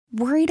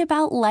Worried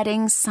about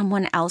letting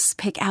someone else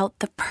pick out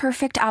the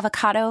perfect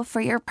avocado for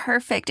your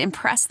perfect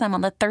impress them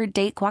on the third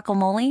date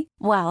guacamole?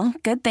 Well,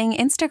 good thing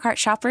Instacart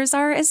shoppers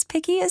are as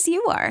picky as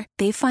you are.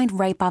 They find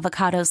ripe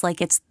avocados like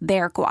it's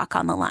their guac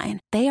on the line.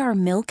 They are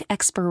milk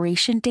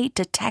expiration date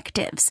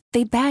detectives.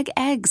 They bag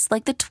eggs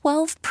like the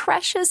 12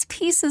 precious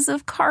pieces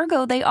of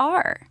cargo they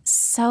are.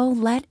 So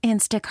let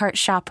Instacart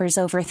shoppers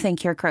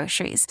overthink your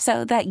groceries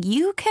so that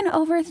you can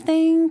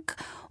overthink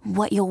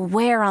what you'll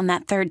wear on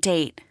that third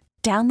date.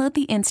 Download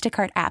the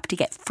Instacart app to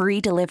get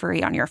free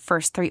delivery on your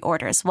first 3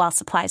 orders while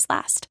supplies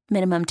last.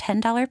 Minimum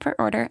 $10 per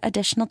order.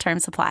 Additional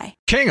terms apply.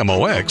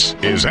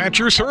 KMOX is at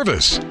your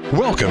service.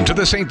 Welcome to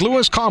the St.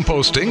 Louis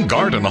Composting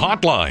Garden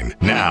Hotline.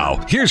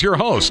 Now, here's your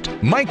host,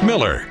 Mike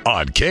Miller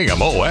on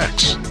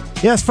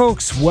KMOX. Yes,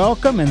 folks,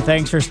 welcome and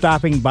thanks for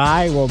stopping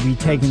by. We'll be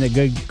taking the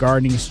good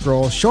gardening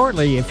stroll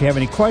shortly. If you have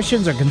any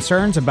questions or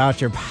concerns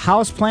about your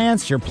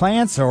houseplants, your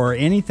plants, or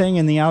anything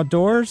in the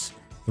outdoors,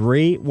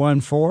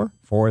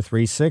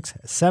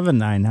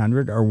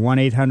 314-436-7900 or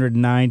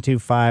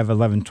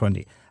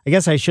 1-800-925-1120. I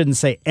guess I shouldn't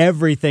say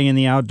everything in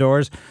the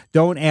outdoors.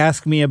 Don't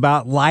ask me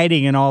about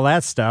lighting and all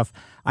that stuff.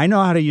 I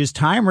know how to use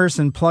timers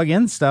and plug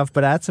in stuff,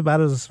 but that's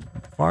about as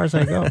far as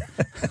I go.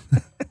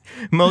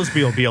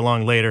 Mosby will be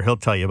along later. He'll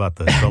tell you about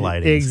the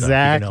lighting.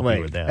 Exactly. Stuff. He can help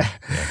you with that.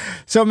 Yeah.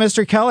 So,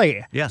 Mr.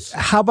 Kelly, yes.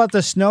 How about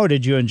the snow?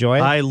 Did you enjoy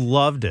it? I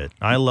loved it.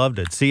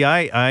 See,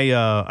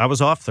 I was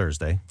off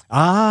Thursday.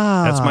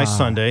 That's my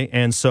Sunday,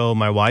 and so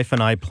my wife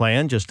and I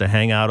planned just to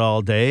hang out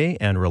all day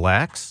and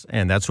relax,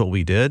 and that's what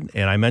we did.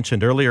 And I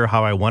mentioned earlier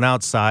how I went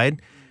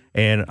outside,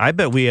 and I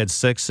bet we had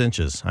 6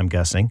 inches, I'm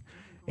guessing.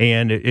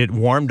 And it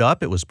warmed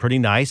up. It was pretty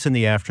nice in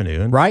the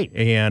afternoon. Right.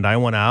 And I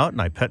went out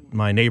and I pet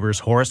my neighbor's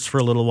horse for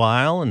a little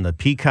while, and the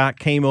peacock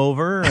came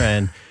over,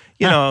 and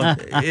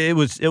it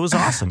was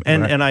awesome.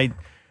 And right.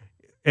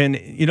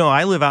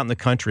 I live out in the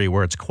country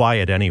where it's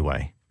quiet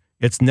anyway.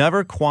 It's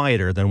never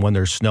quieter than when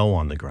there's snow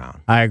on the ground.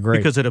 I agree.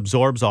 Because it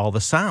absorbs all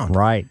the sound.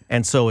 Right.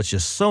 And so it's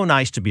just so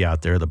nice to be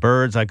out there. The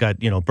birds, I've got,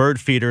 bird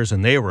feeders,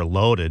 and they were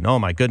loaded. Oh,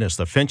 my goodness.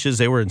 The finches,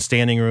 they were in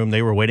standing room.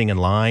 They were waiting in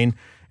line.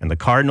 And the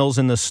cardinals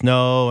in the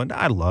snow. And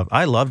I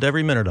loved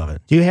every minute of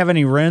it. Do you have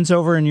any wrens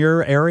over in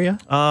your area?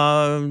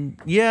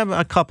 Yeah,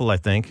 a couple, I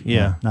think.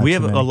 Yeah. We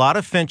have a lot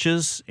of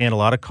finches and a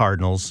lot of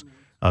cardinals,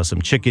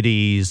 some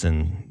chickadees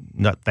and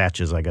nut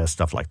thatches, I guess,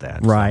 stuff like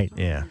that. Right.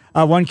 So, yeah.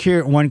 One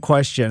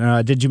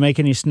question. Did you make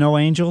any snow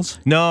angels?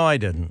 No, I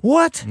didn't.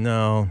 What?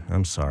 No,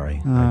 I'm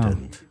sorry. I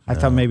didn't. I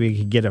thought maybe you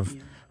could get a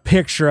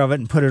picture of it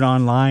and put it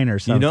online or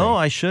something.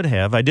 I should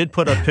have. I did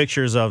put up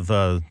pictures of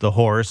the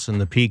horse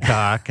and the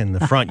peacock and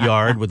the front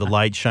yard with the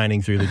light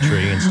shining through the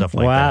tree and stuff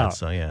like that.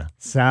 So, yeah.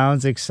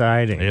 Sounds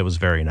exciting. It was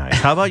very nice.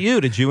 How about you?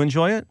 Did you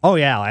enjoy it? Oh,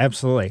 yeah,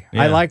 absolutely.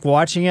 Yeah. I like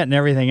watching it and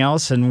everything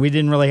else, and we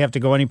didn't really have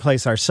to go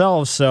anyplace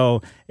ourselves,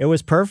 so it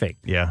was perfect.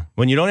 Yeah.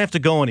 When you don't have to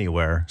go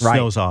anywhere,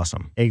 snow's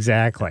awesome.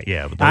 Exactly.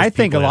 Yeah. I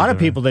think a lot of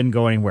people didn't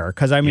go anywhere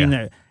because, I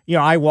mean,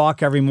 I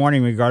walk every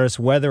morning regardless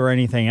of weather or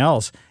anything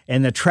else,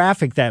 and the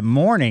traffic that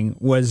morning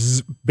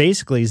was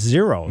basicn't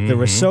zero. Mm-hmm. There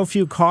were so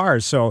few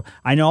cars, so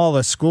I know all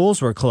the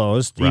schools were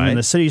closed, even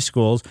the city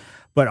schools,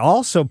 but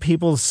also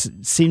people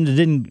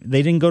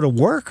didn't go to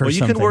work or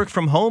something. Well, you can work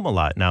from home a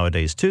lot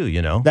nowadays too,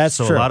 That's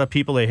true. So a lot of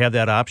people, they have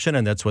that option,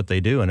 and that's what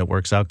they do, and it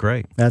works out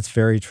great. That's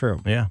very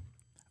true. Yeah.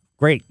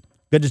 Great.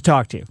 Good to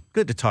talk to you.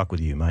 Good to talk with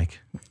you,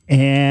 Mike.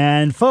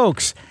 And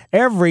folks,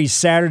 every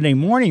Saturday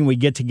morning we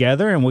get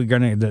together and we're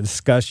going to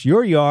discuss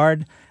your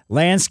yard,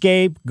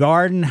 landscape,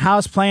 garden,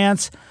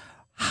 houseplants,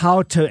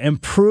 how to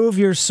improve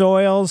your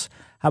soils,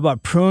 how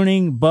about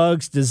pruning,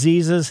 bugs,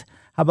 diseases,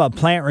 how about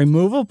plant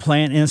removal,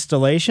 plant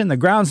installation. The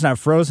ground's not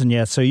frozen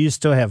yet, so you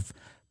still have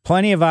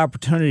plenty of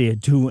opportunity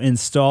to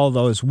install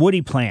those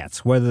woody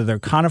plants, whether they're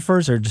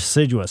conifers or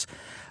deciduous.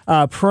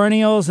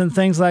 Perennials and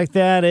things like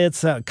that,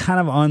 it's kind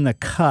of on the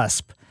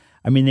cusp.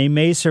 I mean, they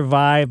may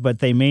survive, but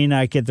they may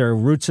not get their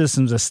root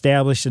systems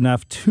established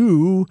enough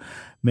to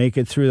make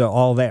it through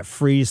all that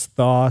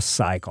freeze-thaw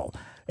cycle.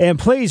 And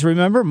please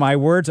remember, my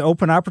words,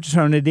 open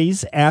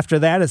opportunities. After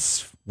that,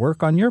 it's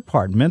work on your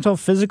part, mental,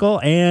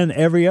 physical, and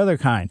every other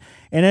kind.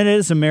 And it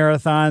is a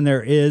marathon.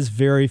 There is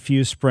very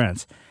few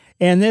sprints.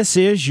 And this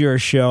is your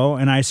show,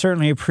 and I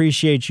certainly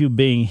appreciate you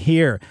being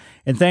here.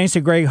 And thanks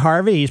to Greg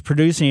Harvey, he's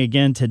producing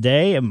again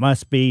today. It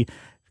must be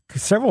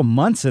several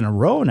months in a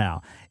row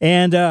now.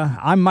 And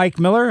I'm Mike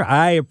Miller.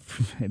 I've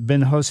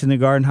been hosting the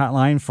Garden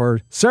Hotline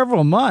for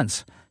several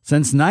months,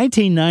 since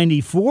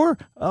 1994.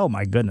 Oh,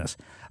 my goodness.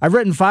 I've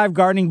written 5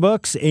 gardening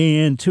books,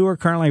 and 2 are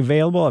currently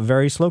available at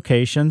various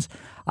locations.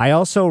 I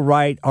also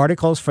write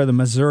articles for the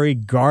Missouri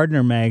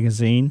Gardener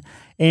magazine.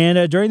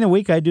 And during the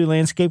week, I do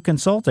landscape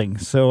consulting.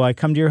 So I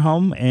come to your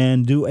home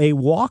and do a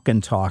walk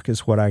and talk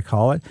is what I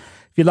call it.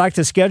 If you'd like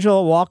to schedule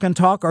a walk and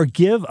talk or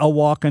give a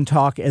walk and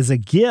talk as a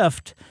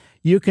gift,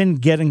 you can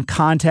get in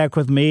contact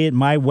with me at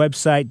my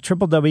website,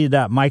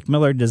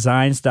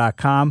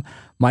 www.mikemillerdesigns.com.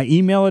 My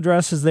email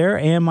address is there,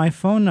 and my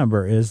phone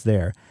number is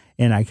there,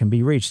 and I can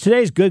be reached.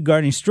 Today's Good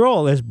Gardening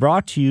Stroll is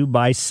brought to you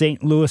by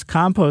St. Louis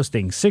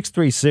Composting,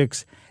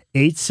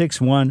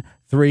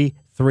 636-861-3333.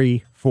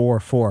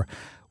 888-866-7344.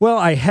 Well,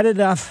 I headed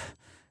off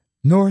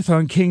north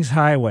on Kings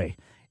Highway,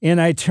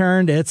 and I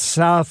turned at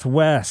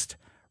southwest,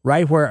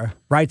 right where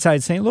right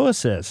side St.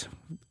 Louis is.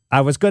 I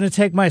was going to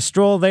take my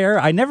stroll there.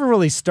 I never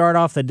really start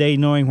off the day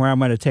knowing where I'm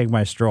going to take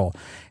my stroll.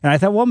 And I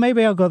thought, well,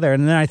 maybe I'll go there.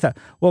 And then I thought,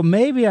 well,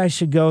 maybe I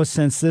should go,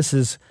 since this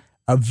is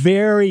a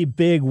very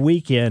big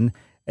weekend,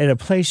 at a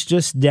place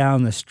just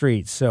down the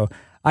street. So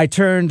I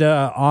turned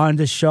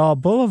onto Shaw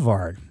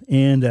Boulevard.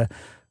 And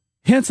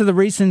hints of the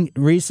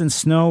recent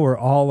snow were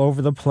all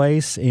over the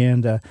place.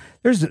 And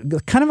there's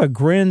kind of a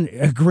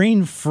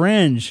green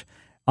fringe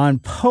on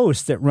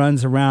posts that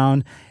runs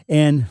around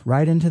and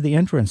right into the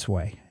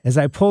entranceway. As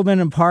I pulled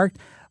in and parked,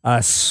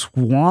 a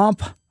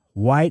swamp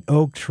white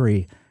oak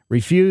tree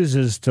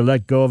refuses to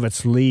let go of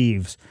its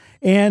leaves.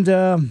 And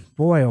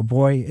boy, oh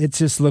boy, it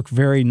just looked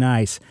very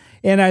nice.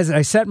 And as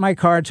I set my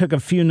car, took a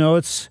few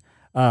notes.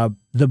 The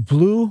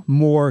blue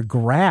moor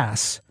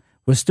grass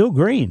was still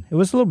green. It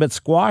was a little bit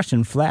squashed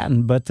and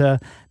flattened, but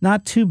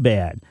not too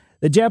bad.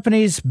 The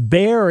Japanese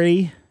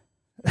beauty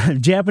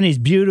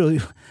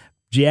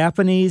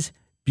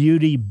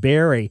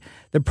berry.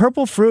 The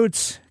purple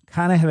fruits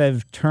kind of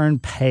have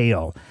turned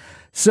pale.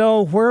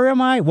 So where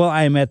am I? Well,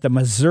 I'm at the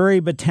Missouri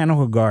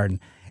Botanical Garden.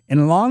 And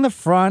along the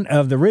front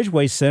of the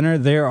Ridgeway Center,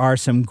 there are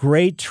some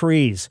great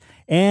trees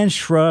and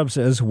shrubs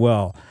as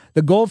well.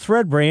 The gold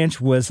thread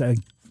branch it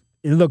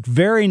looked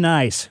very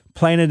nice,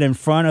 planted in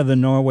front of the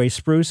Norway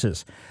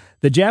spruces.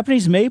 The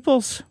Japanese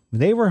maples,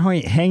 they were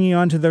hanging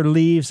on to their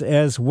leaves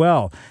as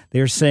well.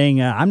 They're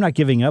saying, I'm not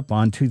giving up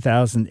on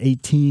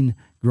 2018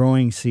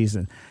 growing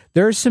season.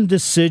 There's some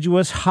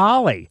deciduous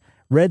holly,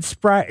 red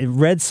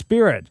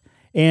spirit,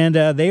 and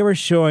they were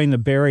showing the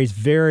berries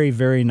very,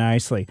 very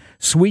nicely.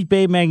 Sweet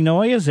bay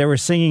magnolias, they were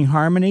singing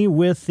harmony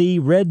with the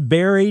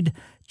red-berried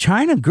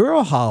China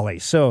girl holly.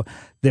 So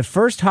the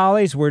first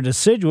hollies were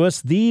deciduous.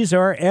 These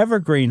are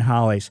evergreen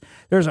hollies.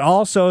 There's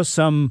also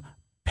some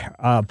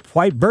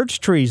white birch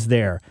trees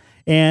there,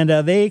 and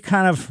they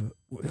kind of,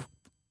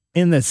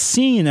 in the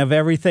scene of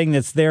everything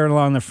that's there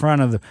along the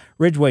front of the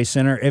Ridgeway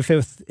Center, if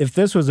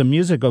this was a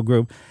musical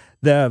group,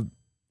 the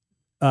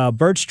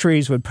birch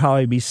trees would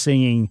probably be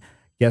singing,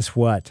 guess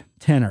what,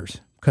 tenors,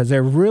 because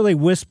they're really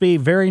wispy,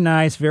 very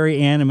nice,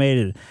 very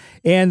animated.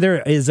 And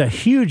there is a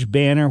huge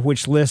banner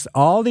which lists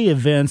all the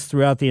events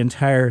throughout the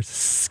entire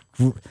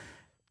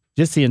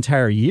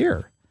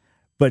year.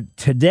 But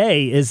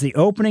today is the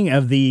opening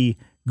of the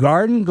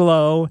Garden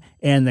Glow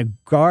and the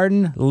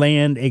Garden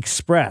Land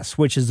Express,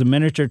 which is a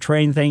miniature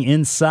train thing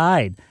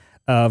inside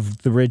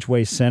of the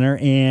Ridgeway Center.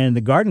 And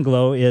the Garden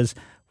Glow is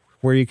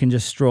where you can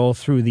just stroll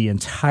through the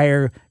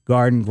entire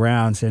garden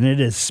grounds, and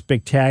it is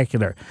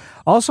spectacular.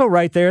 Also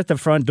right there at the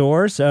front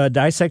doors,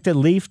 dissected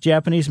leaf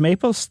Japanese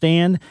maples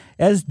stand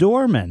as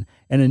doormen,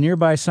 and a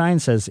nearby sign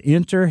says,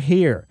 "Enter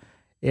here."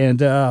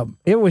 And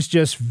it was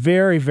just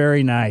very,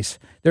 very nice.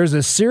 There's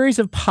a series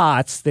of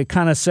pots that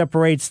kind of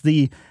separates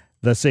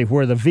let's say,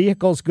 where the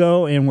vehicles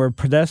go and where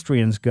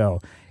pedestrians go.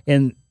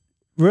 And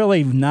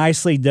really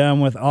nicely done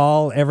with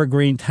all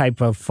evergreen type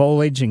of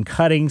foliage and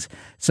cuttings,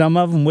 some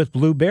of them with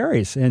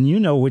blueberries. And you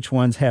know which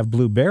ones have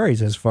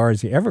blueberries as far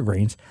as the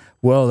evergreens.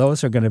 Well,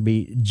 those are going to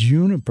be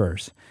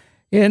junipers.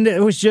 And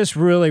it was just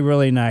really,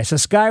 really nice. The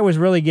sky was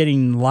really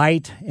getting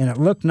light, and it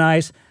looked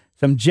nice.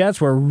 Some jets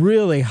were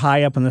really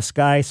high up in the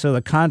sky, so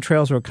the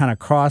contrails were kind of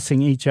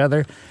crossing each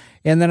other.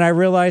 And then I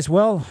realized,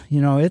 well,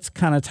 it's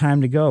kind of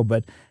time to go.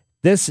 But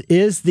this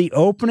is the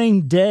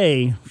opening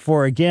day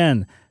for,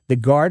 again, the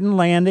Garden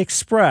Land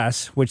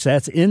Express, which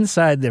that's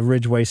inside the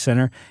Ridgeway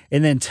Center.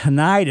 And then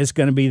tonight is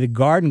going to be the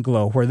Garden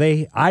Glow,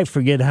 where I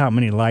forget how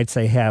many lights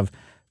they have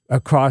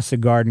across the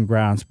garden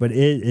grounds, but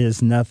it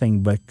is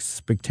nothing but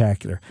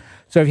spectacular.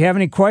 So if you have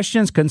any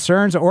questions,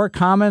 concerns, or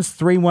comments,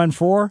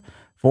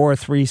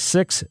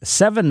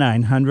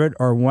 314-436-7900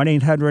 or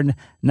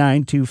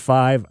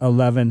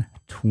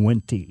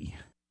 1-800-925-1120.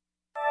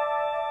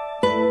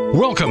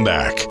 Welcome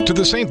back to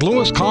the St.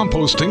 Louis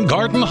Composting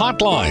Garden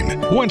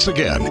Hotline. Once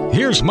again,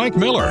 here's Mike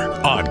Miller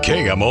on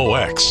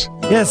KMOX.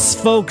 Yes,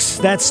 folks,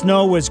 that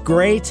snow was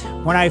great.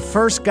 When I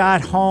first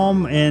got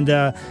home, and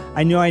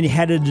I knew I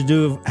had to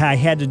do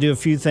a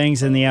few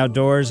things in the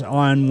outdoors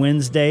on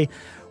Wednesday,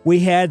 we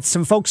had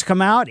some folks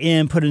come out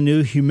and put a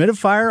new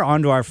humidifier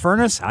onto our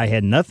furnace. I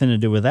had nothing to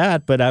do with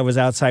that, but I was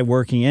outside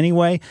working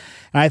anyway.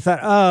 And I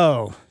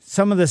thought,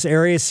 some of this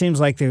area seems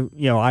like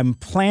I'm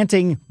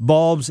planting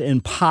bulbs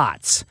in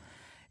pots.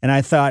 And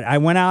I thought, I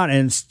went out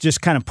and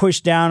just kind of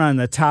pushed down on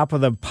the top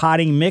of the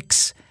potting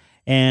mix,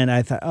 and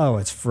I thought,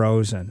 it's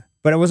frozen.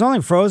 But it was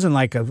only frozen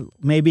like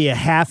maybe a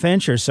half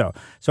inch or so.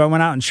 So I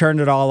went out and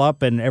churned it all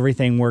up, and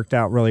everything worked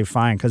out really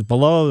fine, because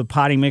below the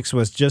potting mix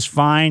was just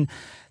fine.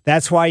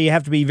 That's why you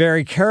have to be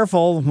very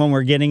careful when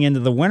we're getting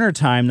into the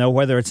wintertime, though,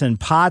 whether it's in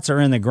pots or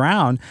in the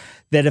ground,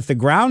 that if the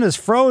ground is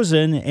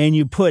frozen and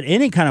you put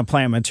any kind of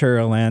plant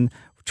material in,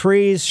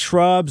 trees,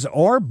 shrubs,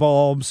 or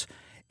bulbs,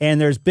 and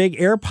there's big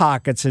air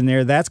pockets in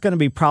there, that's going to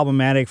be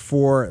problematic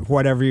for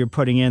whatever you're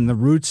putting in the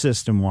root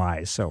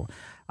system-wise. So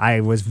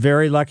I was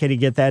very lucky to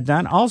get that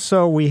done.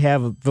 Also, we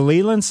have the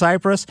Leland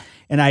cypress,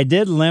 and I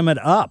did limb it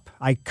up.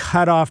 I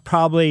cut off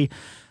probably,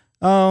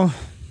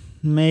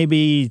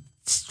 maybe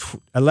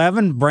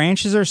 11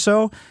 branches or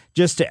so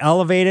just to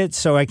elevate it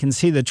so I can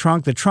see the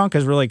trunk. The trunk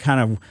is really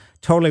kind of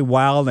totally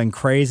wild and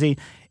crazy,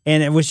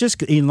 and it was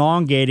just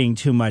elongating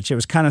too much. It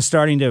was kind of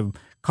starting to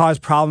cause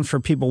problems for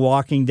people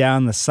walking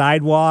down the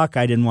sidewalk.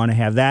 I didn't want to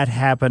have that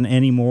happen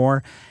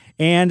anymore.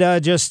 And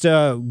just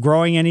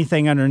growing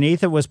anything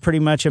underneath it was pretty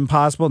much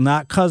impossible,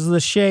 not because of the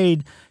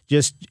shade,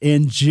 just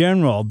in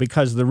general,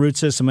 because of the root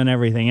system and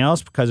everything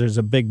else, because there's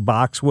a big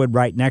boxwood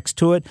right next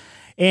to it.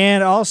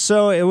 And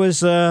also it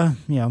was, I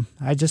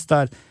just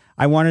thought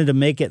I wanted to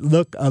make it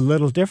look a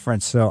little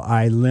different, so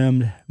I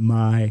limbed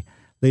my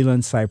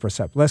Leland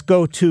cypress up. Let's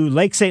go to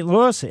Lake St.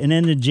 Louis and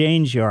into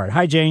Jane's yard.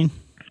 Hi, Jane.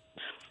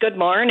 Good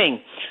morning.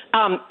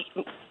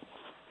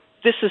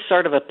 This is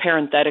sort of a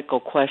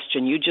parenthetical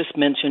question. You just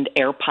mentioned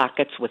air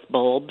pockets with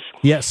bulbs.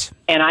 Yes.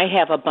 And I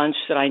have a bunch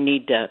that I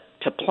need to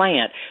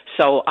plant,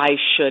 so I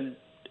should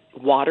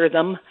water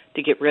them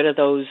to get rid of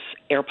those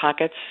air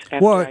pockets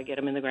after I get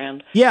them in the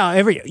ground? Yeah,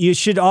 you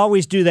should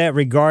always do that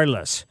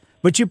regardless.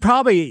 But your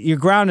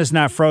ground is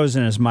not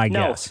frozen, is my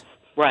guess.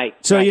 Right.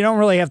 So you don't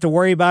really have to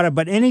worry about it,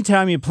 but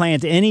anytime you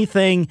plant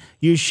anything,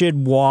 you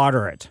should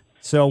water it.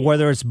 So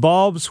whether it's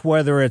bulbs,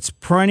 whether it's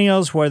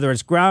perennials, whether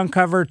it's ground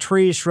cover,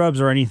 trees, shrubs,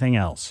 or anything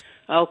else.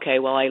 Okay,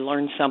 well, I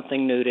learned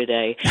something new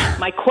today.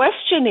 My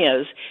question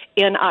is,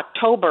 in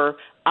October,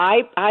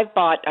 I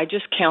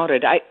just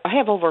counted, I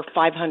have over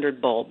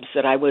 500 bulbs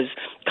that I was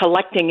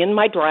collecting in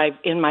my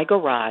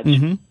garage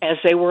as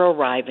they were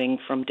arriving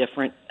from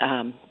different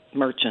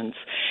merchants.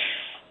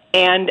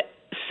 And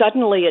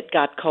suddenly it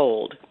got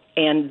cold.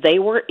 And they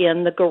were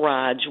in the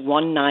garage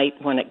one night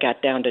when it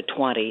got down to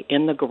 20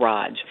 in the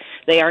garage.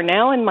 They are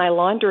now in my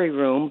laundry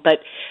room, but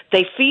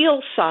they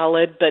feel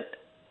solid, but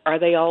are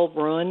they all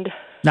ruined?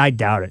 I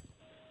doubt it.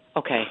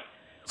 Okay.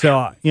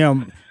 So,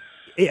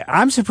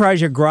 I'm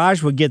surprised your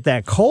garage would get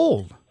that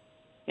cold.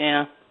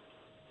 Yeah.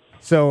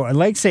 So,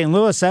 Lake St.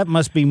 Louis, that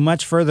must be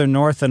much further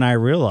north than I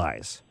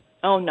realize.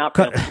 Oh, not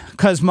really.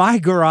 Because my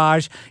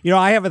garage,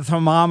 I have a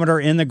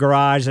thermometer in the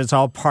garage. It's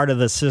all part of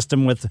the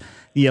system with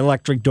the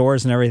electric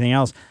doors and everything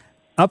else.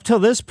 Up till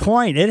this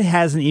point, it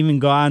hasn't even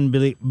gone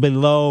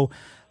below,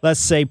 let's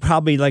say,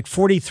 probably like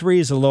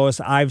 43 is the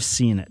lowest I've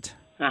seen it.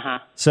 Uh-huh.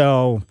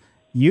 So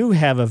you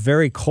have a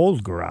very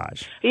cold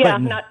garage. Yeah,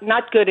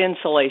 not good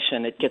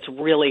insulation. It gets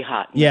really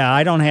hot. Yeah,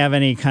 I don't have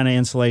any kind of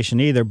insulation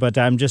either, but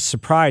I'm just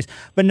surprised.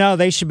 But no,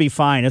 they should be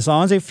fine as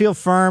long as they feel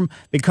firm,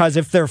 because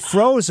if they're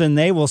frozen,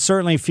 they will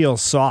certainly feel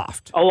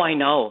soft. Oh, I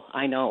know.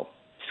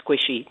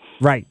 Squishy.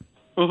 Right.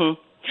 Mm-hmm.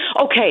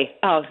 Okay,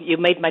 you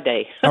made my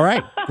day. All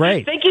right,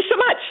 great. Thank you so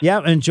much.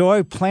 Yeah,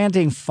 enjoy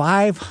planting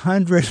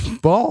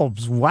 500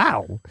 bulbs.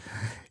 Wow.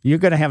 You're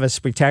going to have a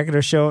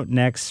spectacular show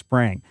next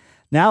spring.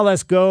 Now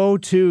let's go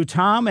to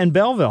Tom in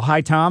Belleville.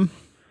 Hi, Tom.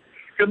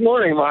 Good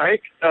morning,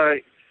 Mike.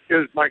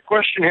 My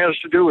question has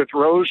to do with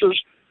roses.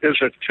 Is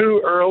it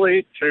too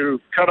early to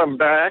cut them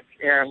back,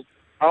 and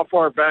how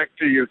far back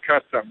do you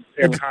cut them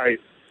in height?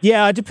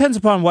 Yeah, it depends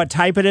upon what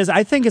type it is.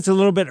 I think it's a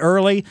little bit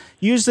early.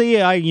 Usually,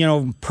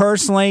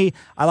 personally,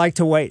 I like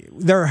to wait.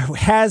 There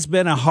has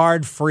been a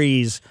hard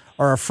freeze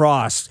or a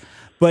frost,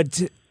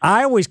 but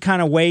I always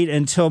kind of wait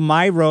until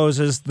my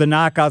roses, the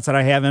knockouts that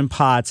I have in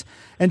pots,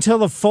 until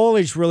the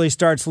foliage really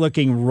starts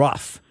looking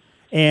rough.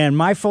 And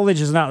my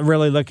foliage is not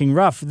really looking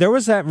rough. There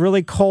was that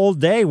really cold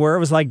day where it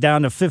was like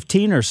down to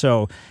 15 or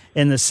so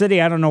in the city.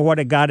 I don't know what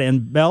it got in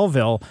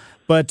Belleville,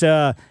 but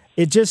the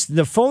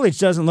foliage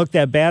doesn't look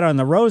that bad on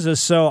the roses,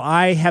 so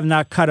I have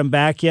not cut them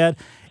back yet.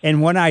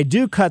 And when I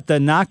do cut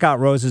the knockout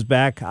roses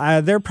back,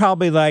 they're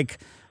probably like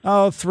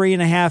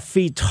 3.5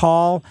 feet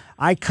tall.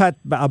 I cut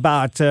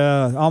about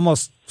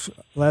almost,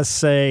 let's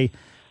say,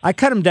 I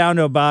cut them down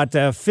to about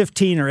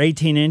 15 or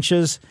 18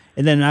 inches,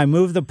 and then I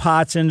move the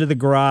pots into the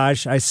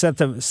garage. I set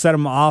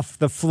them off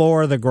the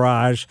floor of the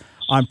garage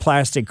on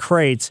plastic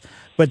crates.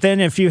 But then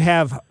if you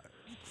have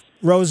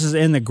roses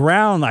in the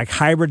ground like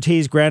hybrid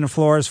teas,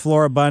 grandifloras,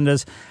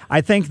 floribundas,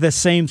 I think the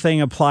same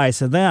thing applies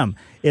to them.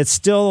 It's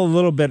still a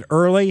little bit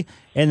early,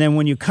 and then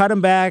when you cut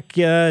them back,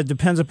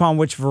 depends upon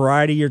which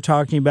variety you're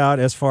talking about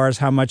as far as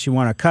how much you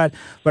want to cut.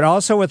 But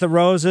also with the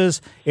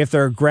roses, if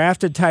they're a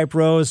grafted type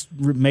rose,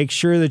 make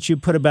sure that you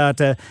put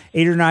about 8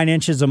 or 9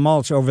 inches of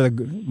mulch over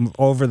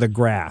the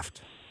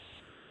graft.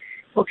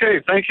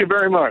 Okay, thank you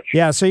very much.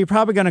 Yeah, so you're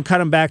probably going to cut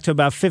them back to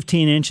about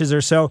 15 inches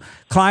or so.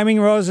 Climbing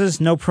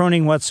roses, no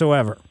pruning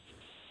whatsoever.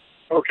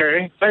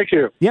 Okay, thank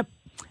you. Yep.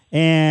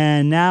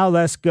 And now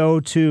let's go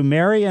to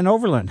Mary in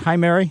Overland. Hi,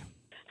 Mary.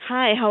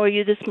 Hi, how are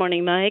you this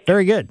morning, Mike?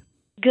 Very good.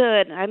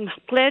 Good. I'm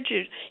glad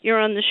you're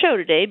on the show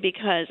today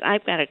because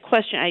I've got a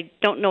question. I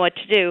don't know what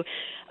to do.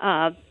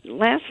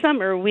 Last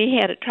summer, we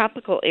had a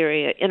tropical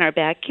area in our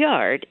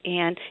backyard,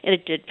 and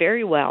it did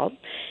very well.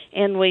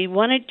 And we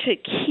wanted to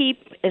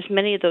keep as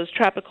many of those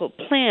tropical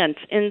plants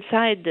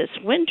inside this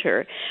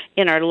winter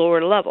in our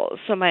lower levels.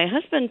 So my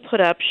husband put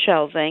up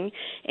shelving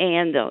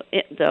and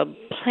the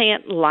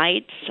plant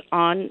lights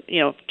on,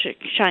 to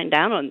shine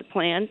down on the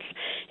plants,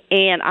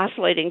 and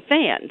oscillating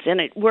fans,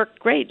 and it worked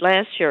great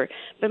last year.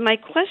 But my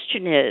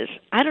question is,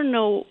 I don't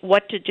know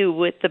what to do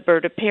with the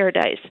bird of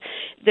paradise.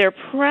 They're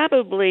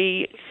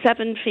probably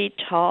 7 feet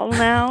tall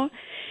now,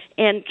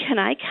 and can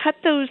I cut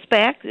those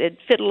back? It'd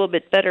fit a little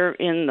bit better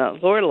in the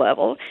lower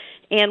level.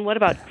 And what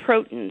about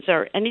crotons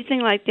or anything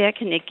like that?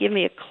 Can you give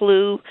me a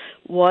clue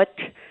what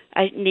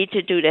I need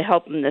to do to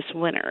help them this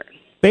winter?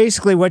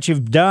 Basically, what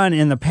you've done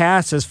in the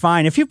past is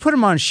fine. If you put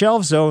them on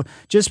shelves, though,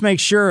 just make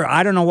sure,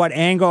 I don't know what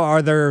angle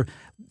are there.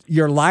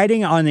 You're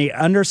lighting on the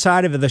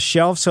underside of the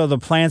shelf, so the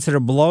plants that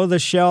are below the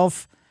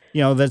shelf,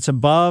 that's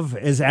above,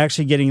 is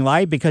actually getting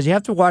light, because you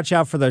have to watch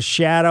out for the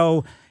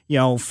shadow,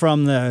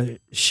 from the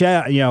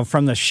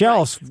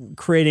shelves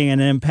creating an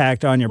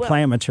impact on your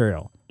plant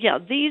material. Yeah,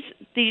 these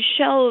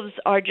shelves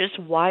are just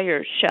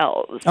wire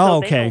shelves, so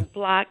they don't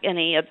block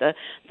any of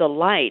the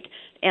light.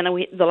 And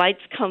the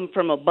lights come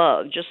from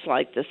above, just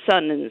like the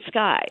sun in the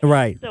sky.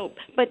 Right. So,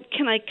 but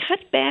can I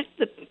cut back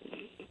the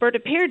bird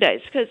of paradise?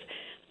 Because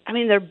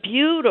they're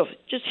beautiful,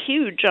 just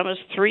huge,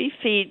 almost 3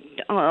 feet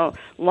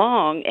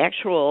long,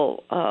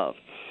 actual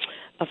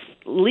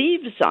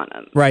leaves on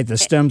them. Right, the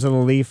stems of the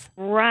leaf.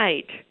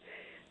 Right.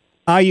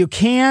 You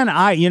can,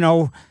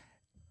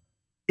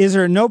 is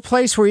there no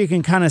place where you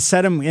can kind of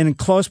set them in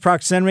close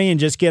proximity and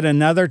just get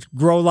another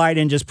grow light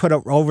and just put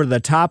it over the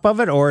top of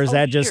it, or is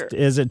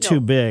is it too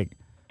big?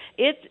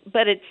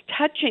 But it's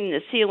touching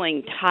the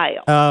ceiling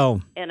tile.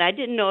 Oh. And I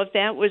didn't know if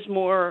that was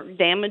more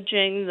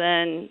damaging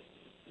than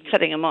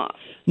cutting them off.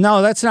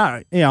 No, that's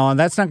not,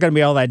 that's not going to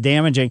be all that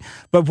damaging.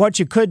 But what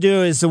you could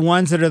do is the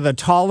ones that are the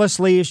tallest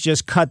leaves,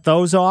 just cut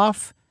those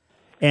off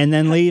and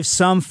then leave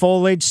some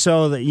foliage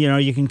so that,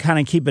 you can kind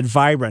of keep it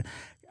vibrant.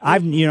 I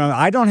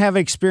don't have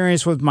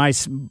experience with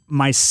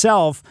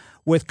myself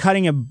with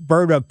cutting a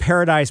bird of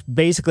paradise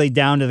basically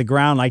down to the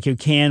ground like you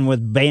can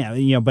with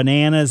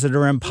bananas that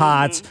are in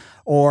pots,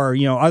 or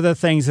other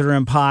things that are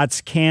in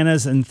pots,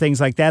 cannas and things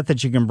like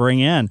that you can bring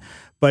in.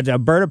 But a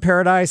bird of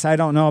paradise, I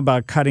don't know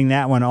about cutting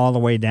that one all the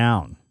way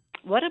down.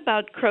 What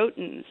about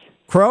crotons?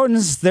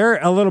 Crotons, they're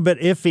a little bit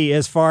iffy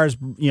as far as,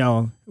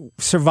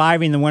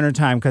 surviving the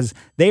wintertime, because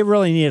they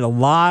really need a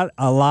lot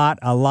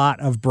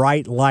of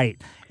bright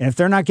light. And if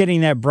they're not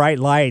getting that bright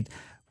light,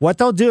 what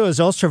they'll do is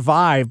they'll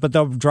survive, but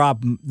they'll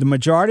drop the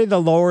majority of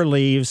the lower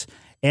leaves,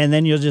 and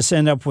then you'll just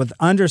end up with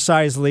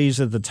undersized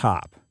leaves at the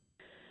top.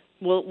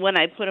 Well, when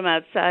I put them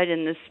outside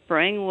in the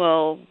spring,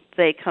 will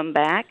they come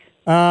back?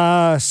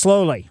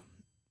 Slowly.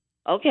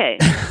 Okay.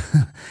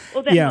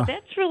 Well,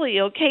 that's really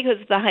okay,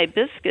 because the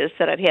hibiscus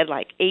that I've had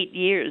like 8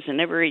 years,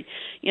 and every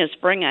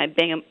spring I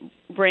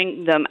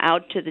bring them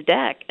out to the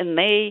deck, and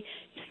they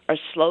are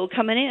slow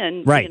coming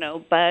in, right.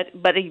 But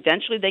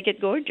eventually they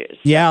get gorgeous.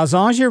 Yeah, as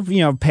long as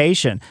you're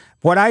patient.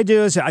 What I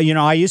do is,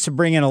 I used to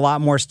bring in a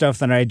lot more stuff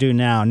than I do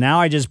now.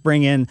 Now I just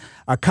bring in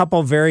a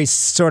couple very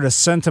sort of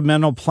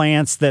sentimental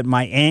plants that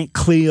my Aunt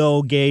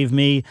Cleo gave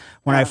me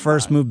when I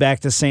first moved back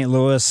to St.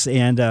 Louis,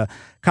 and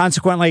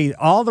consequently,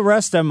 all the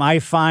rest of them, I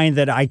find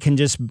that I can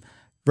just,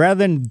 rather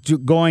than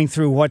going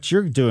through what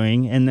you're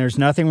doing, and there's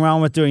nothing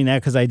wrong with doing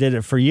that because I did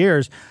it for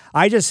years,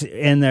 I just,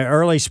 in the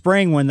early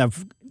spring when the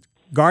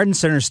garden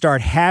centers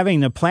start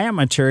having the plant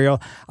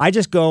material, I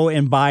just go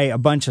and buy a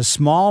bunch of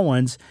small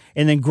ones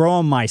and then grow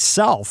them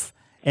myself.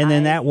 And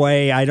then that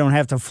way I don't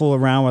have to fool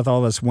around with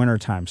all this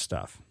wintertime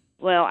stuff.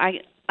 Well,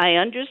 I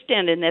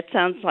understand, and that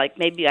sounds like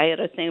maybe I ought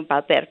to think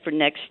about that for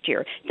next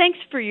year. Thanks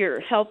for your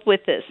help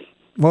with this.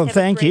 Well,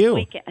 thank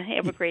you.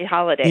 Have a great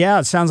holiday. Yeah,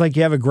 it sounds like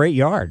you have a great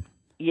yard.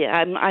 Yeah,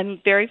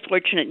 I'm very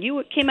fortunate.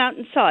 You came out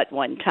and saw it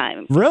one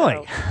time. Really?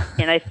 So,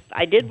 and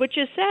I did what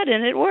you said,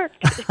 and it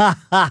worked.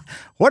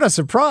 What a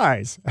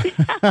surprise.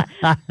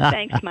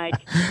 Thanks, Mike.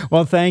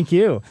 Well, thank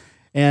you.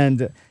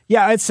 And,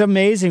 yeah, it's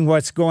amazing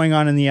what's going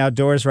on in the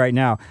outdoors right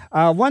now.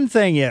 One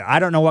thing, I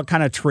don't know what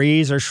kind of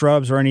trees or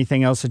shrubs or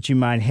anything else that you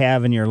might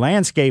have in your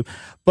landscape,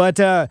 but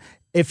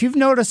if you've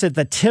noticed at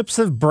the tips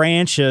of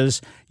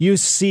branches, you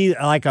see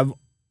like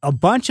a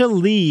bunch of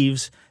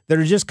leaves that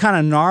are just kind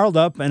of gnarled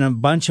up and a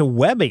bunch of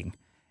webbing.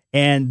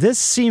 And this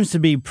seems to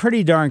be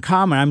pretty darn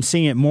common. I'm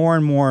seeing it more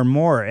and more and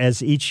more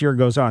as each year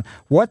goes on.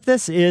 What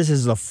this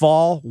is the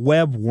fall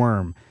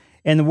webworm.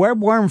 And the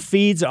webworm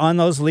feeds on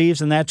those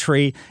leaves in that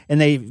tree, and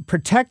they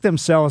protect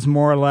themselves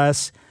more or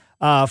less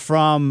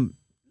from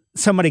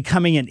somebody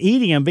coming and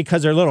eating them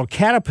because they're little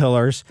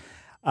caterpillars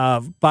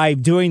by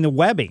doing the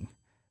webbing.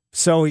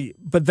 So,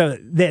 but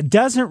that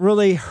doesn't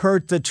really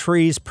hurt the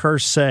trees per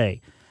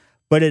se,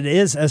 but it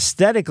is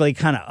aesthetically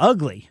kind of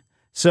ugly.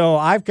 So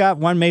I've got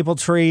one maple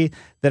tree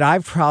that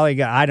I've probably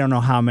got, I don't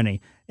know how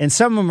many, and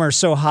some of them are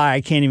so high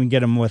I can't even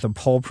get them with a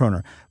pole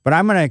pruner. But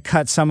I'm going to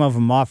cut some of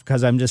them off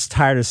because I'm just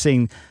tired of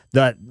seeing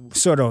that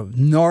sort of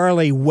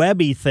gnarly,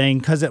 webby thing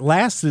because it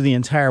lasts through the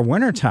entire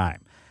wintertime.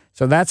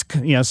 So that's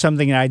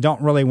something that I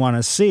don't really want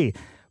to see.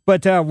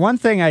 But one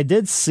thing I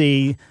did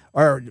see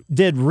or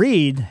did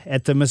read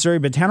at the Missouri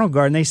Botanical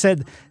Garden. They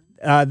said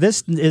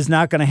this is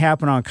not going to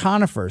happen on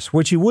conifers,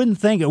 which you wouldn't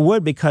think it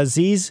would because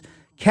these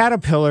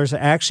caterpillars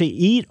actually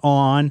eat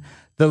on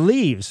the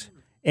leaves.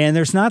 And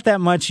there's not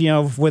that much,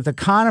 with the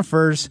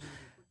conifers.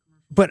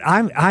 But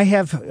I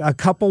have a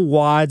couple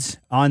wads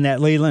on that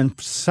Leland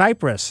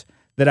cypress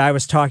that I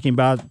was talking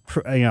about,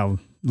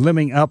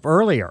 limbing up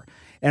earlier.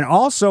 And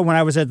also when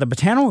I was at the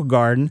Botanical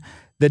Garden,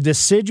 the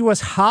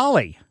deciduous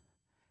holly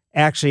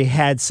actually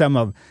had some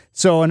of.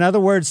 So in other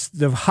words,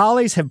 the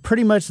hollies have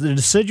the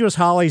deciduous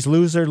hollies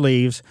lose their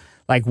leaves,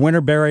 like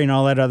winterberry and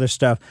all that other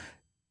stuff,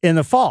 in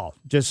the fall.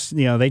 Just,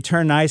 they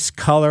turn nice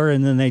color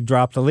and then they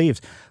drop the leaves.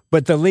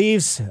 But the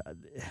leaves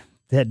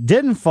that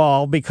didn't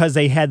fall because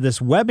they had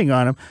this webbing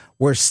on them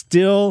were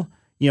still,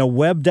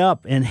 webbed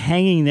up and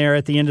hanging there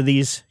at the end of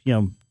these,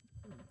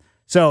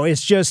 So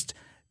it's just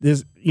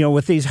this,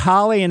 with these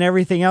holly and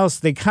everything else,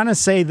 they kind of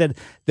say that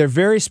they're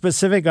very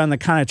specific on the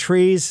kind of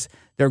trees.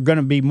 They're going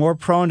to be more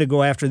prone to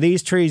go after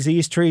these trees,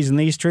 and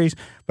these trees.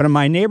 But in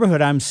my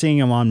neighborhood, I'm seeing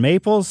them on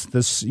maples,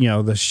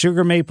 the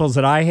sugar maples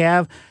that I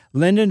have,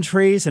 linden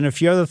trees, and a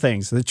few other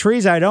things. The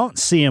trees I don't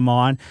see them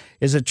on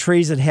is the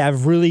trees that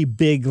have really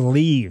big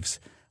leaves,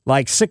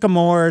 like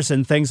sycamores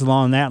and things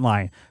along that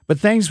line. But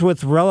things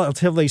with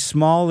relatively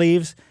small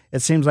leaves,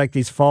 it seems like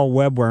these fall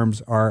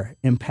webworms are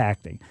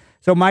impacting.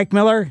 So Mike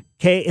Miller,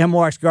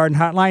 KMOX Garden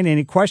Hotline.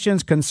 Any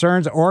questions,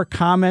 concerns, or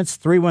comments?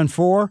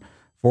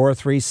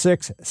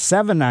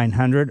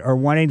 314-436-7900 or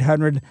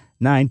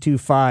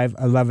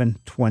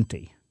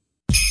 1-800-925-1120.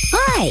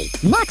 Hi,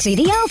 Moxie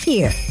the Elf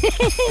here.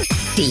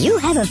 Do you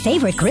have a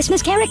favorite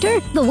Christmas character?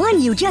 The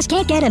one you just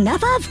can't get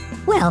enough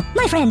of? Well,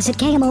 my friends at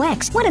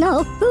KMOX want to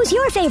know who's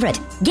your favorite.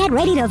 Get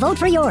ready to vote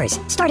for yours,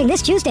 starting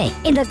this Tuesday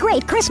in the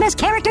Great Christmas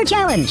Character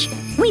Challenge.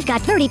 We've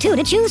got 32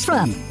 to choose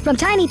from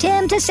Tiny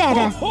Tim to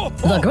Santa,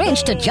 the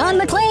Grinch to John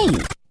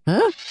McClane.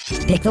 Huh?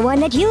 Pick the one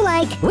that you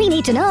like. We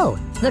need to know.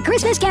 The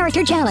Christmas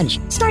Character Challenge,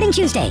 starting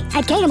Tuesday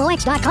at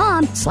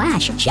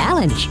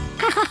KMOX.com/challenge.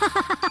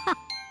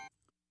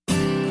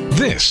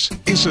 This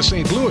is the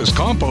St. Louis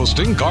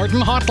Composting Garden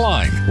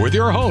Hotline with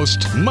your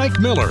host, Mike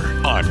Miller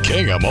on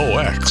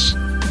KMOX.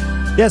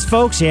 Yes,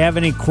 folks, you have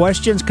any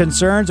questions,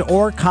 concerns,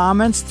 or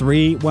comments?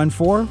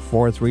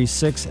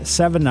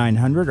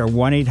 314-436-7900 or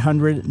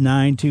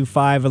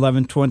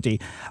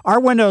 1-800-925-1120. Our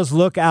windows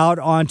look out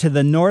onto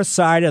the north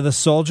side of the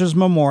Soldiers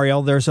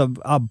Memorial. There's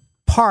a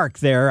park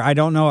there. I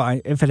don't know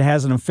if it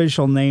has an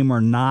official name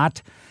or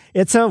not.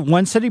 It's a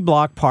one-city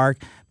block park,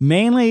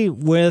 mainly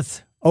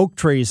with oak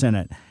trees in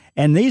it.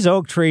 And these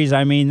oak trees,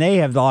 they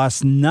have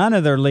lost none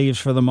of their leaves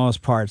for the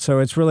most part. So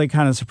it's really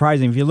kind of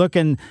surprising. If you look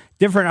in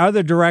different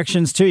other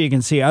directions too, you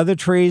can see other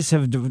trees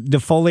have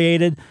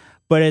defoliated,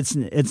 but it's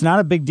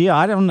not a big deal.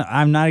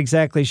 I'm not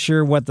exactly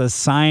sure what the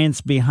science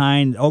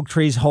behind oak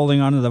trees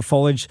holding onto the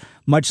foliage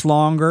much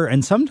longer,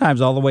 and sometimes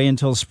all the way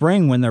until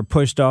spring when they're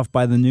pushed off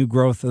by the new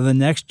growth of the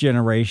next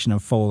generation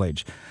of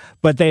foliage.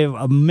 But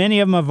many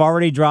of them have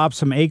already dropped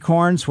some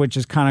acorns, which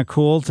is kind of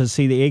cool to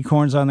see the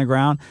acorns on the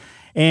ground.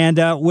 And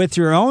with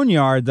your own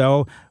yard,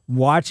 though,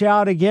 watch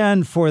out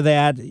again for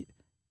that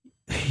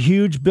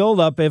huge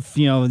buildup if,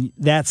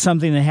 that's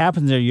something that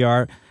happens in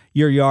your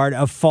yard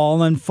of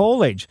fallen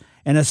foliage.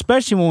 And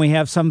especially when we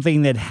have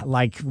something that,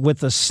 like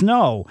with the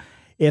snow,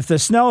 if the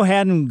snow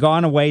hadn't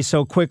gone away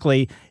so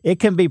quickly, it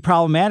can be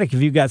problematic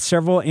if you've got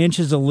several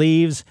inches of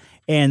leaves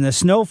and the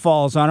snow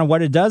falls on it.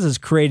 What it does is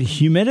create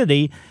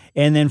humidity.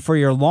 And then for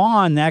your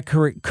lawn, that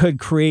could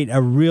create a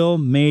real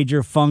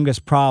major fungus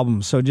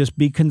problem. So just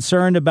be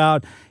concerned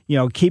about,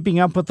 keeping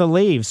up with the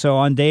leaves. So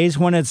on days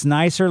when it's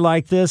nicer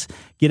like this,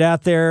 get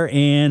out there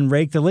and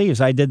rake the leaves.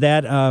 I did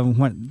that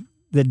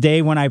the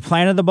day when I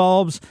planted the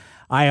bulbs.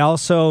 I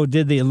also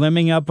did the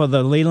limbing up of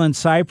the Leland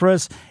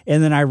cypress,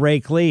 and then I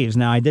rake leaves.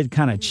 Now, I did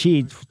kind of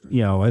cheat,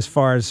 as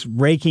far as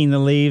raking the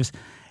leaves.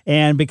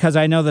 And because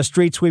I know the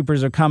street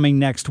sweepers are coming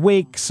next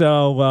week,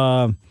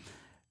 so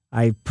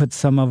I put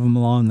some of them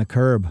along the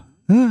curb.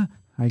 I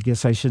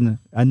guess I shouldn't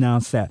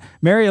announce that.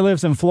 Mary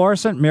lives in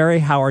Florissant. Mary,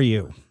 how are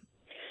you?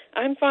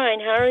 I'm fine.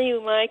 How are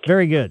you, Mike?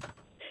 Very good.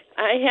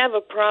 I have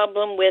a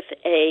problem with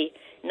a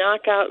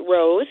knockout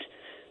rose.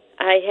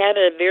 I had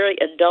a very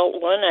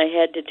adult one I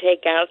had to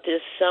take out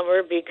this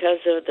summer because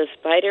of the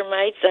spider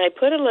mites. I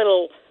put a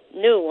little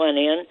new one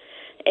in,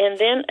 and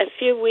then a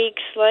few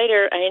weeks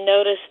later I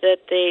noticed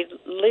that the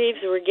leaves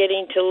were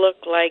getting to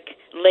look like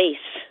lace.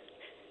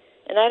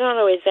 And I don't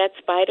know, is that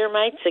spider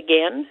mites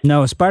again?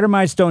 No, spider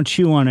mites don't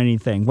chew on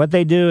anything. What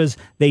they do is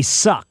they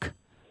suck.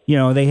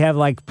 They have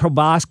like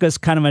proboscis,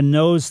 kind of a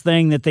nose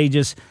thing that they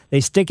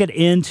stick it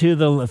into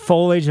the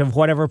foliage of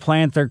whatever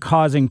plant they're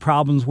causing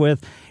problems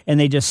with, and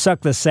they just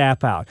suck the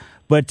sap out.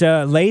 But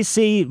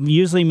lacy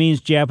usually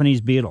means Japanese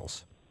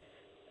beetles.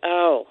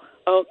 Oh,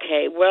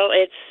 okay. Well,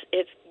 it's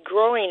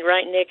growing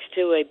right next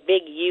to a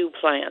big yew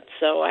plant,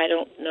 so I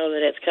don't know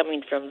that it's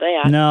coming from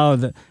that. No,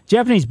 the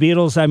Japanese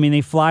beetles,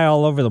 they fly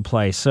all over the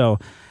place. So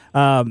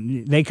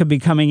They could be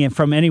coming in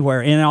from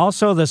anywhere. And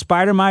also the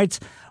spider mites,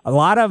 a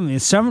lot of them,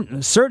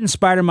 certain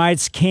spider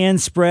mites can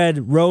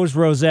spread rose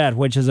rosette,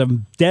 which is a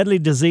deadly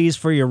disease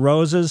for your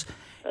roses.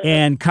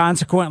 And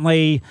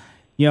consequently,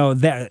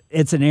 that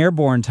it's an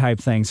airborne type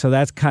thing. So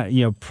that's kind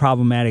of,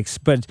 problematic.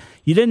 But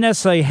you didn't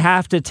necessarily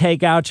have to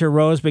take out your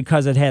rose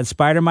because it had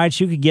spider mites.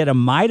 You could get a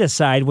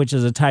miticide, which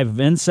is a type of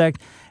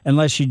insect,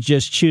 unless you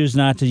just choose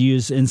not to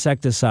use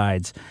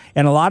insecticides.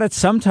 And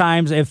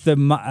sometimes if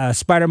the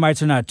spider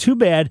mites are not too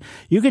bad,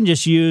 you can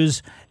just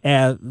use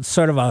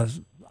sort of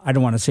I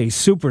don't want to say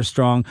super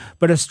strong,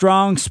 but a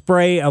strong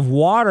spray of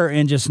water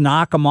and just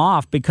knock them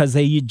off, because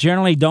they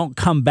generally don't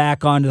come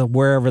back onto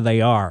wherever they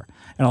are.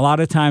 And a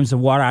lot of times the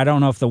water, I don't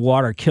know if the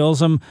water kills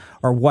them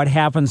or what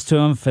happens to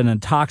them, if it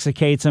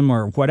intoxicates them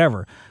or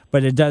whatever.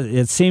 But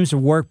it seems to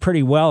work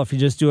pretty well if you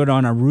just do it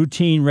on a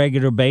routine,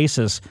 regular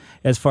basis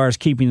as far as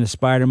keeping the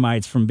spider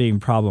mites from being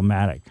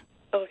problematic.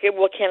 Okay,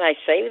 well, can I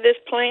save this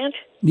plant?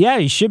 Yeah,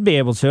 you should be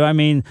able to. I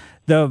mean,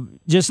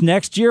 just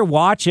next year,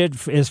 watch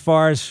it as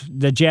far as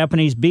the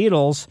Japanese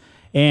beetles,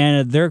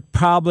 and they're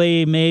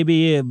probably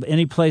maybe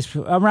any place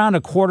around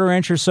a 1/4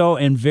 inch or so,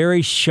 and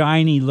very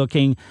shiny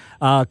looking,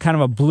 kind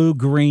of a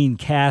blue-green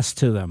cast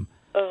to them.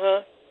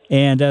 Uh-huh.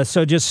 And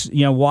so just,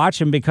 watch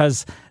them,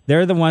 because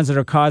they're the ones that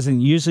are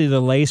causing usually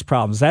the lace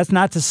problems. That's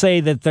not to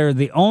say that they're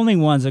the only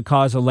ones that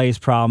cause a lace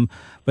problem,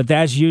 but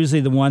that's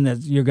usually the one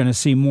that you're going to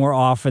see more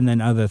often than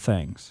other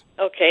things.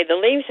 Okay, the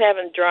leaves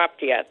haven't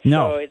dropped yet.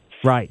 No, so it's,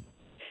 right.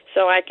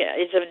 So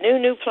it's a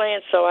new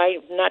plant, so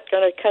I'm not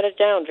going to cut it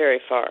down very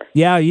far.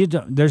 Yeah,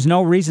 there's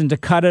no reason to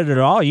cut it at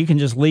all. You can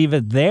just leave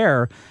it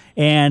there,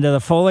 and the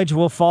foliage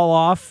will fall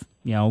off,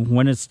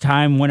 when it's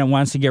time, when it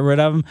wants to get rid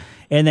of them.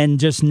 And then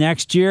just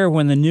next year,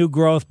 when the new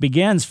growth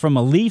begins from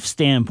a leaf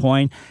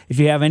standpoint, if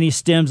you have any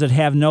stems that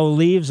have no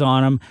leaves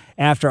on them,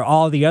 after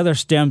all the other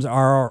stems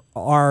are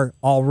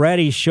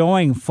already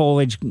showing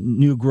foliage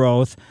new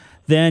growth,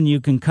 then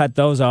you can cut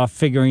those off,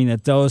 figuring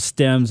that those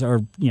stems are,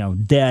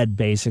 dead,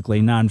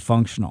 basically,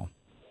 non-functional.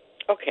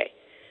 Okay.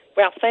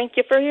 Well, thank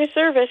you for your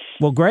service.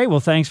 Well, great. Well,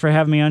 thanks for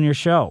having me on your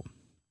show.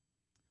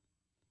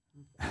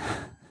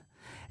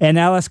 And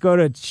now let's go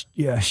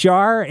to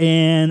Shar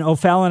in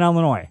O'Fallon,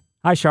 Illinois.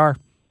 Hi, Shar.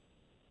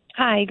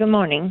 Hi, good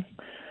morning.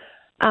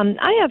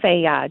 I have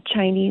a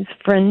Chinese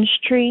fringe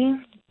tree,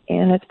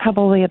 and it's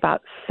probably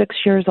about 6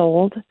 years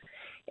old.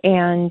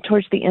 And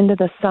towards the end of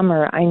the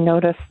summer, I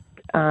noticed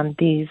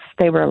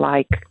they were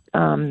like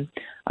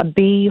a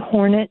bee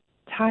hornet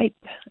type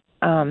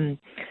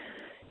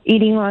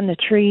eating on the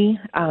tree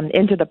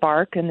into the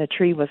bark, and the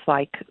tree was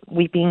like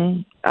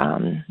weeping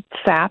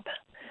sap.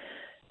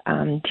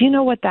 Do you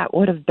know what that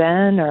would have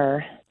been,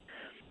 or?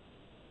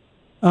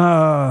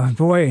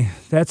 Boy,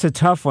 that's a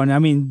tough one. I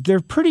mean, they're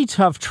pretty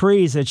tough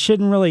trees. It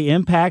shouldn't really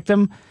impact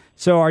them.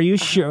 So are you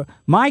sure?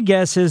 My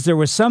guess is there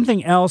was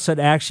something else that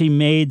actually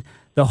made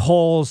the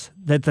holes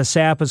that the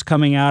sap is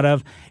coming out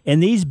of,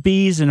 and these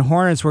bees and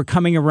hornets were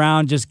coming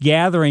around just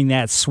gathering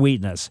that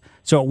sweetness.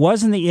 So it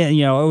wasn't it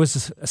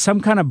was some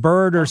kind of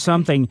bird or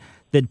something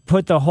that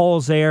put the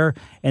holes there,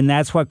 and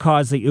that's what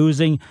caused the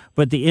oozing.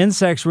 But the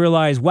insects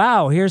realized,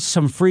 wow, here's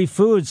some free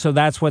food, so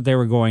that's what they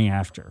were going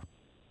after.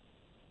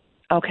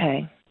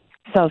 Okay.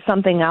 So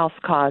something else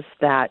caused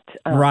that.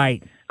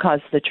 Right.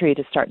 Caused the tree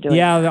to start doing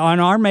that. Yeah, on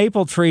our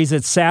maple trees,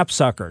 it's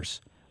sapsuckers.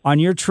 On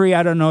your tree,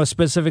 I don't know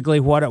specifically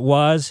what it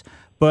was,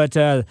 but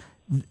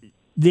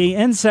the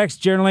insects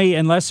generally,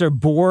 unless they're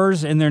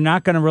borers, and they're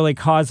not going to really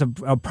cause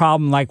a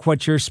problem like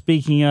what you're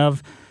speaking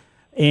of.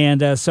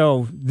 And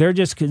so they're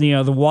just,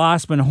 the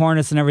wasp and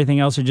hornets and everything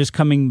else are just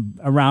coming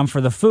around for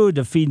the food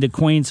to feed the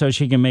queen so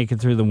she can make it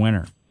through the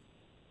winter.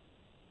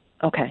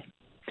 Okay.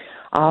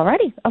 All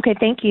righty. Okay,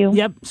 thank you.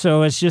 Yep.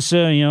 So it's just,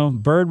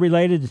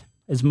 bird-related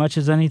as much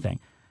as anything.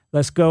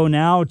 Let's go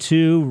now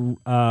to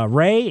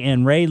Ray,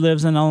 and Ray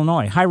lives in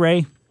Illinois. Hi,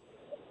 Ray.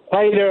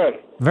 How you doing?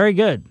 Very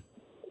good.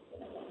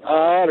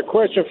 I had a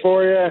question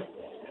for you.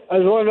 I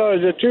was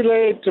wondering, is it too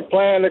late to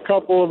plant a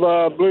couple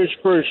of blue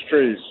spruce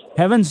trees?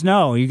 Heavens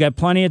no. You got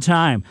plenty of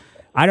time.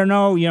 I don't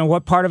know,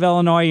 what part of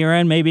Illinois you're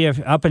in. Maybe if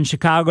up in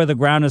Chicago the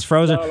ground is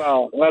frozen.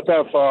 No, not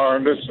that far.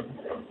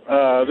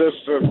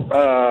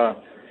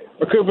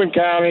 Macoupin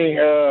County.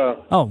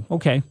 Oh,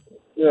 okay.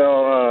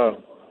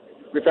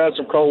 We've had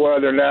some cold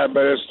weather and that,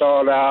 but it's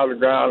thawed out. The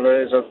ground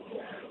is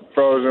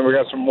frozen. We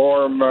got some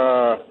warm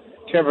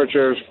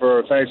temperatures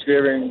for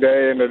Thanksgiving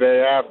Day and the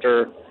day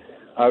after.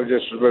 I was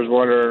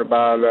wondering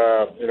about,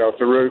 if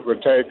the root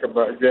would get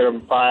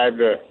them 5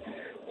 to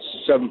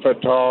 7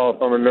 foot tall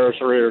from a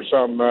nursery or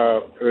something,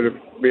 would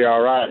it be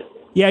all right?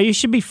 Yeah, you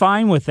should be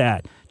fine with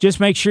that. Just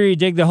make sure you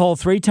dig the hole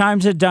 3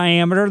 times the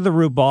diameter of the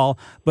root ball,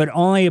 but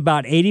only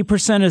about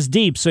 80% is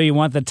deep. So you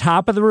want the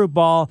top of the root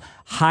ball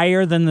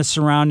higher than the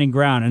surrounding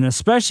ground, and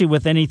especially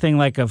with anything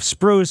like a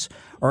spruce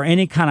or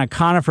any kind of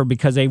conifer,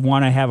 because they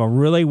want to have a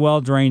really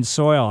well-drained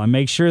soil. And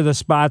make sure the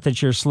spot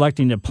that you're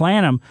selecting to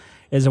plant them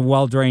is a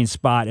well-drained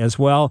spot as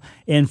well.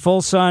 In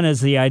full sun is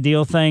the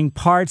ideal thing.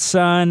 Part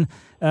sun,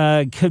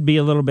 could be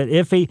a little bit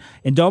iffy.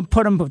 And don't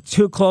put them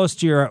too close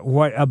to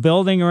a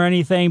building or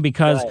anything,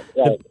 because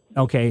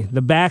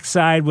the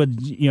backside would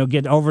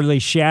get overly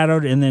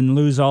shadowed and then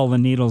lose all the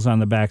needles on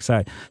the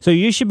backside. So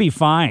you should be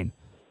fine.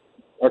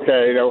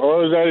 Okay, now what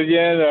was that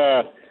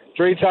again?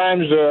 3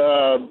 times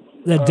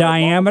the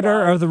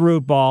diameter of the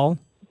root ball.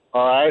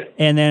 All right.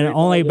 And then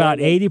only about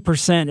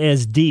 80%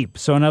 is deep.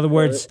 So in other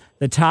words,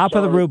 the top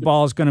of the root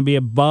ball is going to be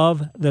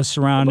above the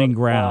surrounding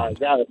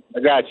ground. I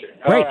got you.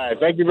 Great. All right.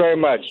 Thank you very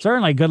much.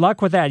 Certainly. Good luck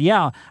with that.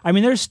 Yeah. I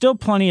mean, there's still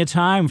plenty of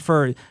time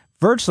for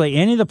virtually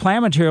any of the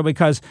plant material,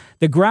 because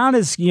the ground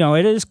is,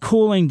 it is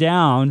cooling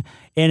down,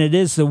 and it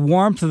is the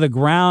warmth of the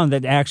ground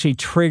that actually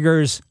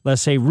triggers,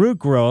 let's say, root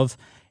growth.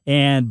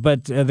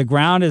 But the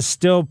ground is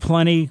still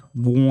plenty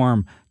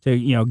warm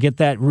to, get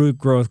that root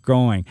growth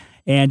going.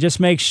 And just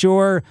make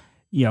sure,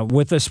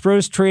 with the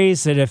spruce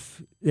trees, that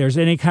if there's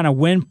any kind of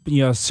wind,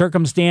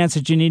 circumstance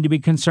that you need to be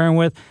concerned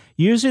with,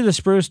 usually the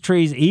spruce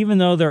trees, even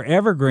though they're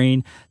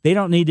evergreen, they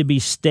don't need to be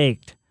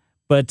staked.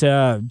 But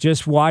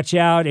just watch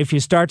out. If you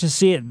start to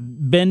see it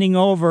bending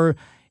over,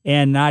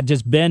 and not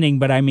just bending,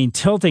 but I mean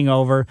tilting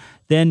over,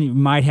 then you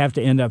might have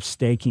to end up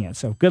staking it.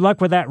 So good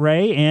luck with that,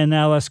 Ray. And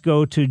now let's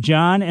go to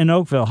John in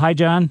Oakville. Hi,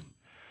 John.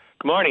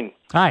 Good morning.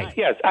 Hi.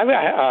 Yes,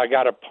 I've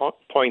got a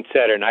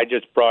poinsettia, and I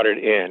just brought it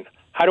in.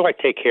 How do I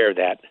take care of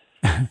that?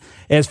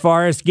 As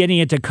far as getting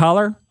it to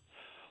color?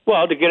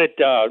 Well, to get it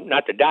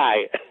not to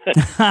die.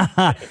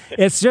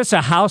 It's just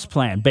a house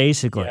plant,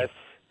 basically. Yes.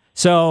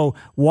 So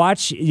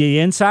watch the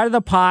inside of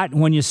the pot.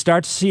 When you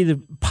start to see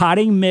the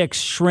potting mix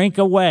shrink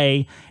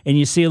away and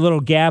you see a little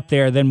gap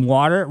there, then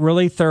water it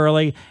really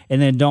thoroughly,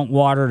 and then don't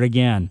water it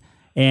again.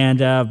 And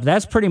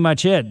that's pretty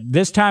much it.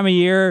 This time of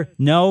year,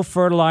 no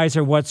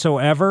fertilizer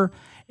whatsoever.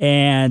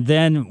 And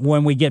then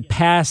when we get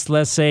past,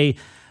 let's say,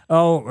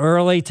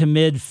 early to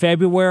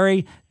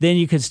mid-February, then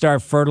you could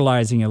start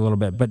fertilizing a little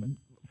bit. But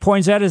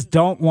poinsettias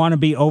don't want to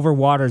be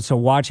overwatered, so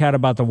watch out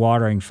about the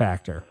watering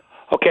factor.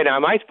 Okay, now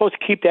am I supposed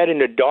to keep that in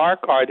the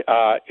dark, or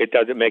it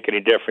doesn't make any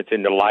difference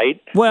in the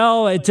light?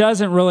 Well, it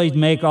doesn't really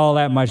make all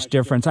that much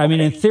difference. I mean,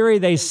 in theory,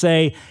 they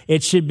say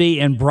it should be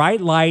in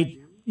bright light,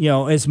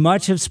 as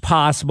much as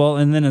possible,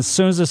 and then as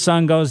soon as the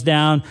sun goes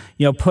down,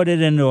 put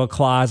it into a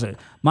closet.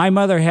 My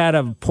mother had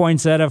a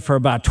poinsettia for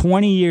about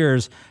 20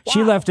 years. Wow.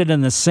 She left it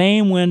in the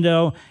same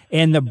window,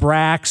 and the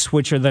bracts,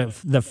 which are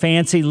the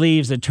fancy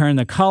leaves that turn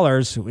the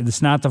colors,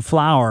 it's not the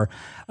flower,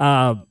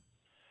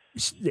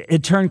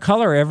 it turned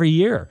color every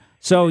year.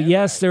 So,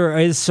 yes, there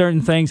is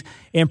certain things.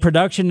 In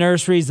production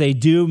nurseries, they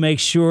do make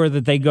sure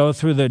that they go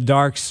through the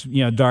dark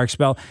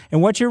spell.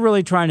 And what you're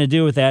really trying to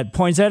do with that,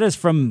 poinsettias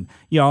from,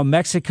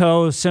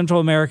 Mexico, Central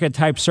America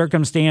type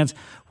circumstance,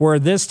 where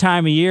this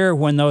time of year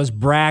when those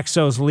bracts,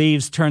 those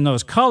leaves turn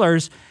those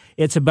colors,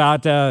 it's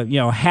about,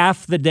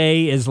 half the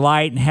day is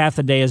light and half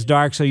the day is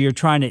dark. So you're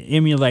trying to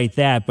emulate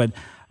that. But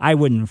I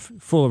wouldn't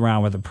fool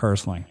around with it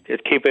personally.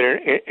 Just keep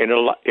it in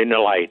the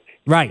light.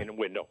 Right. In the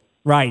window.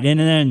 Right, and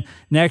then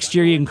next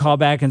year you can call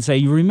back and say,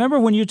 you remember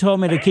when you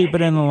told me to keep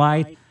it in the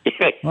light?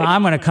 Well,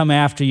 I'm going to come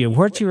after you.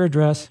 What's your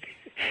address?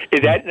 Is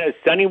that a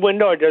sunny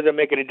window, or does it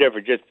make any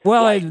difference?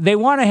 They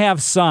want to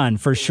have sun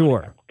for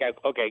sure.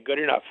 Okay, good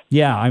enough.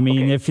 Yeah, I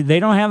mean, if they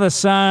don't have the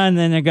sun,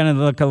 then they're going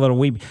to look a little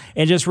weepy.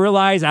 And just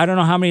realize, I don't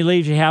know how many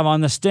leaves you have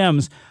on the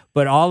stems,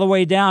 but all the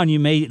way down,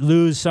 you may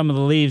lose some of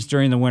the leaves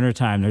during the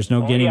wintertime. There's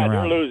no getting around.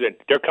 They're losing.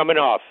 They're coming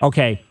off.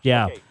 Okay,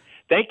 yeah. Okay.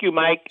 Thank you,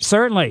 Mike.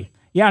 Certainly.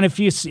 Yeah, and if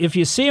you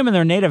see them in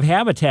their native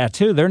habitat,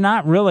 too, they're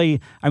not really,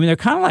 they're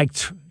kind of like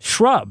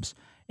shrubs,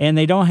 and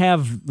they don't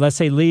have, let's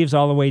say, leaves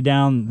all the way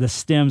down the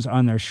stems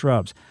on their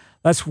shrubs.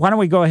 Why don't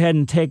we go ahead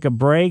and take a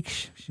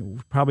break?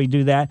 We'll probably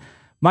do that.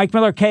 Mike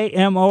Miller,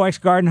 KMOX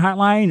Garden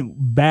Hotline,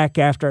 back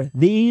after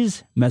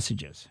these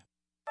messages.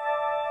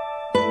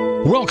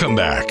 Welcome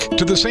back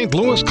to the St.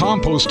 Louis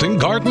Composting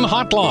Garden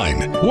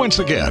Hotline. Once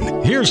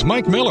again, here's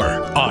Mike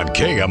Miller on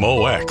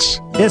KMOX.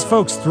 Yes,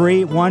 folks,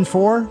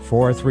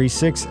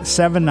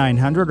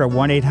 314-436-7900 or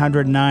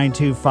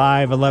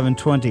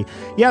 1-800-925-1120.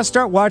 Yeah,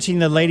 start watching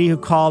the lady who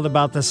called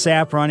about the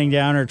sap running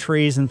down her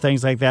trees and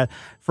things like that.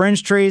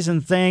 Fringe trees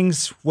and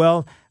things,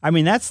 well,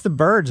 that's the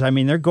birds.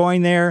 They're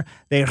going there,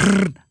 they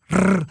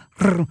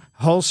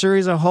whole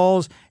series of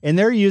holes, and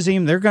they're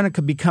going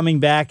to be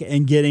coming back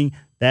and getting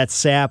that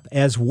sap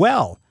as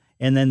well.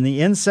 And then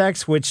the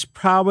insects, which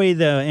probably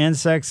the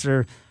insects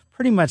are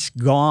pretty much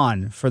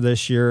gone for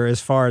this year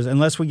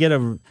unless we get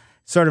a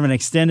sort of an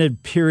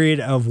extended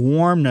period of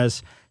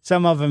warmness,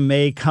 some of them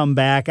may come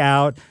back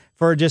out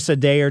for just a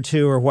day or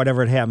two or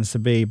whatever it happens to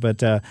be.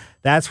 But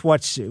that's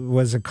what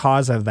was the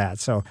cause of that.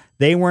 So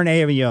they weren't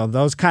able,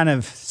 those kind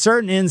of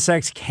certain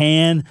insects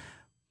can,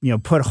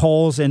 put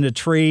holes into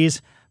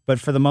trees. But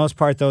for the most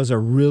part, those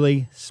are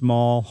really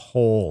small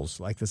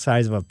holes, like the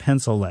size of a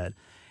pencil lead.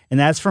 And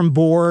that's from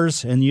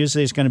borers, and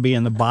usually it's going to be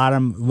in the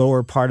bottom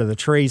lower part of the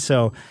tree,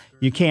 so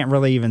you can't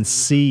really even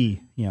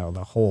see,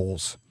 the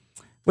holes.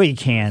 Well, you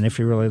can if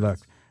you really look.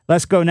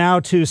 Let's go now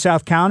to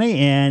South County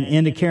and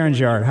into Karen's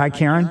yard. Hi,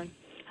 Karen.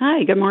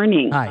 Hi, good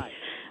morning. Hi.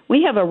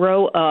 We have a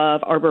row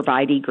of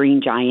arborvitae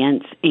green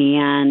giants,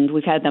 and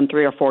we've had them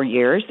 3 or 4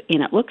 years,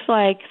 and it looks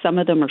like some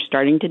of them are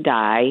starting to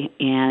die,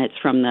 and it's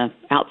from the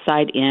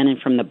outside in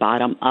and from the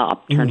bottom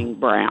up, turning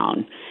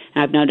brown.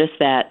 And I've noticed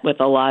that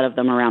with a lot of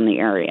them around the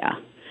area.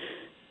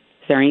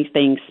 Is there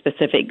anything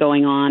specific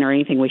going on or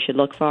anything we should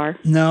look for?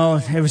 No,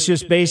 it was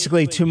just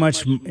basically too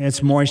much.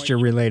 It's moisture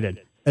related,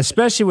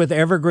 especially with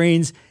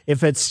evergreens.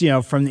 If it's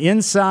from the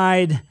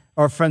inside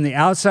or from the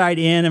outside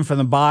in and from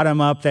the bottom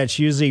up, that's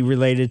usually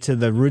related to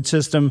the root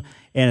system,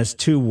 and it's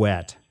too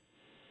wet.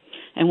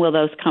 And will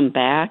those come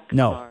back?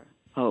 No.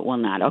 Oh, it will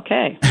not.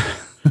 Okay.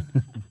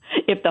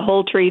 If the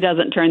whole tree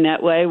doesn't turn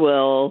that way,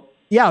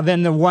 Yeah,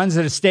 then the ones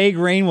that stay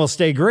green will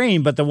stay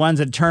green, but the ones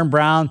that turn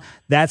brown,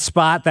 that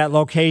spot, that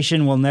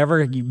location will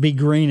never be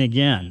green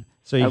again.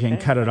 So you can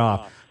cut it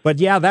off. But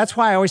yeah, that's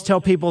why I always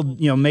tell people,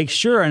 make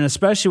sure, and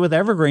especially with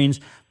evergreens,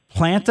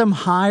 plant them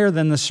higher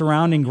than the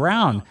surrounding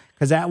ground,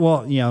 because that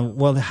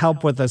will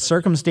help with the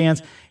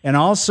circumstance. And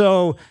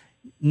also,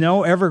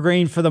 no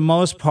evergreen for the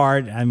most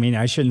part. I mean,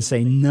 I shouldn't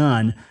say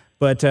none,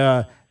 but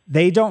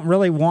they don't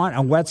really want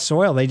a wet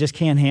soil. They just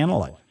can't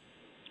handle it.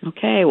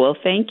 Okay, well,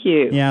 thank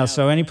you. Yeah,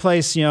 so any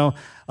place, a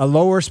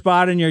lower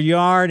spot in your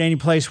yard, any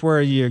place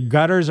where your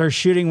gutters are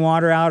shooting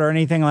water out or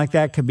anything like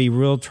that could be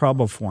real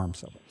trouble for them.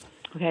 So.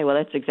 Okay, well,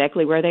 that's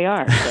exactly where they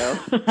are. So.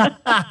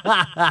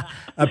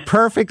 A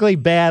perfectly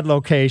bad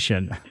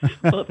location.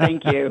 Well,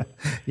 thank you.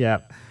 Yeah,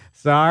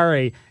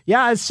 sorry.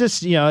 Yeah, it's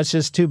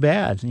just too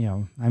bad.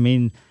 I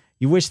mean,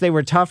 you wish they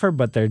were tougher,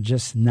 but they're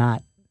just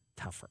not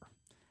tougher.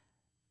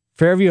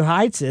 Fairview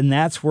Heights, and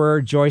that's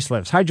where Joyce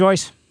lives. Hi,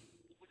 Joyce.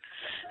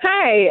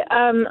 Hi,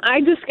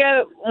 I just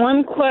got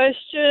one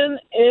question.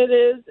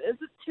 Is it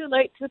too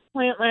late to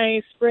plant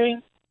my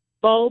spring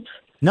bulbs?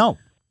 No.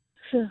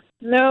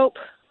 Nope.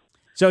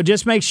 So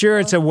just make sure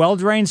it's a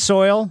well-drained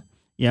soil,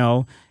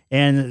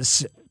 and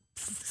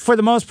for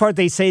the most part,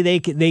 they say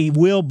they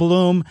will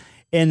bloom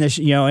in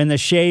the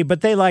shade,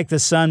 but they like the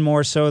sun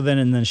more so than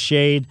in the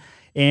shade.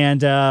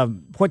 And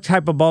what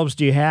type of bulbs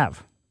do you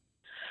have?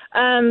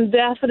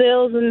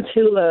 Daffodils and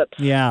tulips.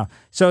 Yeah,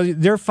 so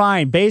they're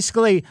fine.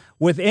 Basically,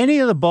 with any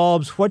of the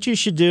bulbs, what you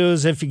should do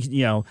is if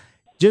you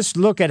just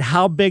look at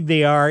how big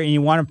they are, and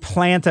you want to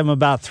plant them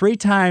about 3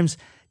 times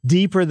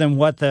deeper than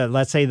what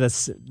let's say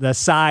the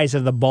size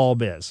of the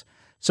bulb is.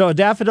 So a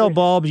daffodil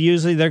bulb,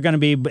 usually they're going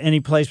to be any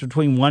place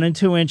between 1 and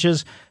 2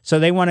 inches. So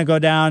they want to go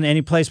down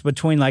any place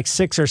between like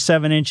 6 or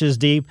 7 inches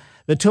deep.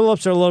 The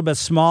tulips are a little bit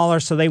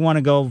smaller, so they want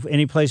to go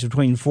any place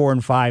between 4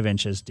 and 5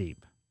 inches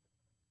deep.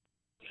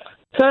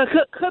 So I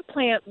could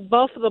plant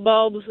both of the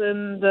bulbs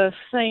in the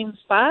same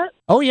spot?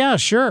 Oh, yeah,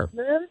 sure.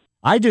 Then?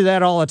 I do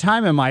that all the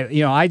time in my,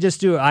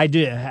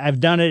 I've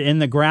done it in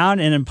the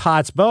ground and in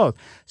pots both.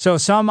 So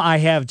some I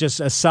have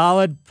just a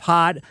solid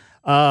pot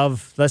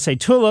of, let's say,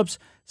 tulips,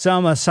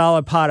 some a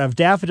solid pot of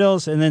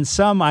daffodils, and then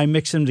some I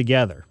mix them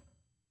together.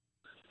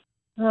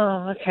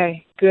 Oh,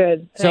 okay,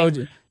 good. Thanks.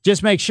 So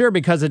just make sure,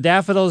 because the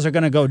daffodils are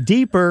going to go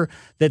deeper,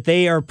 that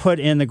they are put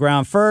in the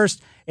ground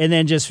first, and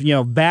then just,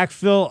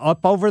 backfill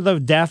up over the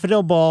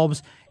daffodil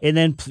bulbs, and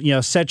then,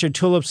 set your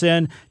tulips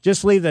in.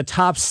 Just leave the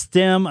top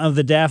stem of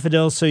the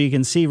daffodils so you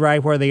can see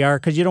right where they are,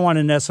 because you don't want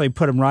to necessarily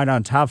put them right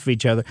on top of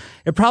each other.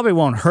 It probably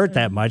won't hurt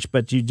that much,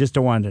 but you just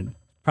don't want to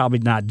probably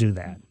not do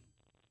that.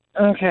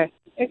 Okay.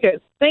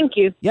 Thank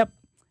you. Yep.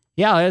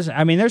 Yeah,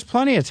 there's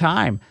plenty of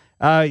time.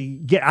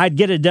 I'd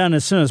get it done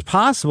as soon as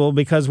possible,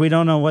 because we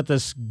don't know what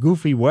this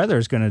goofy weather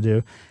is going to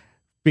do,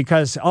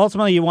 because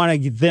ultimately you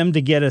want them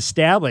to get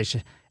established.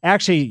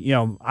 Actually,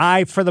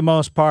 for the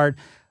most part,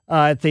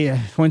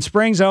 when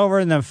spring's over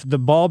and the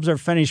bulbs are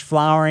finished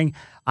flowering,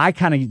 I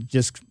kind of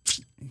just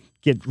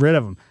get rid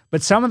of them.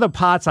 But some of the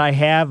pots I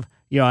have,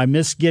 I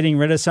miss getting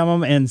rid of some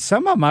of them, and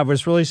some of them I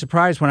was really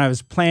surprised when I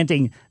was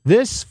planting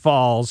this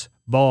fall's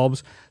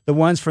bulbs, the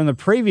ones from the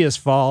previous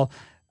fall.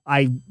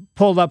 I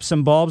pulled up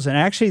some bulbs, and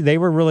actually they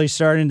were really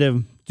starting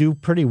to do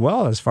pretty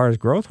well as far as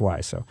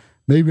growth-wise. So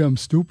maybe I'm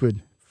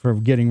stupid for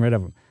getting rid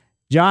of them.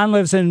 John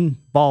lives in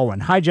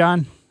Baldwin. Hi,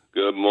 John.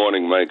 Good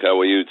morning, Mike. How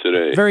are you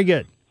today? Very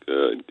good.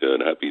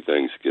 Good. Happy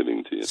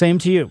Thanksgiving to you. Same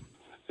to you.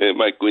 Hey,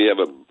 Mike, we have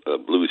a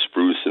blue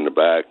spruce in the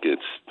back.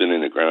 It's been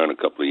in the ground a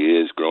couple of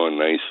years, growing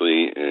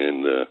nicely,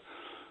 and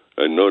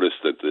I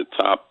noticed that the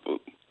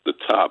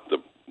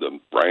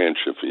branch,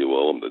 if you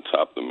will,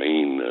 the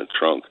main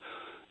trunk,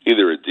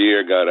 either a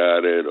deer got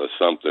at it or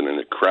something, and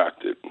it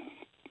cracked it.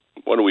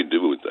 What do we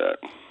do with that?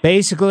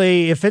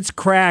 Basically, if it's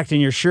cracked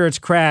and you're sure it's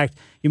cracked,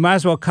 you might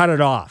as well cut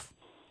it off.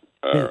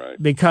 All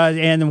right.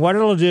 And what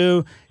it'll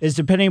do is,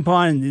 depending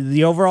upon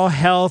the overall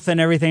health and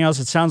everything else,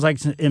 it sounds like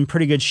it's in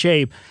pretty good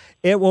shape.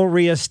 It will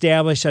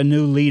reestablish a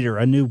new leader,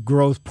 a new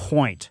growth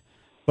point.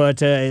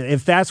 But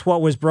if that's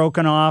what was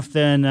broken off,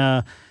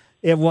 then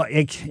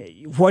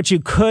what you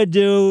could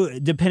do,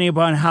 depending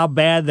upon how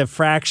bad the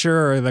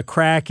fracture or the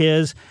crack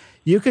is,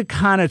 you could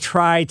kind of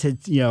try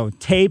to,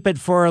 tape it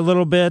for a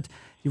little bit,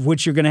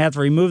 which you're going to have to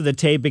remove the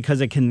tape because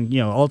it can,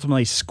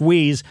 ultimately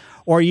squeeze,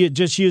 or you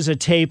just use a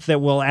tape that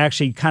will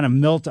actually kind of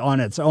melt on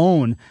its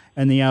own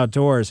in the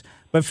outdoors.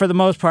 But for the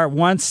most part,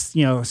 once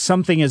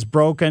something is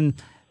broken,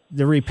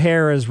 the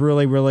repair is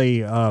really,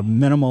 really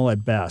minimal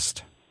at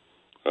best.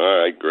 All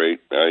right, great.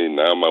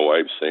 Now my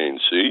wife's saying,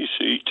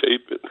 see,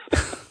 tape it.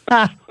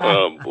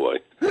 Oh, boy.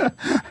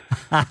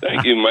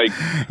 Thank you, Mike.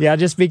 Yeah,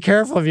 just be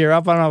careful if you're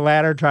up on a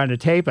ladder trying to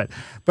tape it.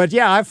 But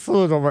yeah, I've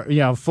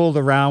fooled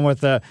around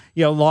with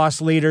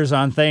lost leaders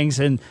on things,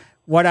 and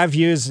what I've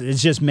used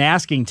is just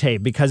masking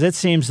tape because it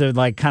seems to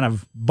kind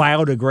of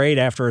biodegrade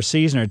after a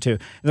season or two.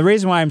 And the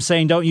reason why I'm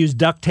saying don't use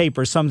duct tape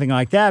or something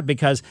like that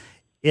because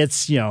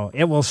it's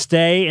it will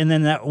stay, and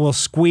then that will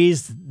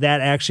squeeze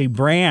that actually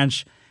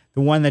branch,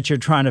 the one that you're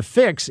trying to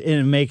fix,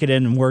 and make it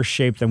in worse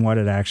shape than what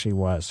it actually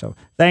was. So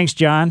thanks,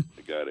 John.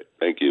 I got it.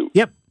 Thank you.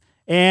 Yep.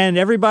 And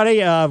everybody,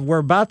 we're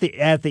about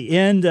at the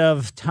end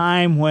of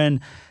time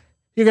when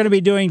you're going to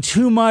be doing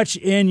too much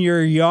in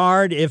your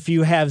yard if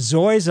you have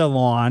zoysia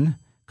lawn,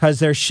 because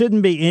there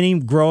shouldn't be any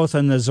growth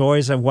in the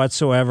zoysia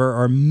whatsoever,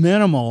 or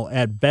minimal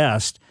at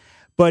best.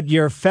 But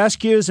your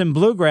fescues and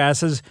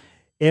bluegrasses,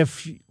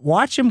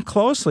 watch them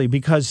closely,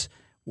 because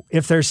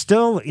if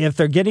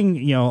they're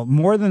getting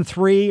more than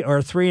 3 or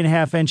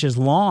 3.5 inches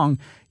long,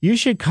 you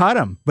should cut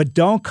them, but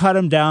don't cut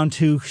them down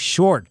too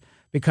short,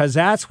 because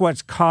that's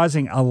what's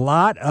causing a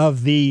lot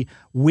of the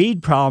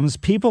weed problems.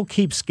 People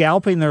keep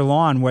scalping their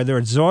lawn, whether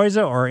it's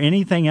zoysia or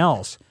anything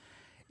else,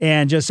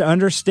 and just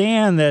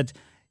understand that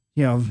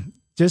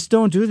just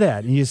don't do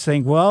that. And you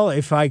think, well,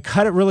 if I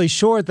cut it really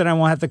short, then I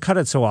won't have to cut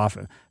it so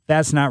often.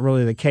 That's not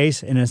really the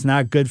case, and it's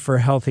not good for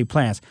healthy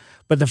plants.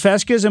 But the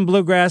fescues and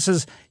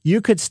bluegrasses,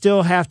 you could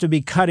still have to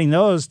be cutting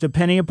those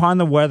depending upon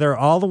the weather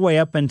all the way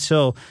up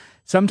until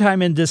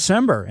sometime in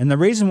December. And the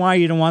reason why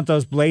you don't want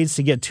those blades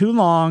to get too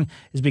long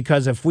is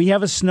because if we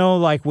have a snow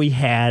like we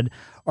had,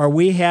 or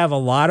we have a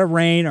lot of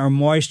rain or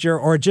moisture,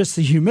 or just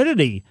the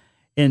humidity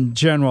in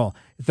general,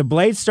 if the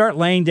blades start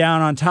laying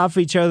down on top of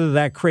each other,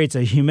 that creates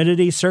a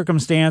humidity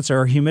circumstance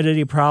or a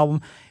humidity problem,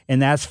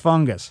 and that's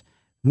fungus.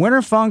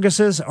 Winter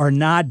funguses are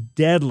not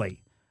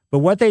deadly, but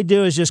what they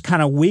do is just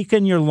kind of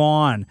weaken your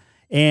lawn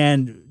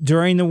and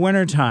during the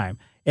wintertime.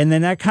 And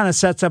then that kind of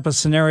sets up a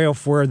scenario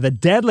for the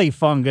deadly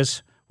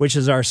fungus, which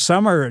is our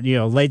summer,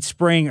 late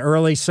spring,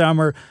 early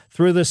summer,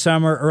 through the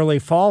summer, early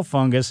fall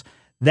fungus.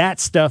 That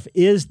stuff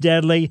is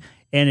deadly.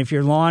 And if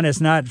your lawn is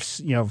not,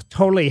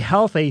 totally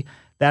healthy,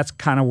 that's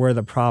kind of where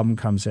the problem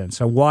comes in.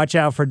 So watch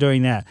out for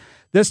doing that.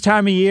 This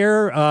time of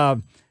year,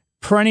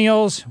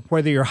 perennials,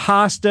 whether you're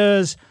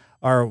hostas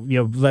or,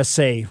 let's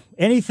say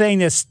anything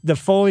that's the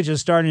foliage is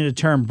starting to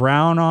turn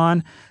brown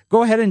on,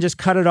 go ahead and just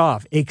cut it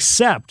off,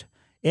 except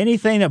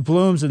anything that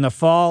blooms in the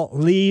fall,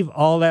 leave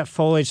all that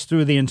foliage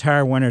through the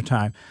entire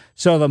wintertime.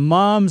 So the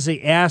mums,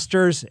 the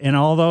asters, and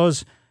all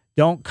those,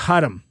 don't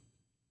cut them,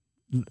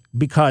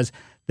 because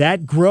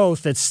that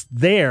growth that's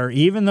there,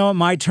 even though it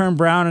might turn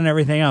brown and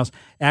everything else,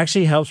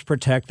 actually helps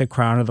protect the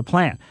crown of the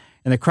plant.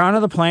 And the crown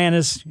of the plant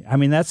is,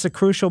 that's the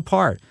crucial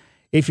part.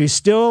 If you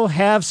still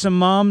have some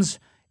mums,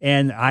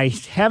 and I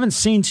haven't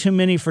seen too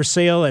many for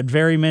sale at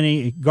very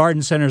many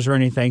garden centers or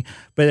anything,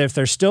 but if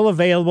they're still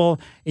available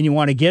and you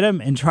want to get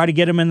them and try to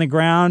get them in the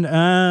ground,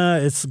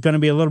 it's going to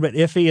be a little bit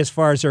iffy as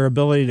far as their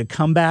ability to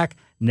come back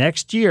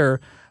next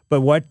year. But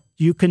what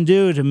you can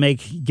do to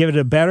give it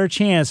a better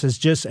chance is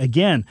just,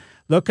 again,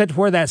 look at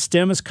where that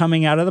stem is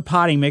coming out of the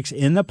potting mix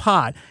in the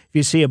pot. If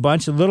you see a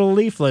bunch of little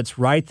leaflets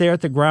right there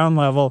at the ground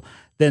level,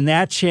 then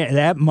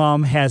that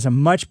mum has a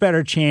much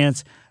better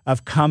chance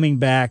of coming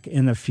back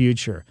in the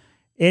future.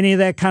 Any of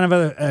that kind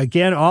of,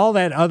 again, all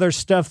that other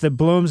stuff that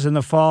blooms in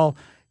the fall,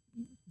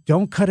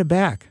 don't cut it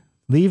back.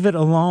 Leave it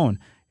alone,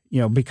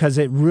 because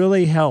it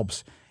really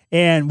helps.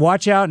 And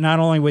watch out not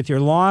only with your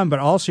lawn, but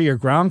also your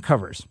ground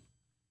covers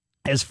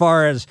as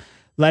far as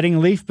letting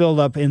leaf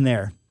buildup in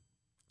there.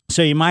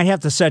 So you might have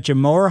to set your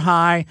mower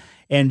high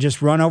and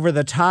just run over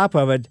the top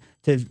of it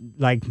to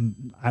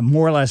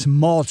more or less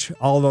mulch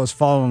all those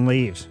fallen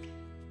leaves.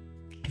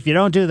 If you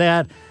don't do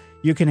that,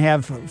 you can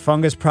have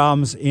fungus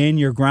problems in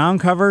your ground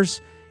covers.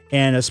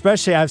 And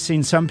especially I've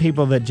seen some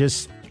people that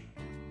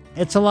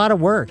it's a lot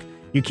of work.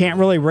 You can't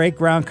really rake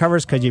ground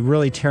covers because you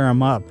really tear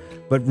them up.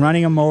 But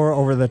running a mower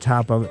over the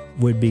top of it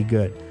would be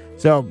good.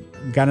 So,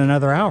 got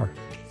another hour.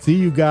 See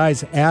you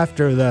guys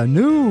after the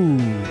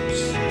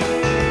news.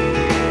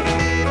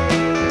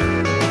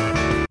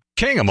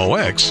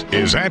 KMOX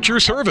is at your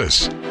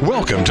service.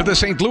 Welcome to the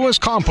St. Louis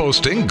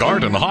Composting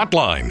Garden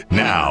Hotline.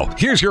 Now,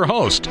 here's your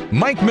host,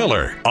 Mike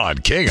Miller on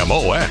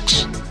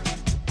KMOX.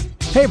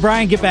 Hey,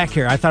 Brian, get back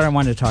here. I thought I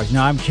wanted to talk.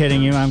 No, I'm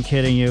kidding you.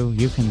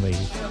 You can leave.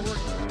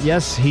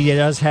 Yes, he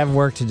does have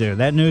work to do.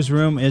 That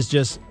newsroom is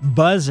just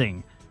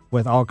buzzing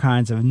with all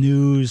kinds of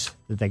news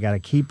that they got to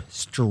keep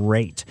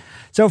straight.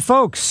 So,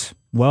 folks,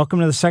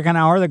 welcome to the second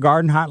hour of the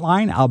Garden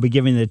Hotline. I'll be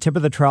giving the tip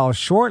of the trowel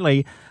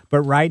shortly,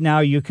 but right now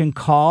you can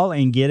call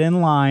and get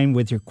in line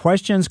with your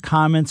questions,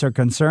 comments, or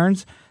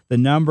concerns. The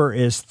number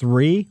is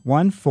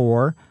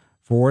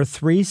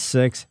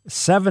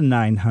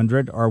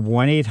 314-436-7900 or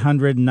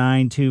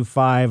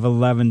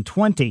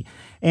 1-800-925-1120.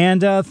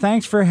 And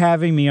thanks for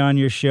having me on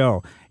your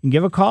show. you can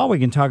give a call. We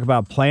can talk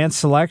about plant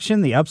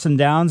selection, the ups and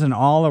downs and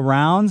all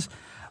arounds.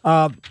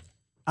 I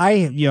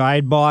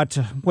had bought,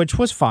 which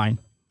was fine.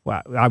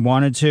 Well, I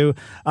wanted to.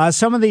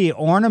 Some of the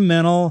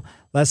ornamental,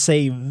 let's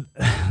say,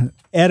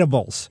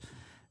 edibles.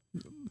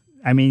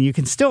 I mean, you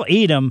can still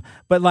eat them,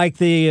 but like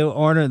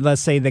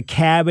let's say the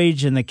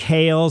cabbage and the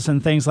kales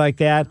and things like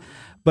that.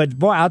 But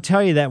boy, I'll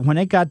tell you that when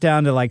it got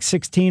down to like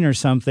 16 or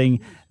something,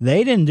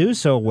 they didn't do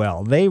so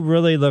well. They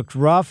really looked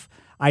rough.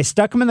 I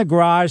stuck them in the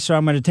garage, so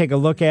I'm going to take a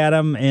look at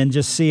them and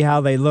just see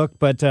how they look.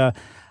 But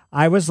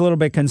I was a little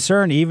bit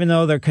concerned, even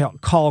though they're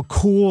called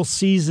cool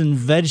season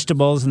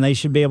vegetables and they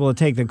should be able to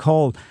take the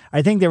cold.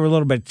 I think they were a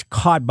little bit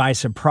caught by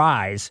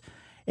surprise.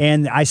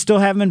 And I still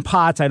have them in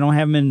pots. I don't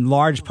have them in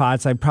large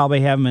pots. I probably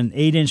have them in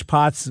 8-inch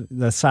pots,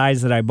 the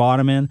size that I bought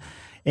them in.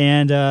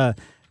 And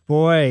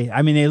boy,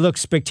 I mean, they look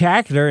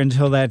spectacular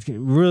until that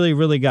really,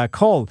 really got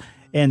cold.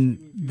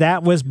 And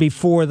that was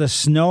before the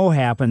snow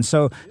happened.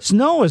 So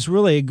snow is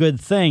really a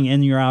good thing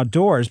in your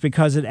outdoors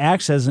because it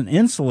acts as an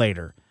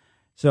insulator.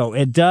 So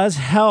it does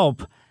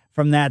help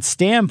from that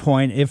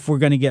standpoint if we're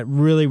going to get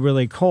really,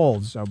 really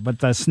cold. So, but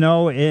the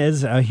snow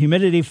is a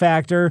humidity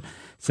factor.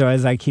 So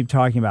as I keep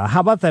talking about, how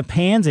about the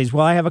pansies?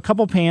 Well, I have a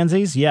couple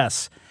pansies,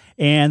 yes.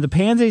 And the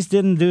pansies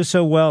didn't do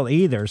so well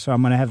either. So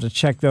I'm going to have to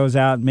check those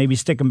out, maybe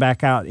stick them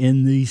back out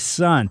in the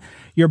sun.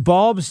 Your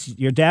bulbs,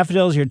 your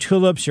daffodils, your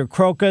tulips, your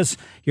crocus,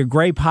 your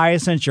grape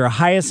hyacinths, your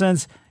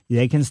hyacinths,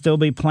 they can still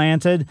be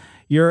planted.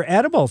 Your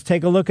edibles,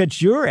 take a look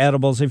at your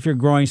edibles if you're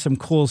growing some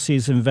cool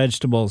season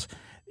vegetables,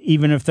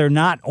 even if they're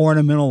not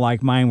ornamental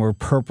like mine were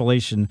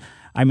purplish. And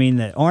I mean,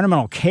 the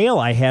ornamental kale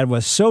I had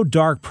was so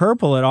dark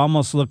purple it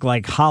almost looked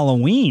like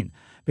Halloween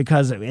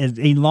because it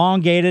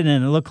elongated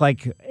and it looked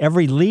like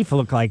every leaf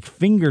looked like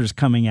fingers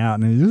coming out.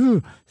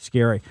 And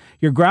scary.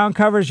 Your ground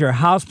covers, your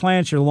house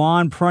plants, your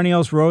lawn,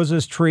 perennials,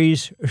 roses,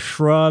 trees,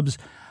 shrubs,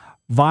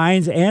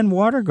 vines, and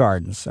water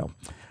gardens. So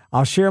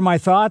I'll share my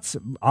thoughts.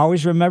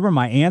 Always remember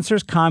my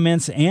answers,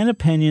 comments, and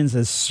opinions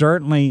is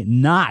certainly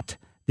not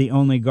the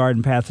only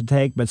garden path to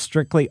take, but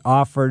strictly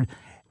offered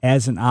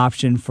as an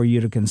option for you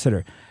to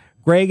consider.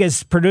 Greg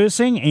is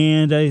producing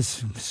and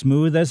is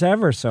smooth as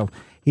ever, so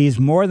he's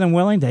more than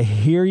willing to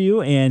hear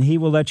you, and he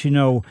will let you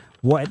know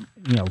where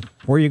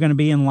you're going to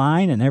be in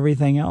line and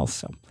everything else.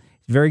 So,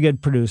 very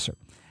good producer.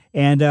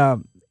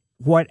 And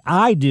what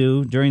I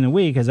do during the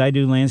week is I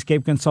do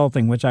landscape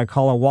consulting, which I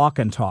call a walk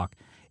and talk.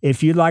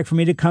 If you'd like for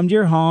me to come to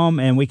your home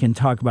and we can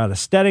talk about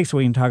aesthetics,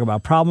 we can talk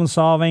about problem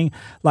solving,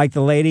 like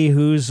the lady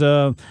who's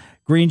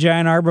green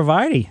giant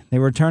arborvitae, they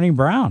were turning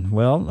brown.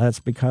 Well, that's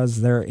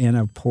because they're in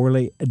a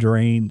poorly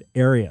drained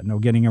area. No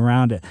getting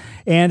around it.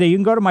 And you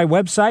can go to my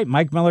website,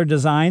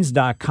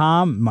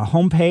 MikeMillerDesigns.com, my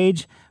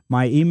homepage.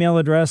 My email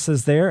address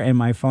is there and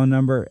my phone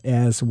number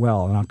as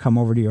well. And I'll come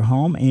over to your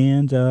home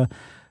and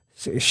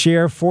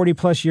share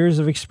 40-plus years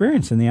of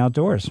experience in the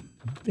outdoors.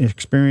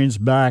 Experience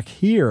back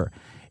here.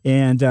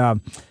 And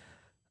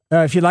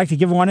if you'd like to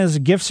give one as a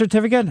gift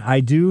certificate,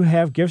 I do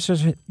have gift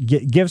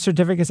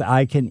certificates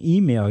I can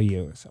email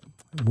you. So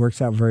it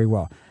works out very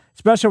well.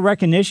 Special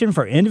recognition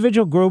for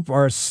individual, group,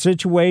 or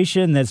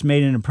situation that's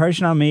made an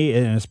impression on me,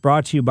 and it's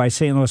brought to you by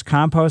St. Louis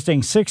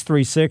Composting,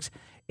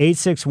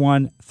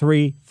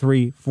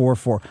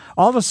 636-861-3344.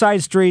 All the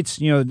side streets,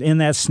 in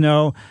that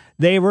snow,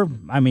 they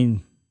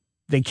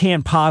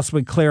can't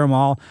possibly clear them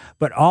all,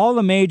 but all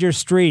the major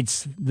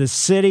streets, the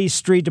city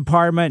street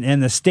department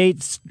and the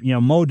state,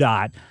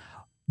 MoDOT,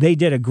 they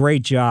did a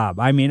great job.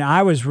 I mean,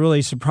 I was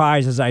really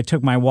surprised as I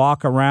took my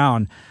walk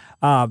around.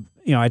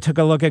 I took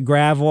a look at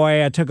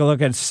Gravois. I took a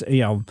look at,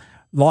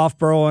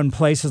 Loughborough and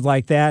places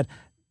like that.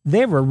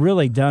 They were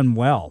really done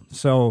well.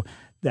 So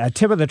the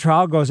tip of the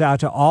trowel goes out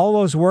to all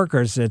those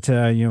workers that,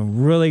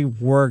 really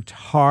worked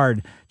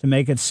hard to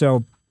make it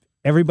so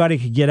everybody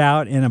could get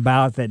out and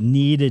about that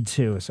needed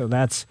to. So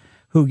that's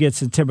who gets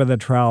the tip of the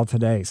trowel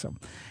today. So,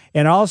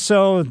 and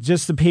also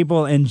just the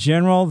people in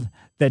general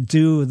that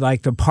do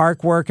like the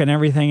park work and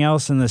everything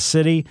else in the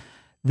city.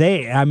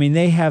 They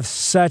have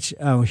such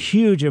a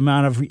huge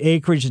amount of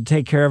acreage to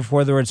take care of,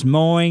 whether it's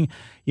mowing.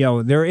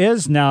 There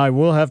is now, I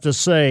will have to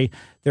say,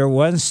 there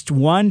was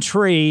one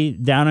tree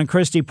down in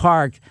Christie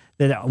Park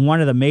that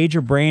one of the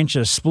major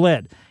branches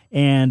split,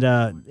 and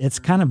it's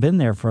kind of been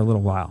there for a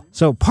little while.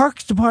 So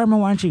Parks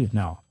Department, why don't you?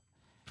 No.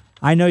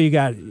 I know you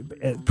got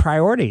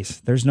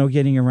priorities. There's no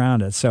getting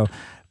around it. So,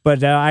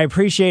 but I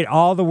appreciate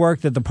all the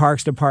work that the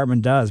Parks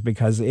Department does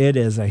because it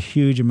is a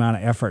huge amount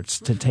of efforts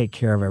to take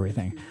care of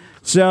everything.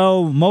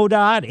 So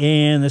MoDOT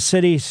and the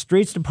city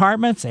streets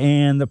departments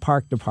and the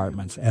park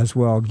departments as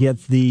well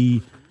get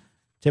the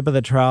tip of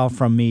the trowel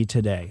from me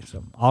today.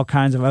 So all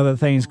kinds of other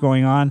things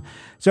going on.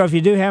 So if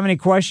you do have any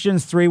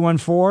questions,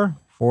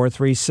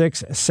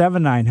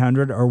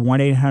 314-436-7900 or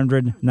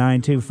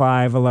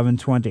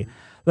 1-800-925-1120.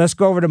 Let's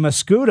go over to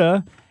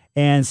Mascoutah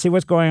and see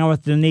what's going on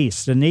with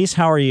Denise. Denise,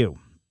 how are you?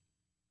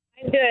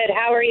 I'm good.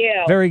 How are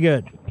you? Very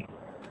good.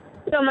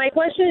 So my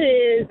question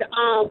is,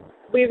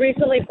 we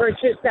recently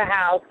purchased a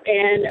house,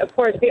 and of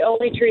course the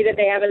only tree that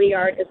they have in the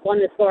yard is one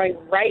that's growing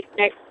right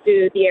next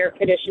to the air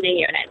conditioning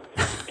unit.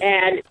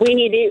 and we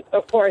need to,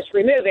 of course,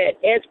 remove it.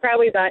 It's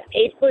probably about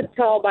 8 foot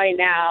tall by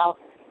now,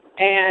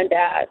 and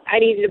I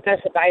needed the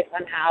best advice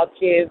on how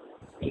to,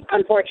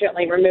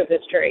 unfortunately, remove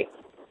this tree.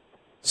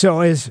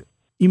 So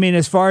you mean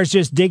as far as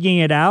just digging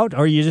it out,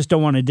 or you just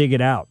don't want to dig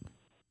it out?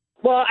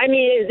 Well, I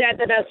mean, is that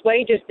the best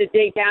way, just to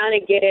dig down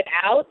and get it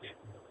out?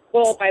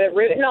 Well, by the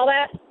root and all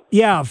that?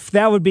 Yeah,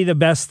 that would be the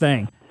best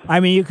thing. I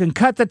mean, you can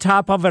cut the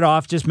top of it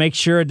off, just make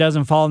sure it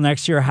doesn't fall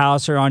next to your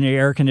house or on your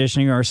air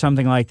conditioning or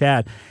something like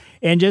that.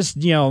 And just,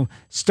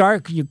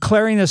 start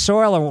clearing the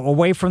soil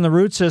away from the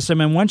root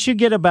system. And once you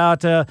get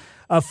about a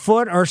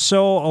foot or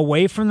so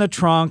away from the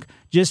trunk,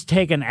 just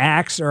take an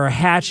axe or a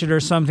hatchet or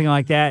something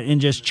like that and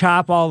just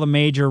chop all the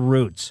major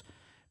roots.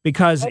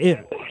 Because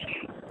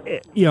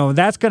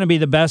that's going to be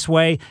the best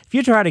way. If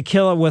you try to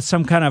kill it with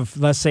some kind of,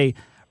 let's say,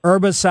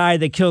 herbicide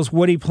that kills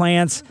woody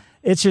plants,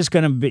 it's just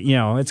going to be,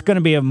 it's going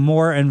to be a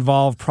more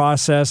involved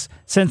process.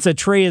 Since the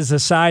tree is the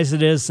size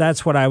it is,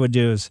 that's what I would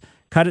do is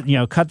cut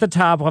it, cut the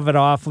top of it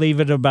off,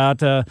 leave it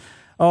about a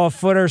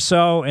foot or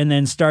so, and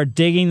then start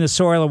digging the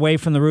soil away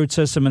from the root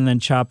system and then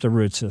chop the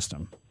root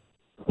system.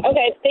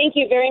 Okay, thank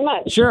you very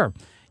much. Sure.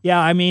 Yeah,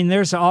 I mean,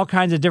 there's all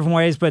kinds of different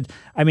ways, but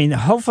I mean,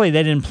 hopefully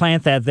they didn't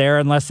plant that there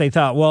unless they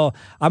thought, well,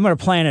 I'm going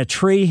to plant a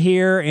tree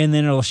here and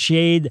then it'll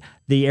shade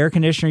the air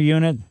conditioner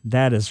unit.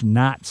 That is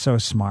not so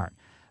smart.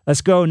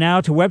 Let's go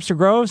now to Webster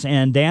Groves.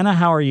 And Dana,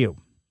 how are you?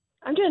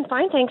 I'm doing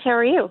fine, thanks. How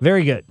are you?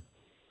 Very good.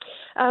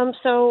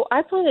 So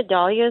I planted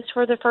dahlias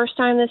for the first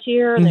time this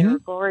year. They were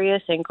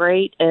glorious and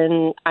great,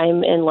 and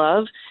I'm in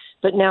love.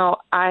 But now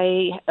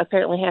I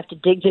apparently have to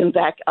dig them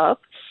back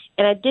up.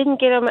 And I didn't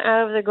get them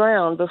out of the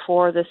ground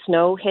before the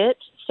snow hit.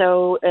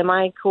 So am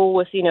I cool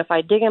with, if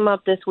I dig them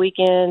up this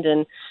weekend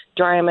and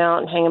dry them out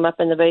and hang them up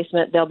in the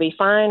basement, they'll be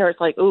fine? Or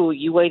it's like, ooh,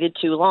 you waited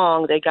too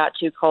long, they got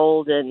too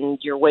cold, and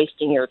you're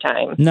wasting your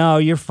time? No,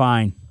 you're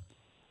fine.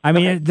 I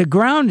mean, the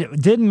ground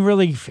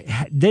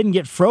didn't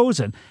get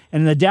frozen.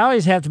 And the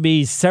dahlias have to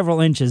be several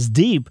inches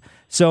deep,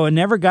 so it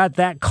never got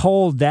that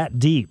cold that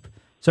deep.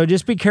 So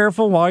just be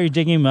careful while you're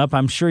digging them up.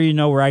 I'm sure you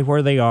know right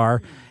where they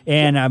are.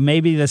 And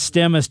maybe the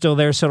stem is still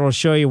there, so it'll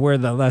show you where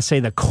let's say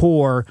the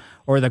core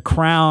or the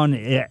crown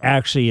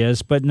actually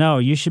is. But no,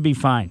 you should be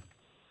fine.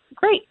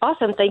 Great.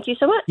 Awesome. Thank you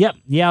so much. Yep.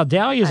 Yeah,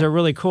 dahlias are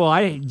really cool.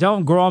 I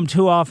don't grow them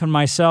too often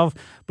myself,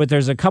 but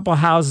there's a couple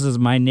houses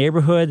in my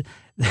neighborhood.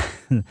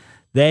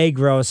 They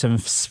grow some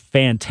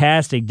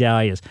fantastic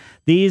dahlias.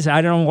 These,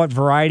 I don't know what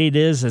variety it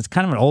is. It's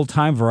kind of an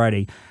old-time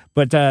variety.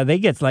 But they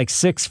get like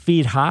 6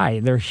 feet high.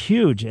 They're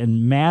huge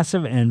and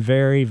massive and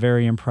very,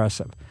 very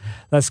impressive.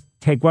 Let's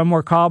take one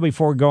more call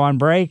before we go on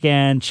break.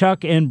 And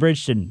Chuck in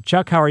Bridgeton.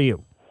 Chuck, how are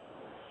you?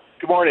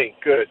 Good morning.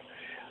 Good.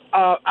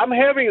 I'm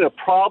having a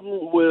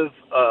problem with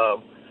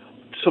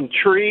some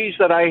trees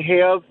that I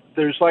have.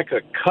 There's like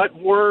a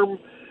cutworm.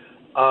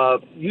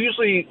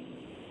 Usually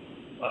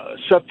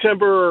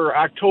September or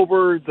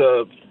October,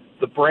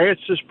 the branch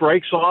just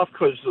breaks off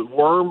because the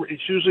worm,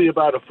 it's usually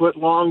about a foot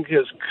long,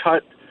 has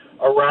cut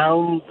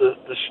around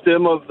the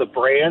stem of the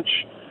branch.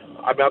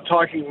 I'm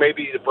talking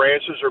maybe the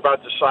branches are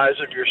about the size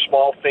of your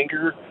small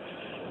finger.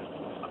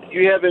 Do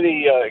you have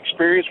any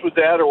experience with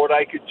that, or what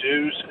I could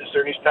do? Is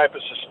there any type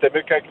of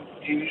systemic I can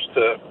use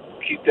to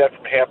keep that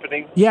from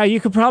happening? Yeah, you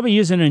could probably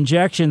use an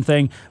injection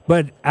thing,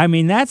 but I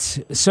mean,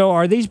 so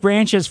are these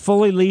branches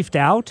fully leafed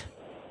out?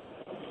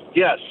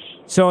 Yes.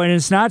 So, and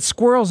it's not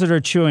squirrels that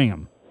are chewing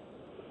them?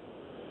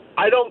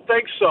 I don't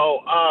think so.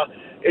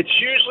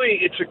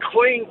 It's a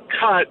clean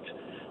cut.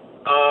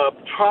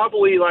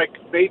 Probably like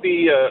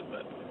maybe a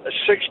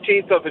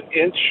 1/16 of an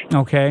inch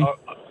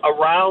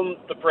around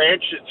the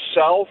branch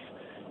itself,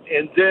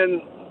 and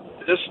then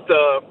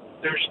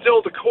there's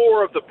still the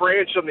core of the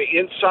branch on the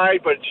inside,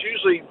 but it's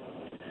usually,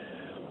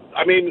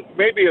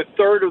 maybe a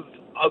third of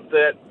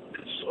that.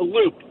 It's a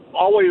loop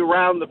all the way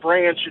around the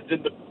branch, and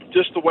then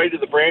just the weight of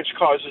the branch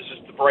causes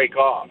it to break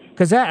off.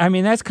 Because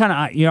that's kind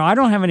of, I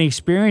don't have any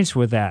experience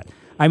with that.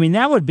 I mean,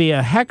 that would be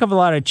a heck of a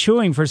lot of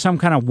chewing for some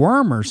kind of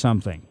worm or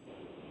something.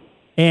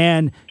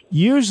 And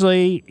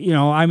usually,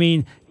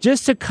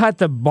 just to cut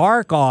the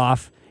bark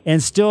off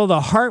and still the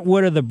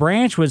heartwood of the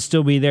branch would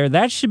still be there,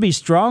 that should be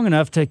strong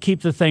enough to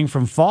keep the thing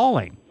from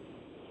falling.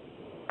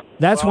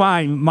 That's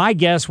why my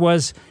guess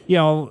was, it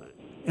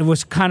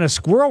was kind of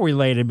squirrel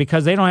related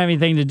because they don't have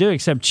anything to do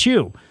except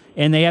chew.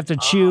 And they have to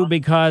chew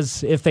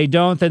because if they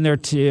don't, then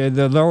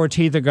the lower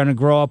teeth are going to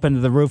grow up into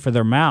the roof of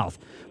their mouth.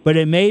 But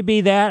it may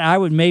be that. I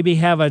would maybe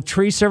have a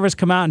tree service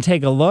come out and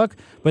take a look.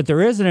 But there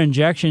is an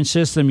injection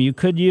system you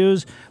could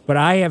use. But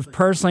I have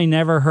personally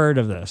never heard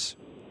of this.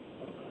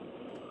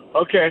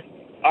 Okay.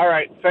 All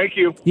right. Thank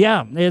you.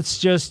 Yeah. It's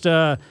just,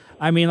 like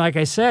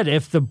I said,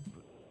 if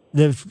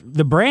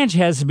the branch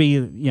has to be,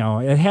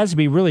 it has to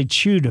be really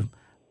chewed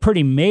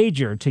pretty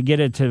major to get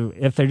it to,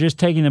 if they're just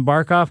taking the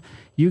bark off,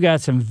 you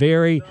got some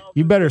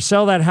you better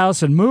sell that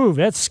house and move.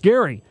 That's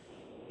scary.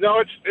 No,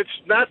 it's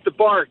not the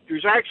bark.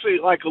 There's actually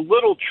like a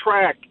little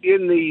track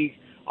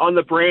on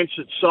the branch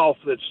itself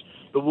that's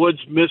the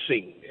wood's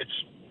missing.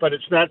 But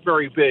it's not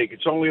very big.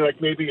 It's only like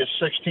maybe a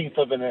 1/16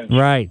 of an inch.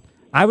 Right.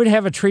 I would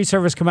have a tree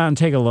service come out and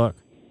take a look.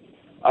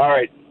 All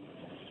right.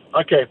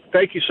 Okay.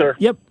 Thank you, sir.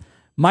 Yep.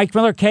 Mike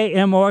Miller,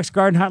 KMOX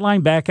Garden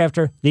Hotline, back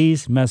after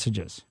these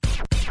messages.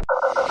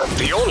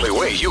 The only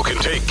way you can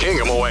take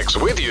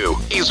KMOX with you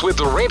is with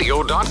the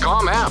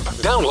radio.com app.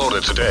 Download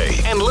it today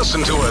and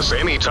listen to us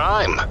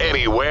anytime,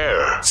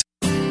 anywhere.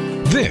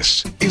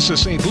 This is the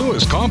St.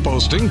 Louis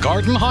Composting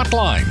Garden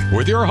Hotline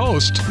with your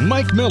host,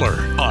 Mike Miller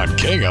on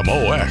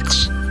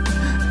KMOX.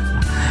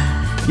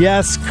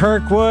 Yes,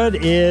 Kirkwood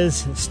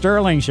is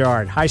Sterling's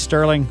yard. Hi,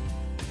 Sterling.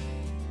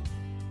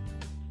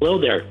 Hello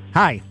there.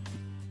 Hi.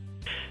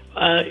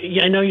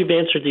 I know you've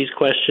answered these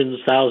questions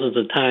thousands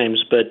of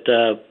times, but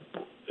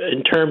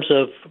in terms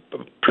of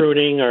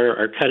pruning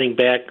or cutting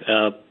back,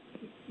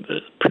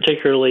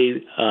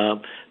 particularly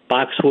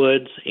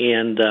boxwoods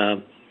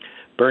and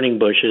burning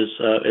bushes,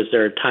 is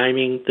there a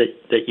timing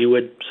that you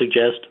would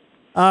suggest?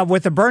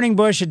 With the burning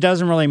bush, it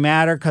doesn't really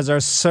matter because they're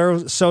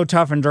so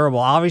tough and durable.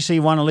 Obviously,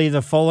 you want to leave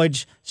the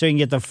foliage so you can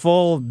get the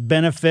full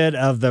benefit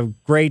of the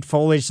great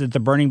foliage that the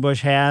burning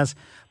bush has.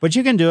 But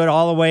you can do it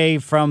all the way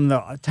from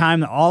the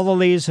time that all the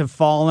leaves have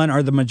fallen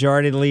or the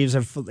majority of the leaves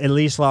have at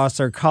least lost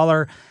their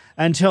color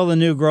until the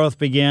new growth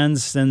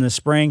begins in the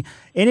spring.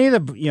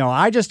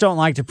 I just don't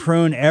like to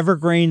prune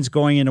evergreens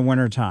going into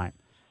wintertime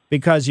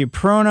because you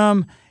prune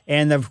them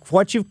and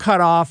what you've cut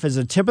off is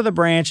the tip of the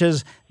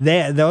branches.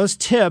 Those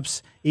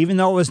tips, even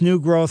though it was new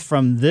growth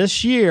from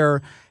this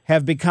year,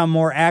 have become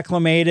more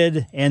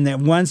acclimated, and the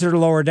ones that are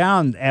lower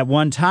down, at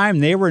one time,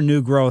 they were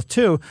new growth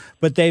too,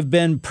 but they've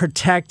been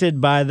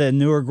protected by the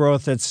newer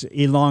growth that's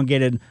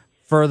elongated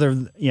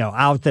further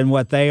out than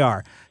what they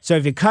are. So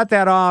if you cut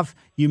that off,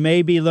 you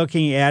may be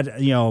looking at,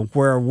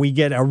 where we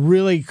get a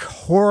really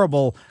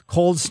horrible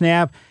cold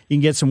snap. You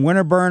can get some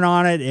winter burn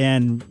on it,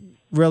 and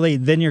really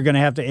then you're going to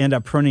have to end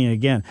up pruning it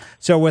again.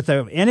 So with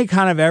any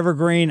kind of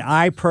evergreen,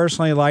 I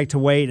personally like to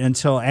wait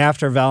until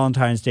after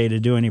Valentine's Day to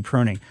do any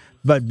pruning,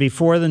 but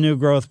before the new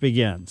growth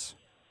begins.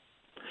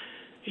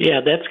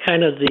 Yeah, that's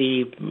kind of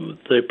the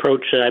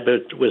approach that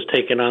I was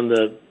taking on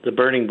the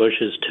burning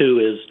bushes too,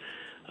 is,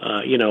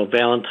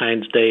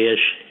 Valentine's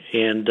Day-ish,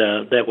 and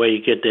that way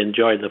you get to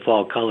enjoy the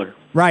fall color.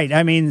 Right.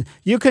 I mean,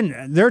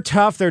 they're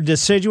tough, they're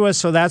deciduous,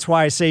 so that's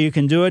why I say you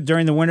can do it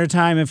during the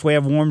wintertime if we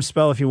have a warm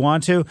spell if you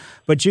want to,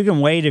 but you can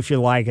wait if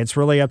you like. It's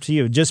really up to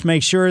you. Just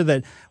make sure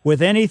that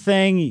with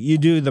anything, you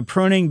do the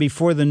pruning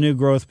before the new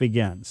growth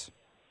begins.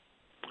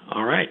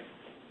 All right.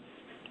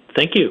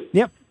 Thank you.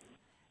 Yep.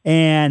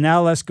 And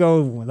now let's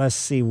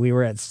see, we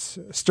were at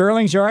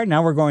Sterling's yard,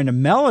 now we're going to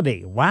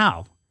Melody.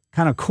 Wow.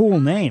 Kind of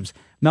cool names.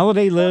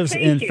 Melody lives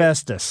in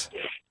Festus.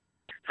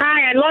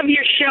 Hi, I love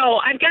your show.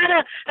 I've got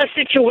a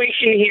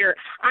situation here.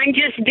 I'm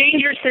just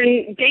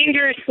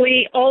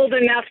dangerously old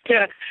enough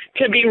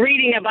to be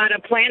reading about a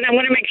plant. I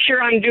want to make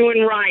sure I'm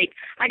doing right.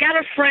 I got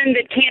a friend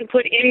that can't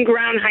put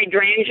in-ground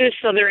hydrangeas,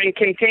 so they're in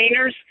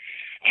containers.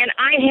 And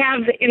I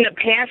have in the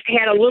past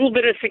had a little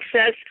bit of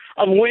success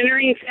of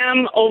wintering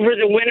them over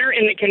the winter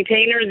in the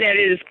container that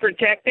is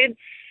protected.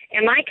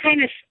 Am I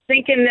kind of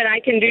thinking that I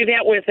can do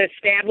that with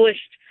established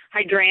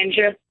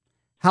hydrangea?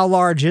 How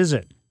large is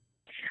it?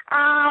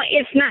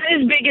 It's not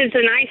as big as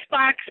an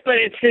icebox, but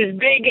it's as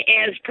big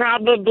as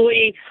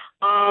probably,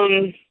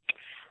 I'm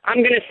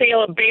going to say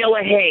a bale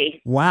of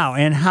hay. Wow.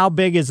 And how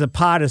big is the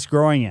pot it's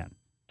growing in?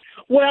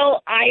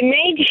 Well, I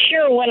made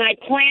sure when I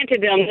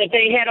planted them that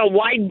they had a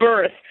wide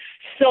berth.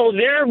 So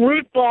their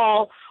root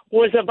ball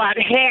was about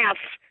half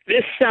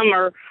this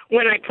summer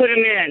when I put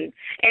them in.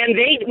 And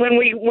when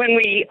we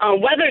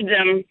weathered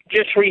them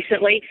just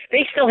recently,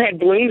 they still had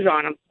blooms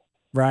on them.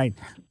 Right.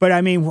 But I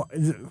mean,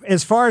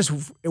 as far as,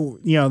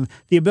 the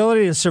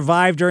ability to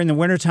survive during the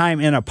wintertime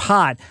in a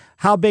pot,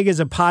 how big is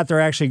a pot they're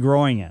actually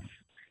growing in?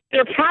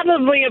 They're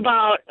probably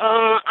about,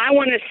 I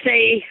want to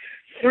say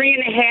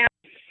 3.5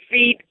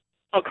 feet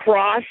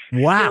across.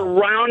 Wow. They're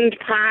round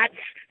pots.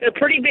 They're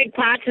pretty big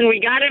pots, and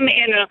we got them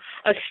in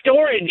a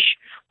storage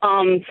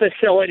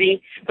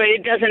facility, but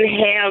it doesn't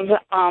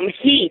have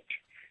heat.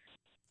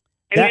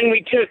 And then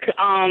we took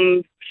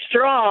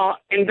straw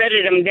and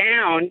bedded them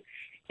down.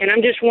 And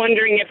I'm just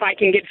wondering if I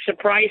can get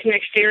surprised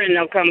next year and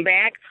they'll come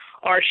back,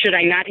 or should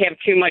I not have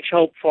too much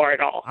hope for it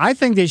all? I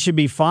think they should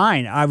be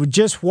fine.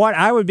 What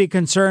I would be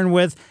concerned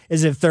with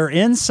is if they're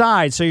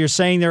inside. So you're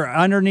saying they're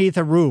underneath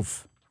a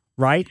roof,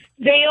 right?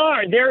 They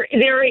are. They're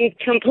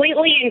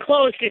completely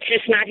enclosed. It's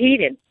just not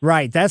heated.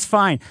 Right. That's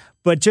fine.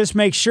 But just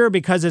make sure,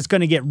 because it's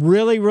going to get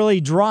really, really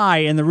dry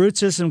and the root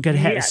system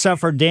could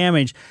suffer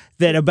damage,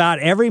 that about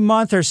every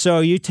month or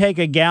so you take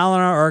a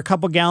gallon or a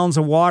couple gallons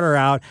of water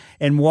out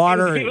and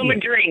water. And give them a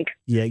drink.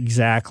 Yeah,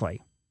 exactly.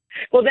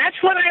 Well, that's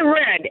what I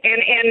read,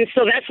 and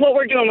so that's what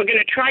we're doing. We're going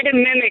to try to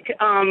mimic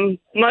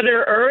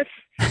Mother Earth.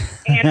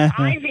 And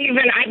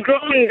I've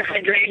grown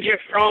hydrangea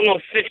for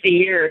almost 50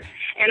 years,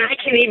 and I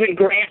can even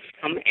graft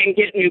them and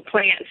get new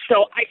plants.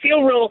 So I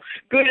feel real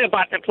good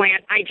about the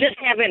plant. I just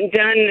haven't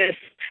done this,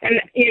 and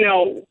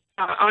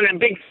on a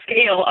big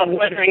scale of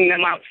weathering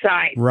them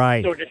outside,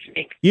 right, so to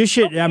speak. You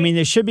should. Okay. I mean,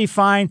 they should be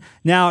fine.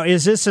 Now,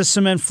 is this a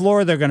cement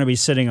floor they're going to be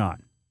sitting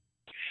on?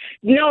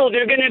 No,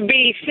 they're going to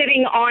be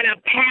sitting on a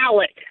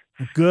pallet.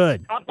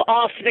 Good. Up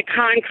off the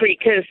concrete,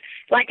 because,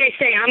 like I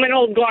say, I'm an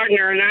old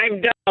gardener, and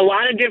I've done a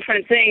lot of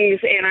different things,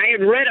 and I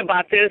had read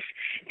about this,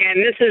 and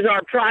this is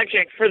our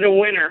project for the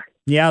winter.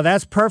 Yeah,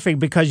 that's perfect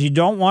because you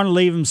don't want to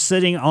leave them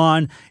sitting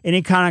on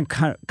any kind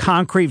of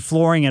concrete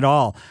flooring at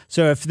all.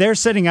 So if they're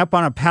sitting up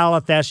on a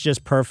pallet, that's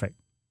just perfect.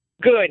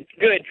 Good,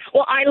 good.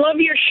 Well, I love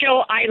your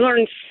show. I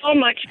learned so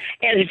much.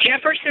 As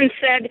Jefferson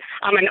said,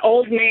 I'm an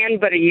old man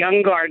but a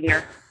young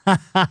gardener.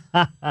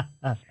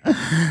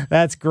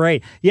 That's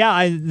great.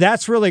 Yeah,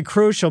 that's really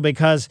crucial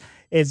because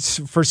it's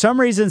for some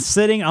reason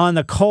sitting on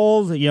the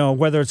cold,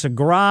 whether it's a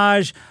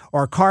garage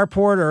or a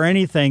carport or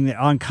anything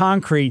on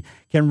concrete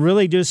can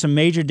really do some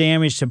major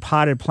damage to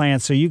potted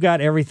plants. So you got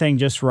everything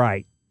just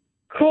right.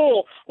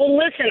 Cool. Well,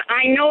 listen,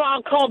 I know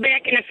I'll call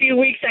back in a few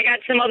weeks. I got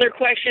some other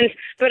questions,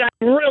 but I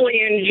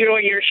really enjoy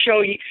your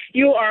show.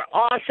 You are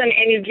awesome,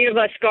 and you give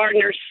us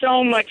gardeners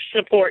so much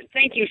support.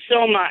 Thank you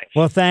so much.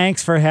 Well,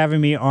 thanks for having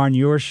me on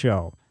your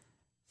show.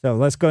 So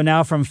let's go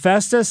now from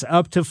Festus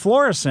up to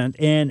Florissant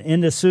and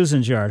into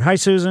Susan's yard. Hi,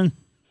 Susan.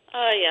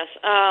 Yes.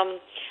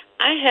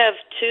 I have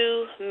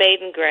 2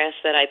 maiden grass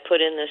that I put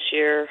in this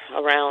year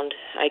around,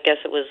 I guess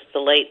it was the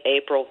late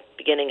April,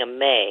 beginning of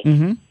May.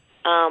 Mm-hmm.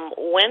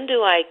 When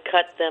do I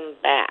cut them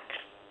back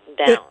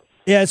down?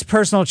 It's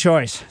personal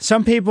choice.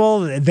 Some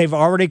people, they've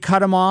already cut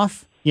them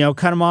off,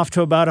 cut them off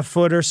to about a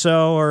foot or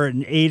so, or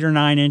 8 or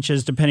 9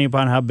 inches, depending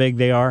upon how big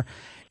they are.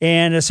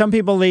 And some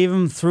people leave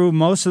them through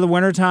most of the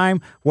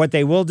wintertime. What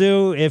they will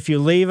do if you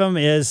leave them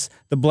is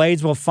the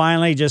blades will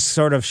finally just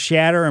sort of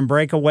shatter and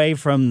break away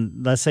from,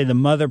 let's say, the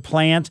mother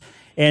plant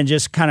and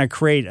just kind of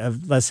create, a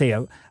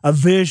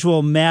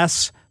visual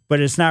mess, but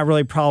it's not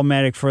really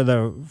problematic for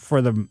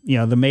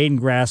the maiden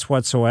grass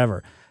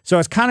whatsoever. So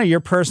it's kind of your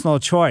personal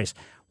choice.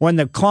 When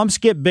the clumps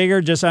get bigger,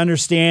 just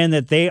understand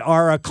that they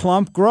are a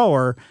clump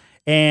grower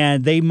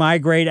and they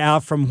migrate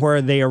out from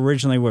where they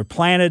originally were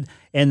planted,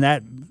 and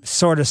that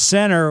sort of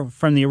center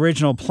from the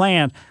original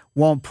plant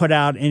won't put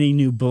out any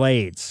new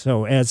blades.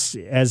 So as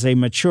they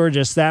mature,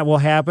 just that will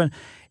happen.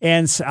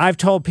 And I've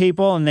told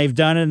people, and they've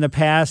done it in the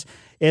past,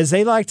 is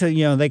they like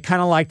to, they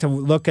kind of like to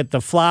look at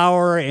the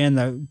flower and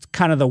the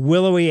kind of the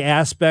willowy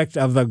aspect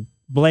of the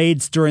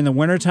blades during the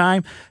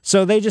wintertime.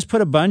 So they just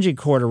put a bungee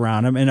cord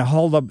around them and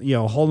hold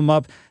them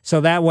up. So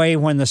that way,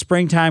 when the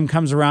springtime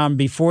comes around,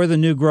 before the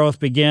new growth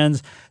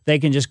begins, they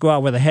can just go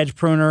out with a hedge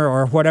pruner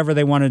or whatever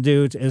they want to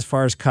do as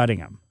far as cutting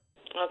them.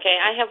 Okay,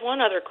 I have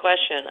one other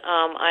question.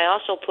 I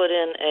also put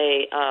in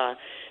a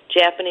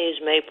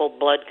Japanese maple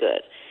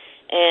bloodgood.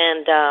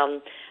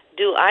 And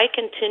do I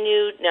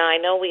continue, now I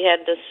know we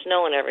had the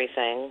snow and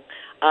everything,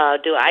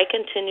 do I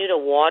continue to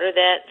water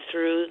that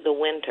through the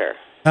winter?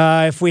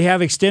 If we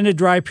have extended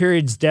dry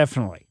periods,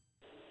 definitely.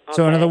 Okay.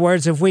 So in other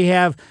words, if we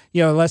have,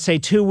 let's say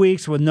 2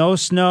 weeks with no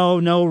snow,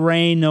 no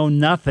rain, no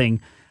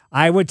nothing,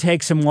 I would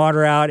take some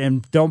water out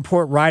and don't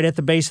pour it right at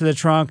the base of the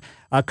trunk,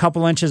 a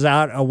couple inches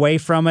out away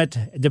from it,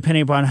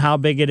 depending upon how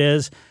big it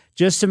is,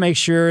 just to make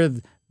sure,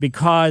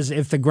 because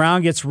if the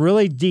ground gets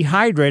really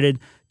dehydrated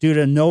due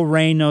to no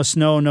rain, no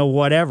snow, no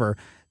whatever,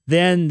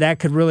 then that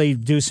could really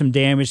do some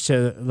damage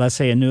to, let's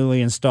say, a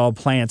newly installed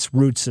plant's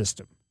root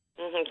system.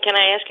 Can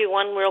I ask you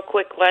one real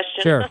quick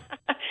question? Sure.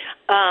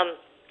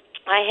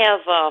 I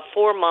have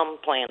 4 mum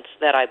plants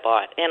that I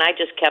bought, and I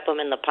just kept them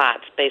in the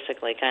pots,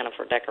 basically kind of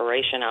for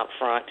decoration out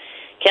front.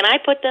 Can I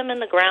put them in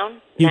the ground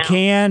You now?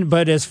 can,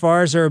 but as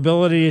far as their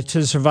ability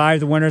to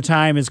survive the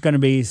wintertime, it's going to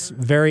be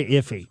very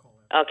iffy.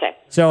 Okay.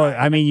 So,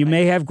 I mean, you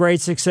may have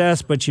great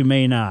success, but you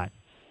may not.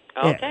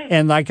 Okay.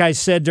 And like I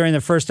said during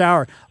the first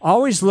hour,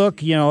 always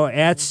look,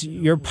 at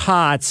your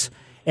pots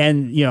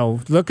and,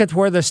 look at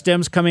where the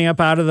stem's coming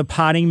up out of the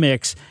potting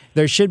mix.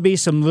 There should be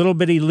some little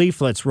bitty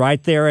leaflets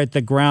right there at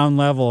the ground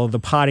level of the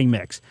potting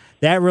mix.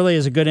 That really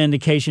is a good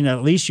indication that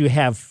at least you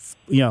have,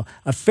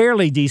 a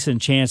fairly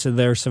decent chance of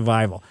their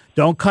survival.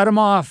 Don't cut them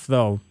off,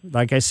 though.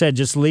 Like I said,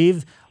 just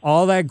leave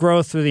all that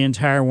growth through the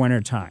entire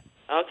wintertime.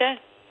 Okay.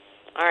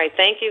 All right.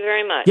 Thank you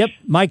very much. Yep.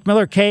 Mike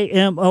Miller,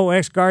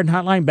 KMOX Garden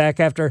Hotline, back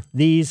after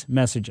these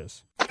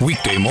messages.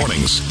 Weekday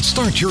mornings,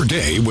 start your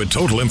day with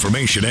Total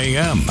Information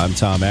AM. I'm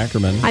Tom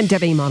Ackerman. I'm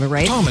Debbie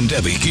Monterey. Tom and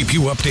Debbie keep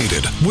you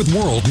updated with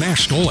world,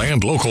 national,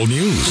 and local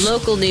news.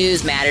 Local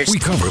news matters. We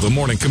cover the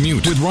morning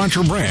commute with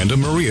Roger Brand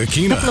and Maria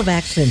Kina. A couple of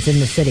accidents in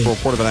the city.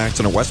 Report of an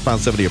accident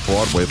westbound 70 at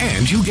Broadway.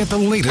 And you get the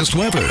latest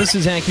weather. This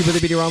is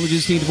AccuWeather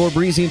meteorologist Steve DeVore.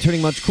 Breezy and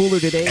turning much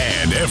cooler today.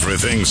 And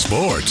everything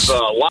sports. A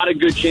lot of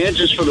good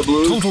chances for the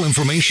Blues. Total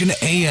Information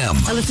AM.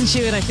 I listen to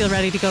you and I feel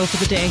ready to go for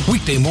the day.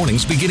 Weekday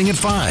mornings beginning at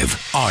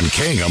 5 on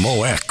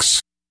KMOX.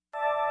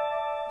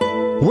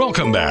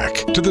 Welcome back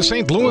to the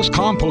St. Louis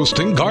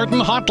Composting Garden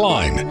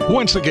Hotline.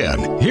 Once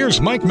again,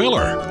 here's Mike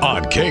Miller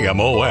on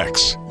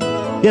KMOX.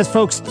 Yes,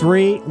 folks,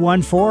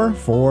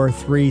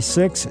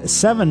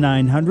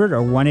 314-436-7900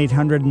 or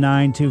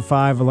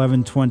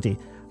 1-800-925-1120.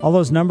 All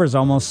those numbers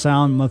almost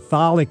sound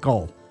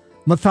methodical.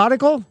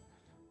 Methodical?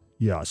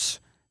 Yes.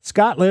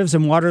 Scott lives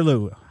in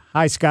Waterloo.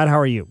 Hi, Scott. How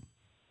are you?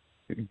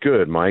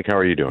 Good, Mike. How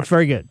are you doing?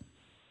 Very good.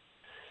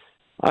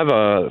 I have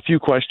a few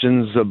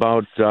questions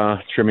about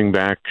trimming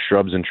back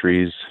shrubs and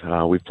trees.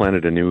 We've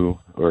built a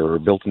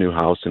new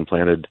house and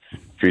planted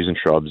trees and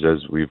shrubs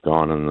as we've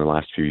gone in the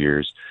last few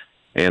years.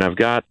 And I've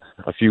got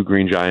a few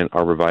green giant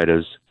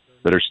arborvitaes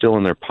that are still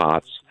in their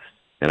pots,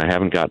 and I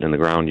haven't gotten in the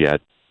ground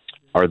yet.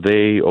 Are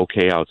they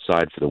okay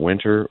outside for the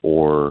winter,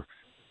 or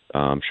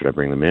should I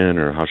bring them in,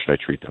 or how should I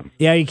treat them?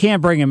 Yeah, you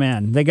can't bring them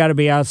in. They got to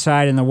be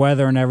outside in the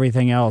weather and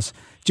everything else.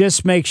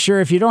 Just make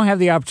sure, if you don't have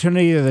the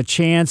opportunity or the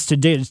chance to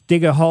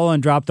dig a hole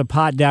and drop the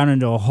pot down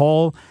into a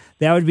hole,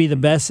 that would be the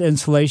best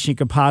insulation you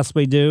could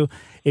possibly do.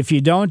 If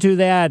you don't do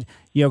that,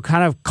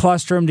 kind of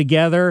cluster them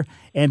together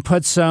and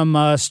put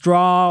some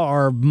straw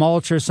or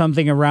mulch or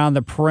something around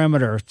the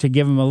perimeter to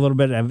give them a little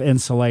bit of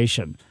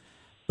insulation.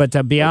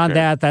 But beyond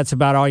that, that's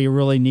about all you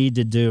really need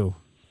to do.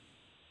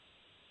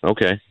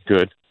 Okay,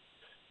 good.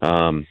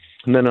 And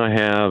then I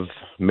have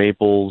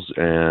maples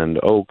and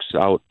oaks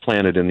out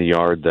planted in the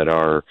yard that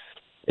are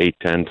 8,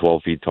 10,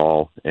 12 feet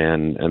tall,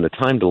 and the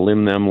time to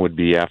limb them would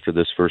be after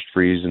this first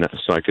freeze, and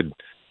so I could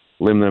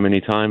limb them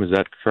anytime. Is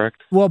that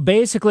correct? Well,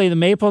 basically, the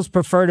maples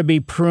prefer to be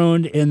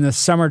pruned in the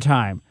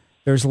summertime.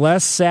 There's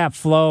less sap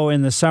flow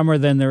in the summer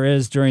than there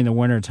is during the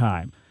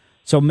wintertime.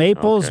 So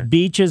maples,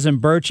 beeches,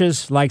 and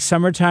birches like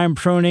summertime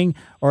pruning,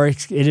 or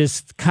it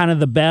is kind of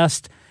the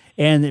best,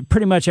 and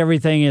pretty much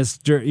everything is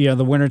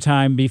the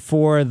wintertime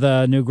before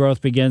the new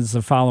growth begins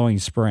the following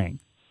spring.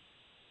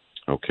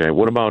 Okay.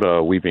 What about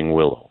a weeping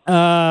willow?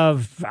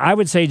 I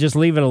would say just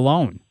leave it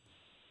alone,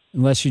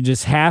 unless you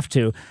just have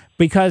to,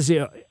 because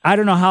I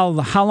don't know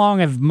how long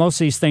have most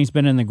of these things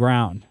been in the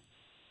ground.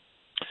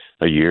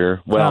 A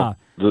year. Well,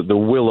 the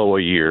willow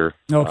a year.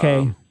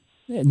 Okay.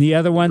 And the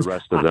other ones, the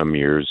rest of them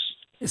years.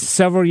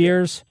 Several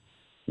years.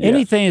 Yeah.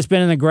 Anything that's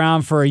been in the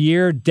ground for a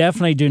year,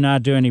 definitely do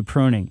not do any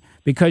pruning,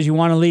 because you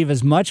want to leave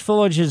as much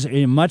foliage, as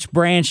much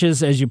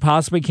branches as you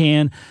possibly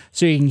can,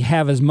 so you can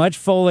have as much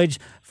foliage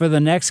for the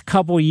next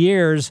couple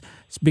years,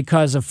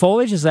 because the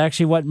foliage is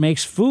actually what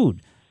makes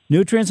food.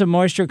 Nutrients and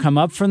moisture come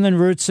up from the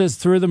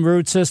through the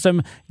root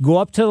system, go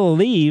up to the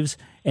leaves,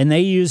 and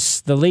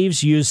the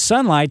leaves use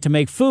sunlight to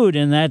make food,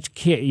 and that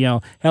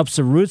helps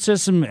the root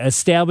system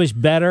establish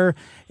better.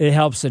 It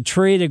helps the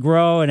tree to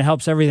grow, and it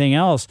helps everything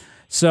else.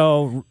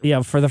 So,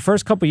 for the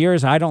first couple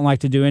years, I don't like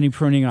to do any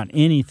pruning on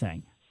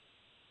anything.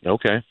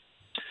 Okay.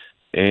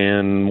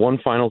 And one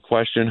final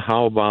question.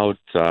 How about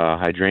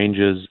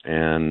hydrangeas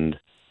and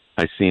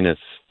Hyacinthus,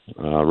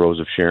 Rose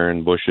of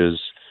Sharon bushes?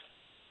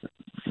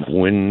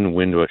 When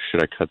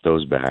should I cut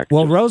those back?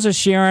 Well, Rose of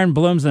Sharon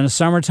blooms in the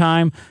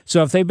summertime.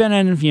 So if they've been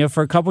in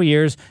for a couple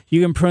years,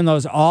 you can prune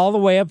those all the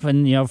way up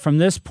and from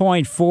this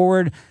point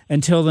forward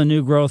until the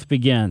new growth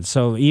begins.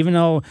 So even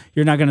though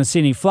you're not going to see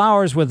any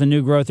flowers with the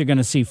new growth, you're going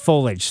to see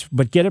foliage.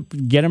 But get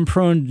them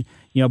pruned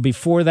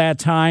before that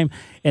time.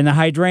 And the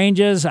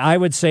hydrangeas, I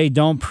would say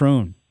don't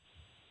prune.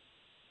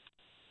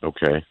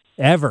 Okay.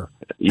 Ever.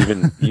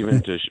 Even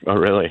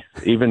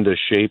to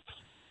shape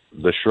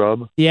the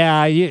shrub?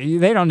 Yeah,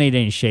 they don't need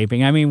any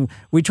shaping. I mean,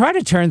 we try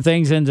to turn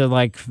things into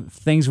like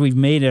things we've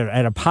made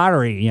at a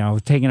pottery,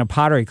 taking a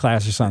pottery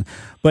class or something.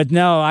 But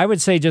no, I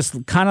would say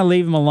just kind of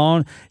leave them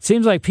alone. It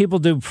seems like people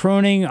do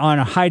pruning on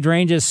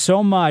hydrangeas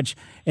so much,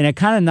 and it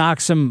kind of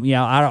knocks them,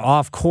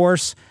 off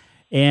course.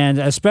 And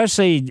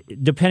especially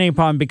depending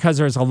upon, because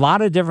there's a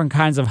lot of different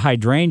kinds of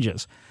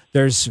hydrangeas.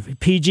 There's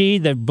PG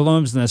that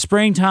blooms in the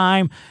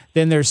springtime.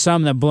 Then there's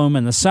some that bloom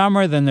in the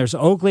summer. Then there's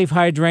oak leaf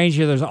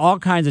hydrangea. There's all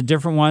kinds of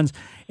different ones.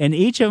 And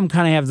each of them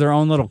kind of have their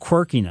own little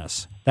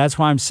quirkiness. That's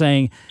why I'm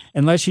saying,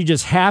 unless you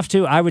just have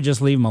to, I would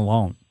just leave them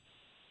alone.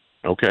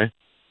 Okay.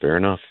 Fair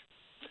enough.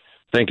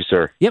 Thank you,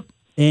 sir. Yep.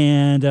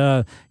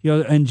 And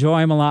you'll enjoy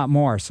them a lot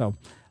more. So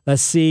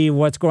let's see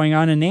what's going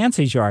on in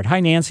Nancy's yard.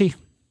 Hi, Nancy.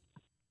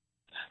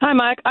 Hi,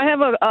 Mike. I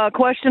have a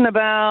question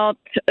about,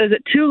 is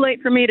it too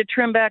late for me to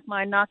trim back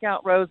my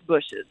knockout rose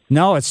bushes?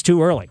 No, it's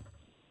too early.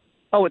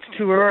 Oh, it's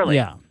too early.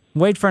 Yeah.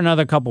 Wait for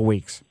another couple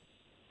weeks.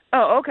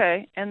 Oh,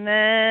 okay. And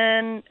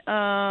then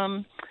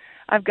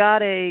I've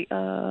got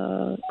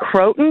a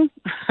croton,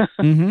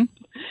 mm-hmm.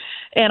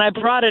 and I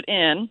brought it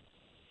in.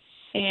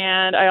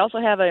 And I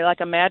also have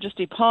a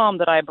Majesty palm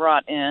that I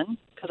brought in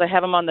because I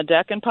have them on the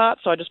deck in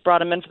pots, so I just brought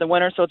them in for the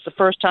winter. So it's the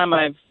first time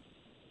I've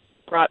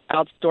brought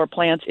outdoor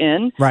plants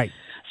in. Right.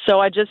 So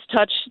I just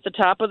touch the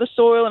top of the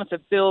soil, and if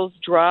it feels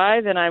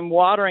dry, then I'm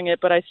watering it.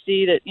 But I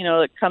see that,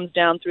 it comes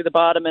down through the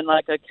bottom in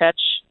like a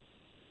catch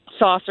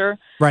saucer.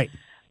 Right.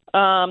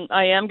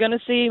 I am going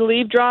to see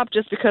leaf drop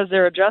just because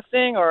they're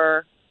adjusting,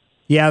 or...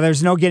 Yeah,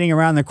 there's no getting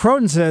around. The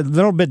croton's a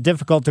little bit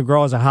difficult to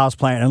grow as a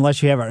houseplant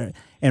unless you have it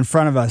in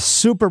front of a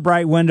super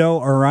bright window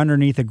or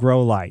underneath a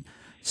grow light.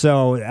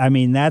 So, I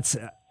mean,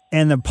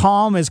 and the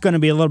palm is going to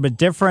be a little bit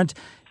different.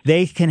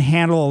 They can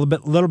handle a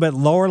little bit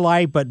lower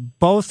light, but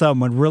both of them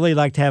would really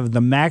like to have the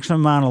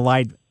maximum amount of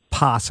light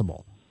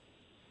possible.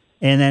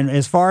 And then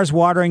as far as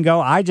watering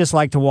go, I just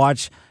like to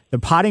watch the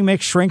potting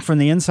mix shrink from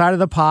the inside of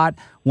the pot.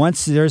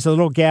 Once there's a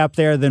little gap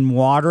there, then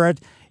water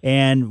it.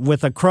 And with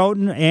the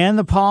croton and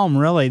the palm,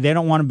 really, they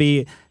don't want to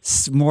be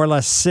more or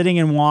less sitting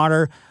in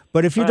water.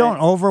 But if you don't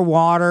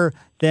overwater,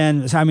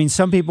 then, I mean,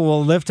 some people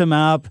will lift them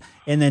up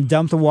and then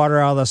dump the water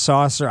out of the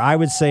saucer. I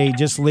would say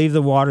just leave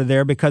the water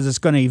there because it's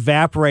going to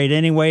evaporate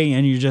anyway,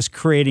 and you're just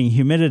creating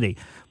humidity.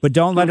 But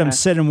don't let them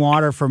sit in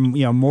water for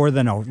more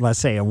than, let's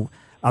say,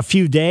 a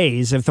few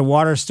days. If the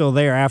water's still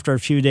there after a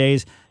few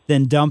days,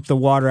 then dump the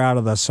water out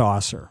of the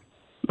saucer.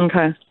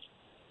 Okay.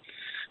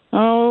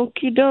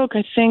 Okie doke.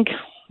 I think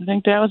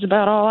that was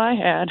about all I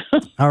had.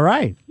 All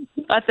right.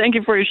 I thank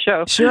you for your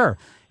show. Sure.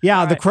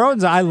 Yeah, the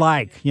Crotons I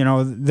like.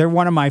 They're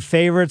one of my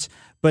favorites,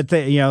 but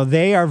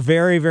they are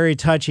very, very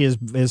touchy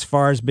as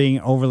far as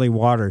being overly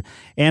watered.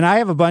 And I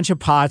have a bunch of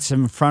pots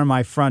in front of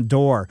my front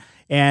door,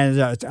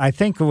 and I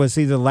think it was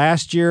either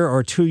last year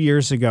or 2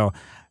 years ago.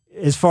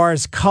 As far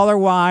as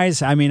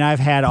color-wise, I mean, I've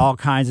had all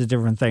kinds of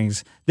different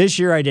things. This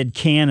year I did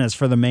cannas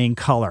for the main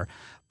color.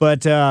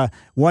 But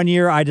 1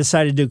 year I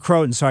decided to do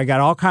crotons, so I got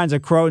all kinds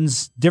of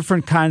crotons,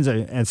 different kinds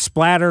of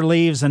splatter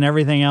leaves and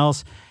everything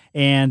else,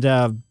 and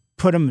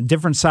put them in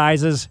different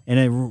sizes, and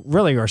it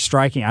really are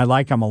striking. I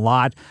like them a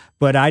lot,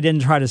 but I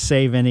didn't try to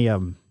save any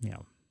of them.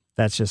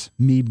 That's just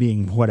me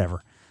being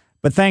whatever.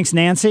 But thanks,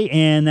 Nancy,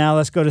 and now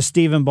let's go to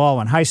Stephen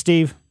Baldwin. Hi,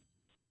 Steve.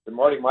 Good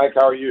morning, Mike.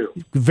 How are you?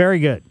 Very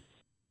good.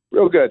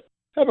 Real good.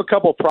 I have a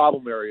couple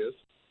problem areas.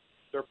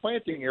 They're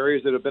planting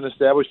areas that have been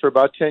established for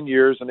about 10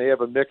 years, and they have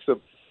a mix of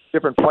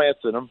different plants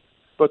in them.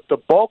 But the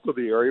bulk of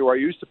the area where I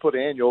used to put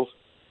annuals,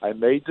 I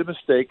made the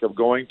mistake of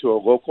going to a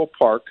local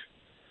park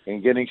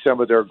and getting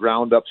some of their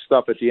ground-up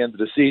stuff at the end of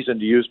the season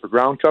to use for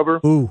ground cover.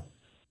 Ooh.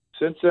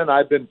 Since then,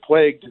 I've been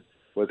plagued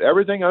with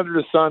everything under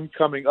the sun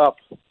coming up,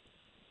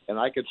 and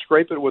I could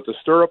scrape it with a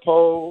stirrup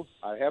hoe.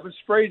 I haven't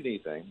sprayed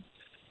anything,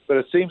 but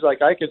it seems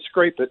like I could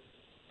scrape it,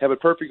 have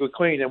it perfectly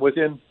clean, and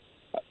within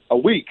a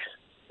week,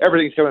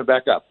 everything's coming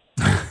back up.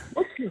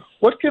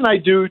 What can I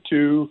do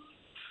to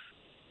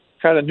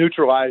kind of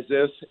neutralize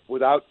this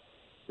without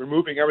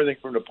removing everything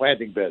from the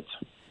planting beds?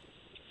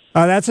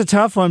 That's a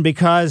tough one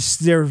because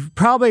there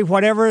probably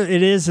whatever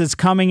it is that's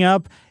coming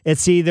up,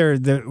 it's either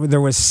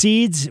there was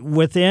seeds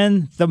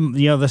within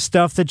the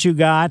stuff that you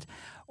got,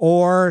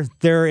 or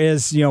there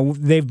is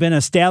they've been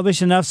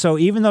established enough. So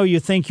even though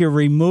you think you're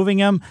removing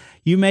them,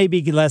 you may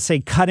be, let's say,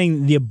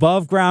 cutting the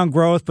above ground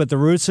growth, but the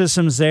root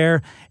system's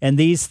there, and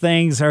these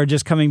things are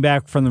just coming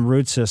back from the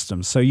root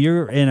system. So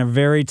you're in a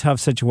very tough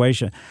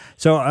situation.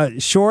 So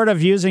short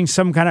of using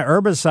some kind of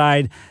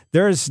herbicide,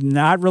 there's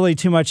not really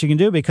too much you can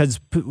do because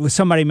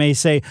somebody may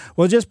say,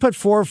 well, just put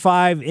 4 or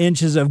 5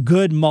 inches of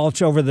good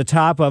mulch over the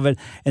top of it,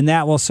 and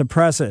that will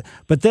suppress it.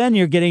 But then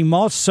you're getting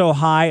mulch so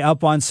high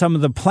up on some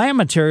of the plant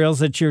materials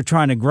that you're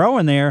trying to grow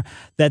in there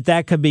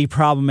that could be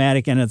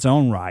problematic in its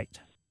own right.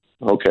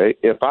 Okay.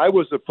 If I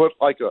was to put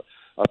like a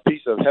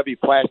piece of heavy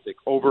plastic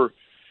over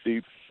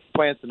the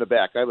plants in the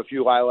back, I have a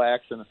few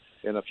lilacs and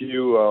a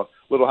few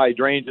little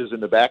hydrangeas in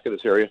the back of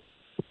this area,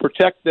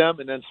 protect them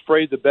and then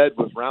spray the bed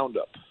with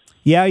Roundup.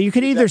 Yeah, you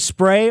could either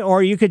spray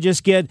or you could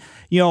just get,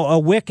 a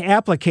wick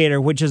applicator,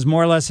 which is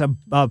more or less a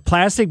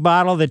plastic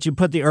bottle that you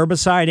put the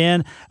herbicide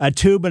in, a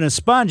tube and a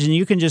sponge, and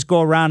you can just go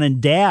around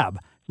and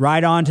dab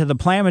right onto the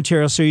plant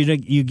material so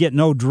you get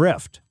no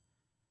drift.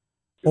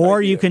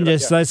 Or you can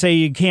just, let's say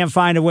you can't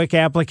find a wick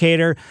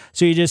applicator,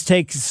 so you just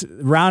take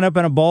Roundup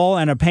in a bowl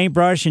and a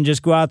paintbrush and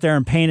just go out there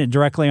and paint it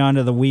directly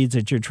onto the weeds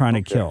that you're trying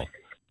to kill.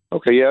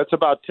 Okay, yeah, it's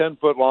about 10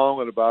 foot long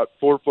and about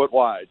 4 foot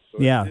wide. So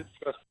yeah.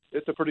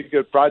 It's a pretty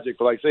good project,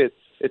 but like I say,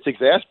 it's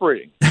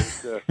exasperating.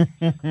 It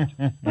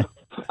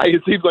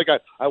seems like I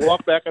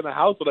walk back in the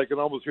house and I can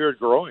almost hear it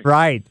growing.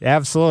 Right,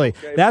 absolutely.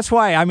 Okay. That's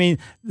why,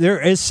 there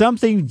is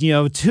something,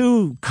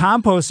 to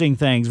composting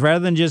things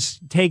rather than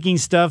just taking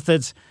stuff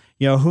that's,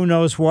 who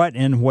knows what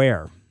and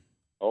where.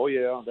 Oh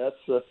yeah, that's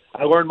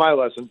I learned my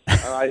lesson.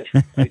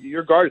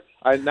 Your guard.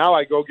 Now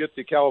I go get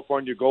the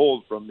California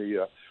Gold from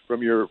your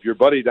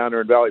buddy down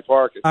there in Valley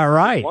Park. All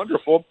right, it's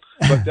wonderful.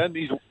 But then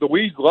the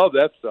weeds love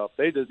that stuff.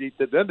 They just eat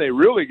it. Then they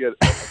really get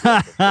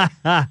it.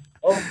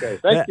 Okay,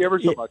 thank you ever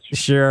so much.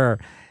 Sure.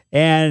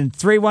 And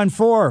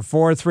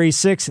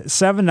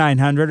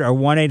 314-436-7900 or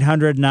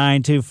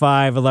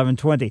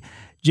 1-800-925-1120.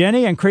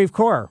 Jenny and Creve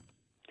Coeur.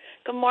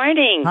 Good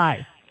morning.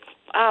 Hi.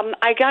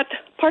 I got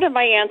part of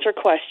my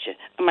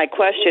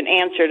question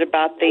answered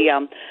about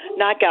the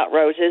knockout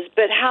roses,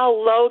 but how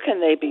low can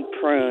they be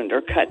pruned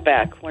or cut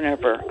back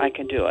whenever I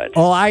can do it?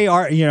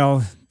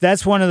 Oh,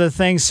 that's one of the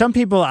things. Some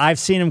people, I've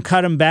seen them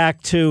cut them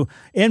back to,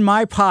 in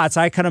my pots,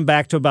 I cut them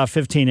back to about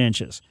 15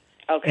 inches.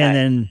 Okay. And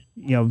then,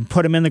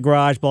 put them in the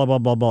garage, blah, blah,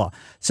 blah, blah.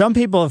 Some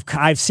people,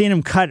 I've seen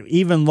them cut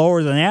even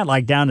lower than that,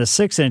 like down to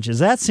 6 inches.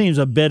 That seems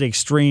a bit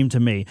extreme to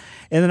me.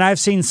 And then I've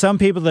seen some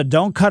people that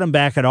don't cut them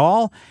back at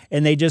all,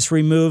 and they just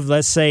remove,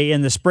 let's say,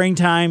 in the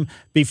springtime,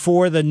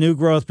 before the new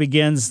growth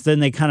begins, then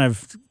they kind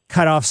of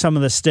cut off some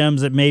of the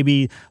stems that may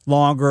be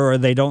longer or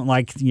they don't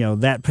like,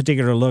 that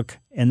particular look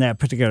in that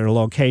particular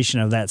location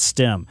of that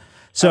stem.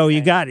 So you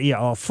got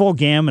a full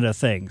gamut of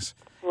things.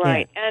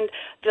 Right. Yeah. And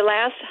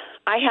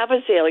I have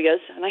azaleas,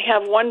 and I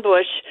have one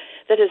bush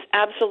that has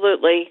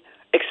absolutely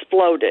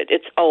exploded.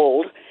 It's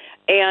old,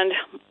 And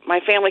my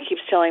family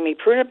keeps telling me,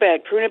 prune it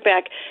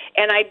back,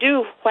 and I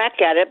do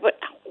whack at it, but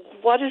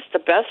what is the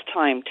best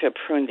time to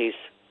prune these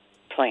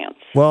plants?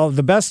 Well,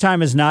 the best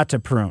time is not to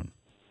prune.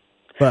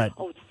 But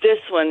This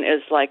one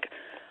is like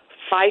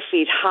 5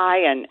 feet high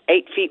and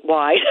 8 feet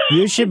wide.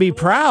 You should be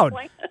proud.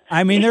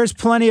 I mean, there's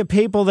plenty of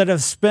people that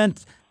have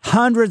spent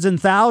hundreds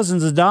and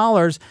thousands of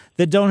dollars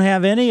that don't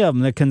have any of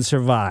them that can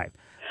survive.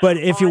 But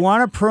if you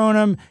want to prune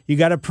them, you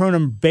got to prune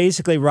them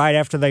basically right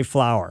after they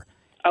flower.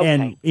 Okay.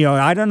 And,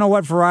 I don't know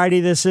what variety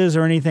this is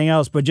or anything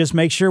else, but just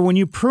make sure when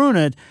you prune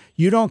it,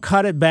 you don't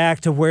cut it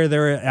back to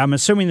where I'm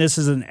assuming this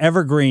is an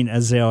evergreen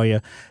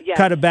azalea. Yes.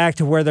 Cut it back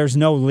to where there's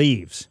no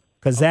leaves,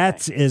 because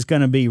that is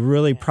going to be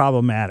really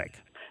problematic.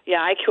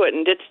 Yeah, I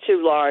couldn't. It's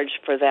too large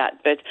for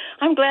that. But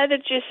I'm glad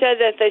that you said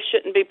that they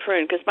shouldn't be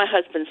pruned, because my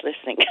husband's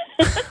listening.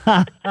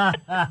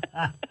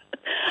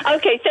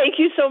 Okay, thank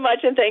you so much,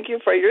 and thank you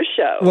for your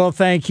show. Well,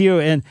 thank you.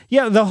 And,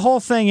 the whole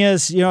thing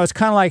is, it's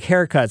kind of like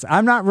haircuts.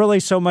 I'm not really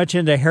so much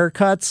into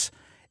haircuts,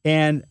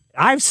 and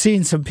I've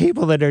seen some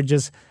people that are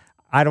just,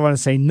 I don't want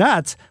to say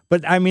nuts,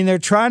 but, I mean, they're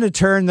trying to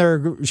turn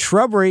their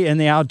shrubbery in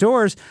the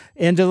outdoors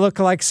into look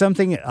like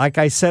something, like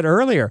I said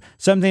earlier,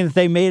 something that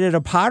they made at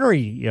a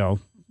pottery,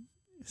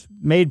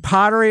 made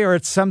pottery, or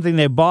it's something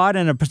they bought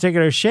in a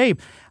particular shape.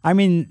 I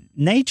mean,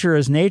 nature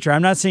is nature.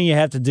 I'm not saying you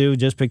have to do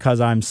just because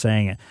I'm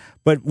saying it.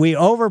 But we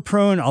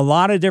over-prune a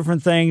lot of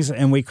different things,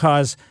 and we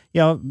cause,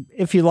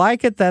 if you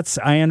like it,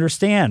 I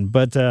understand.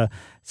 But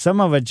some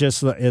of it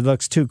it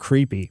looks too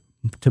creepy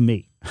to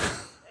me.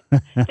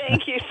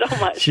 Thank you so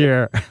much.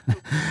 Sure.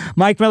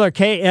 Mike Miller,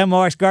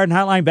 KMOX Garden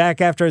Hotline,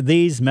 back after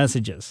these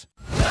messages.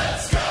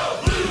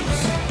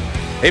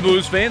 Hey,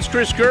 Blues fans,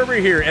 Chris Gerber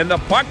here, and the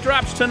puck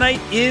drops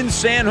tonight in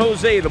San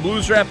Jose. The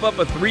Blues wrap up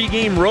a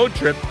 3-game road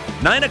trip,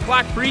 9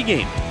 o'clock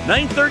pregame,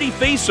 9:30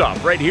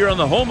 face-off, right here on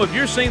the home of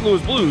your St.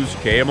 Louis Blues,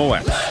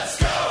 KMOX. Let's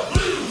go,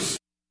 Blues!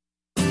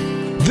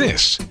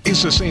 This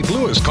is the St.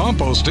 Louis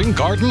Composting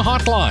Garden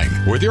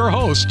Hotline with your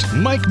host,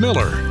 Mike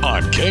Miller,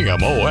 on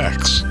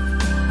KMOX.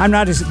 I'm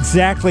not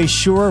exactly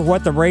sure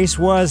what the race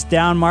was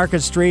down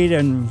Market Street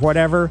and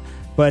whatever,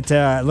 but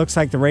it looks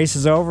like the race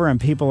is over and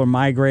people are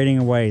migrating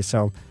away,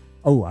 so...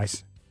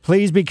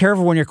 please be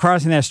careful when you're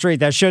crossing that street.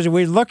 That shows you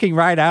we're looking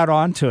right out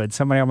onto it.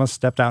 Somebody almost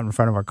stepped out in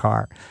front of a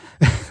car.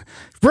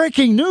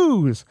 Breaking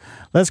news.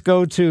 Let's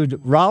go to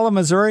Rolla,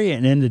 Missouri,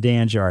 and into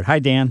Dan's yard. Hi,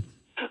 Dan.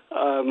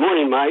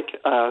 Morning, Mike.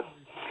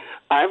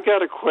 I've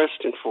got a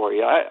question for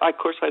you. Of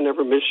course, I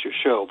never miss your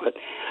show, but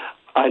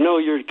I know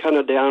you're kind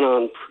of down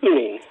on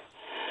pruning.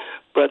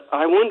 But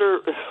I wonder,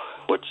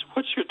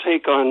 what's your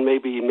take on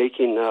maybe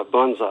making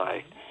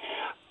bonsai?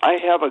 I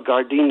have a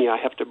gardenia I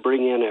have to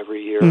bring in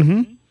every year.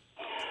 Mm-hmm.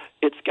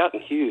 It's gotten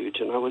huge,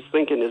 and I was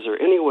thinking, is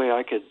there any way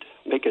I could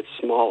make it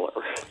smaller?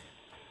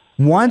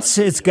 Once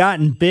it's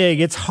gotten big,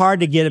 it's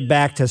hard to get it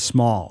back to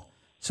small.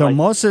 So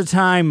most of the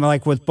time,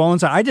 like with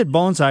bonsai, I did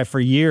bonsai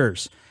for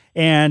years,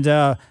 and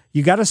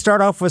you got to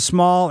start off with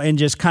small and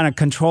just kind of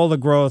control the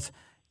growth,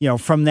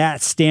 from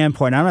that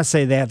standpoint. I'm not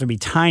saying they have to be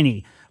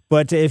tiny,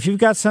 but if you've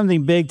got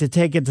something big to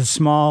take it to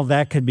small,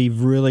 that could be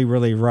really,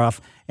 really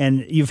rough.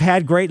 And you've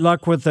had great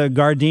luck with the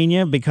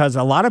gardenia, because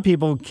a lot of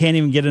people can't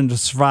even get them to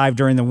survive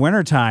during the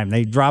wintertime.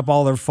 They drop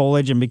all their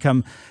foliage and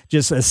become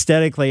just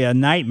aesthetically a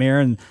nightmare.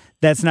 And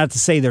that's not to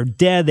say they're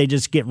dead. They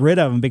just get rid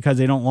of them because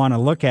they don't want to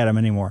look at them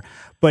anymore.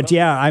 But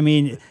yeah, I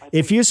mean,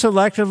 if you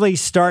selectively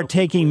start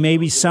taking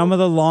maybe some of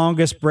the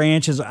longest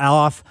branches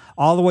off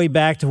all the way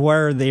back to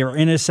where they are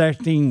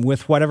intersecting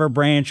with whatever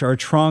branch or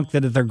trunk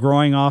that they're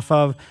growing off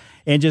of,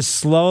 and just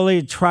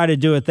slowly try to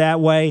do it that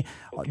way.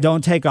 Okay.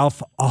 Don't take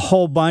off a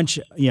whole bunch,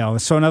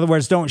 So in other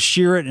words, don't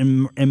shear it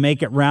and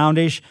make it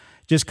roundish.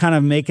 Just kind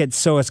of make it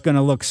so it's going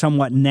to look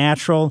somewhat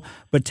natural,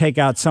 but take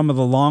out some of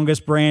the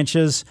longest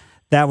branches.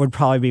 That would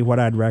probably be what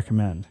I'd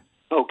recommend.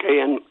 Okay,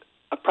 and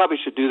I probably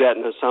should do that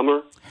in the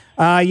summer?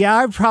 Yeah,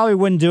 I probably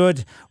wouldn't do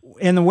it.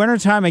 In the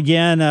wintertime,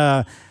 again,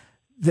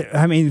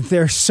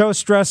 they're so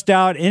stressed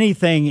out.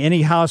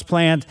 Any house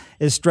plant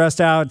is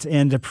stressed out,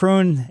 and to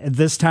prune at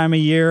this time of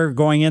year,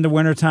 going into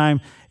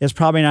wintertime, is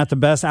probably not the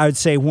best. I would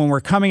say when we're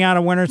coming out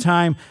of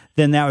wintertime,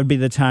 then that would be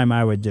the time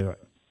I would do it.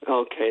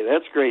 Okay,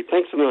 that's great.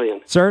 Thanks a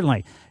million.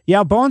 Certainly.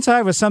 Yeah,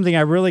 bonsai was something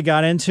I really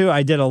got into.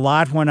 I did a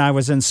lot when I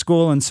was in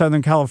school in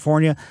Southern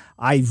California.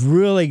 I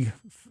really,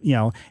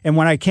 and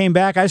when I came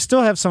back, I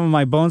still have some of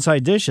my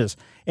bonsai dishes.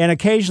 And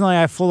occasionally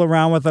I fool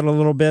around with it a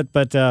little bit,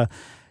 but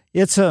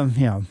it's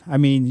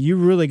you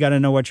really got to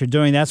know what you're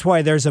doing. That's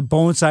why there's a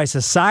bonsai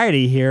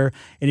society here.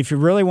 And if you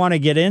really want to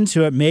get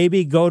into it,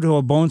 maybe go to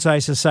a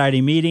bonsai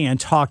society meeting and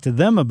talk to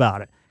them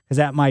about it, because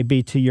that might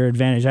be to your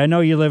advantage. I know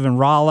you live in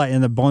Rolla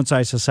and the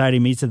Bonsai Society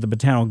meets at the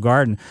Botanical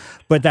Garden,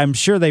 but I'm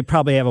sure they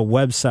probably have a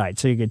website,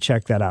 so you could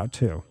check that out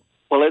too.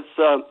 Well, it's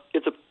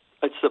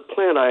a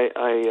plant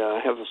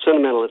I have a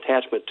sentimental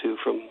attachment to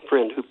from a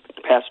friend who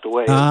passed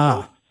away. So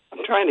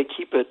I'm trying to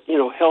keep it,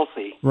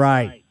 healthy.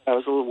 Right. I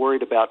was a little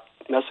worried about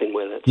messing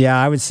with it.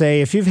 Yeah, I would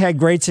say if you've had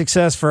great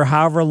success for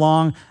however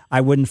long,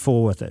 I wouldn't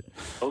fool with it.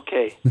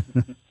 Okay.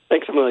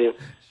 Thanks a million.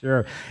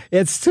 Sure.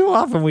 It's too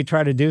often we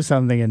try to do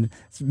something, and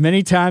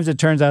many times it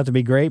turns out to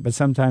be great, but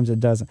sometimes it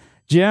doesn't.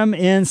 Jim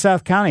in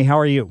South County, how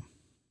are you?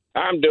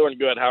 I'm doing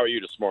good. How are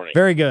you this morning?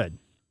 Very good.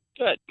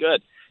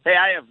 Good. Hey,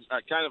 I have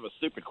kind of a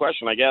stupid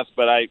question, I guess,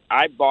 but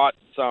I bought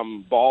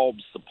some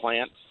bulbs to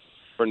plant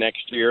for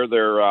next year.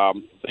 They're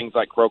things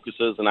like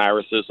crocuses and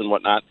irises and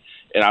whatnot,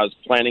 and I was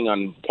planning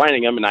on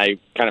planting them, and I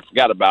kind of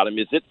forgot about them.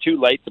 Is it too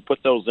late to put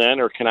those in,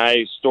 or can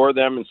I store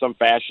them in some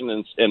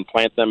fashion and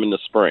plant them in the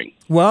spring?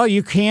 Well,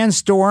 you can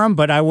store them,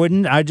 but I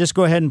wouldn't. I'd just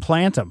go ahead and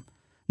plant them.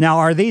 Now,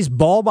 are these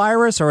bulb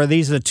iris, or are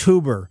these a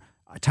tuber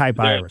type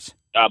iris?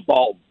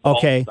 Bulb.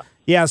 Okay.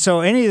 Yeah, so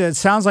any that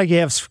sounds like you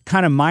have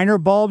kind of minor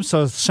bulbs,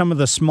 so some of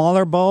the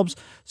smaller bulbs,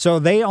 so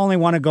they only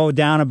want to go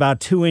down about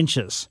 2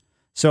 inches.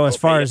 So as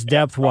far as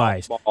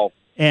depth-wise,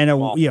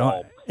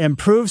 and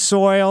improved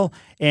soil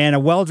and a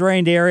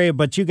well-drained area,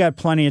 but you got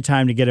plenty of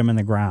time to get them in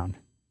the ground.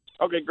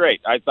 Okay, great.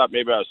 I thought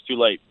maybe I was too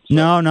late. So.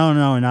 No,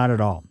 not at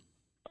all.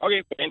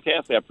 Okay,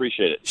 fantastic. I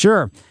appreciate it.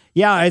 Sure.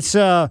 Yeah, it's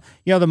the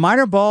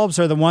minor bulbs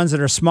are the ones that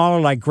are smaller,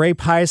 like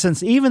grape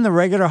hyacinths. Even the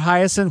regular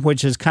hyacinth,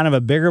 which is kind of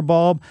a bigger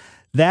bulb,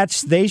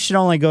 they should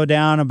only go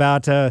down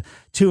about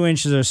 2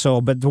 inches or so.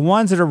 But the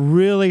ones that are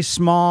really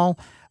small,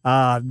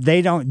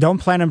 they don't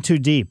plant them too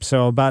deep.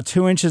 So about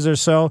 2 inches or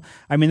so.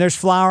 I mean, there's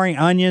flowering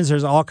onions.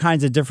 There's all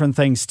kinds of different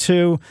things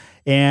too,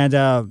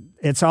 and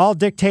it's all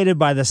dictated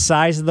by the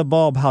size of the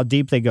bulb, how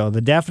deep they go. The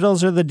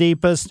daffodils are the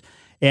deepest.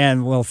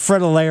 And,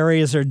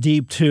 fritillarias are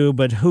deep, too,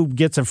 but who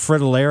gets a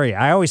fritillaria?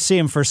 I always see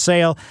them for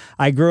sale.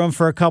 I grew them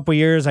for a couple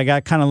years. I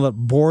got kind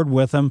of bored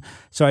with them,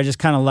 so I just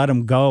kind of let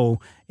them go.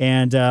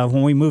 And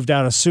when we moved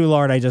out of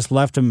Soulard, I just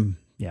left them,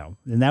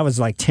 and that was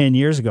like 10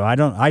 years ago.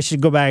 I should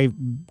go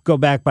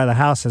back by the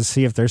house and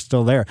see if they're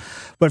still there.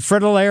 But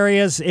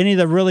fritillarias, any of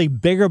the really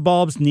bigger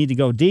bulbs need to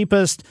go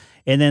deepest,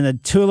 and then the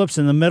tulips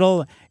in the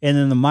middle, and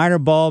then the minor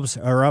bulbs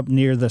are up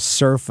near the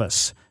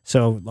surface.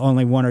 So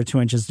only 1 or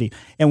 2 inches deep.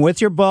 And with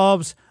your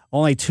bulbs,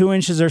 only 2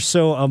 inches or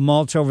so of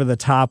mulch over the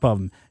top of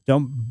them.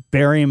 Don't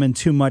bury them in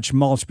too much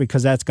mulch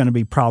because that's going to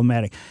be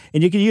problematic.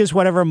 And you can use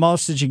whatever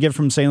mulch that you get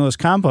from St. Louis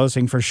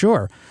Composting for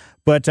sure.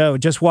 But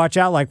just watch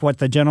out, like what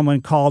the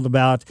gentleman called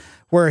about,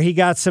 where he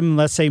got some,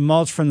 let's say,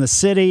 mulch from the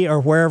city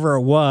or wherever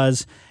it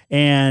was,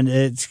 and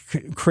it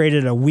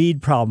created a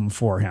weed problem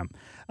for him.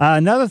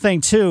 Another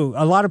thing, too,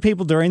 a lot of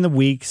people during the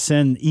week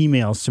send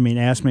emails to me and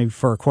ask me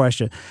for a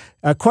question.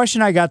 A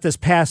question I got this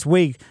past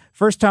week,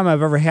 first time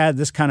I've ever had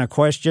this kind of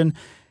question,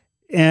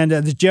 and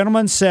the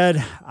gentleman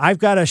said, I've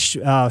got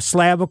a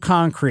slab of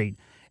concrete,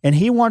 and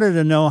he wanted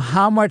to know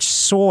how much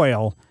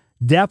soil,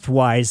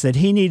 depth-wise, that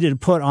he needed to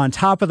put on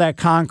top of that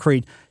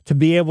concrete to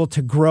be able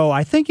to grow.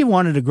 I think he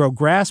wanted to grow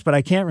grass, but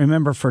I can't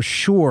remember for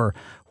sure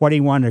what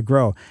he wanted to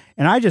grow.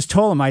 And I just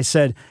told him, I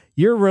said,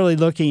 you're really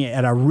looking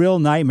at a real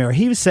nightmare.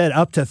 He said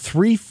up to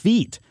 3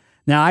 feet.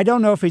 Now, I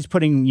don't know if he's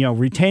putting,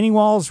 retaining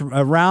walls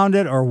around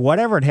it or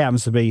whatever it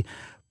happens to be,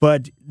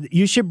 but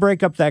you should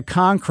break up that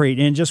concrete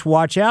and just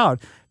watch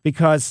out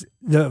because,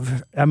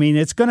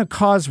 it's going to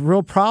cause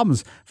real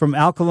problems from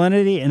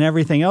alkalinity and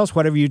everything else,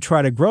 whatever you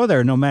try to grow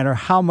there, no matter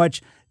how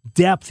much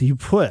depth you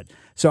put.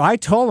 So I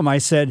told him, I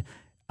said,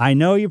 I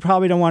know you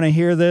probably don't want to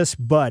hear this,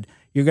 but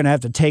you're going to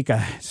have to take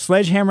a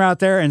sledgehammer out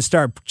there and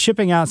start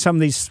chipping out some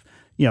of these,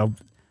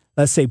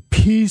 let's say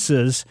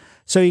pieces,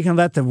 so you can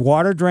let the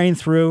water drain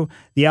through.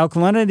 The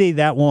alkalinity,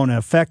 that won't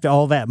affect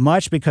all that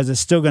much because it's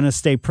still going to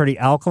stay pretty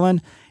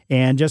alkaline.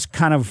 And just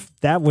kind of,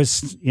 that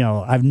was,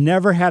 I've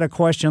never had a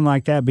question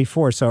like that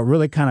before, so it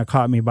really kind of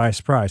caught me by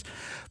surprise.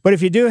 But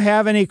if you do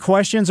have any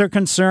questions or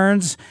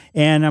concerns,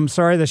 and I'm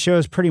sorry the show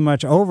is pretty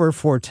much over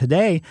for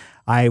today,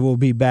 I will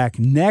be back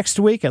next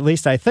week, at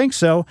least I think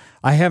so.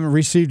 I haven't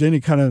received any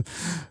kind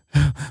of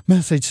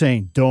message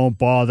saying, don't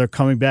bother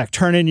coming back,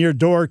 turn in your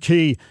door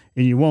key,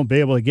 and you won't be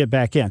able to get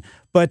back in.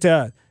 But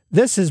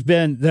this has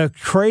been the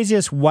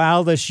craziest,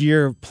 wildest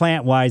year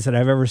plant-wise that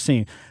I've ever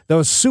seen.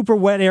 Those super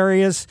wet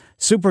areas,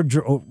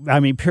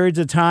 periods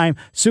of time,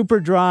 super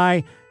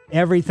dry,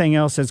 everything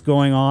else that's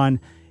going on.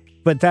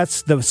 But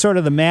that's the sort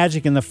of the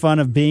magic and the fun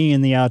of being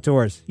in the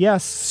outdoors.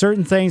 Yes,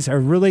 certain things are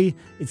really,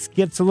 it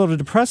gets a little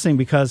depressing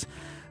because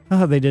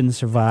they didn't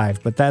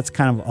survive, but that's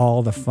kind of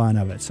all the fun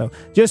of it. So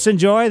just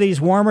enjoy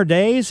these warmer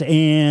days,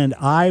 and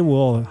I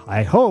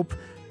hope,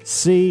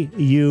 see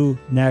you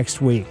next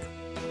week.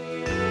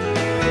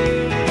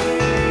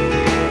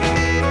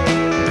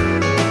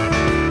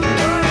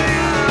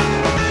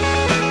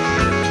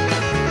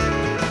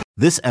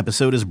 This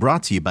episode is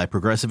brought to you by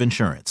Progressive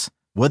Insurance.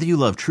 Whether you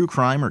love true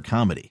crime or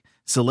comedy,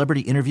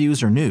 celebrity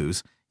interviews or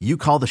news, you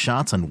call the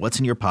shots on what's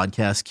in your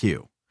podcast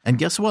queue. And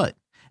guess what?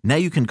 Now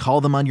you can call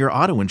them on your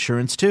auto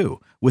insurance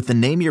too with the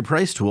Name Your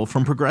Price tool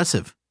from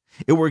Progressive.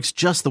 It works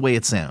just the way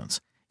it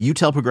sounds. You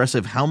tell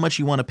Progressive how much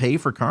you want to pay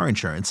for car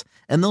insurance,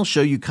 and they'll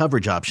show you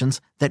coverage options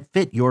that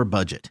fit your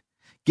budget.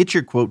 Get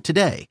your quote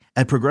today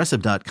at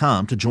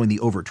Progressive.com to join the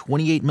over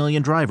 28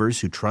 million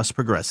drivers who trust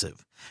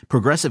Progressive.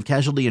 Progressive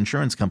Casualty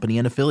Insurance Company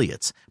and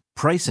Affiliates.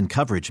 Price and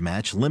coverage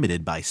match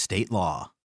limited by state law.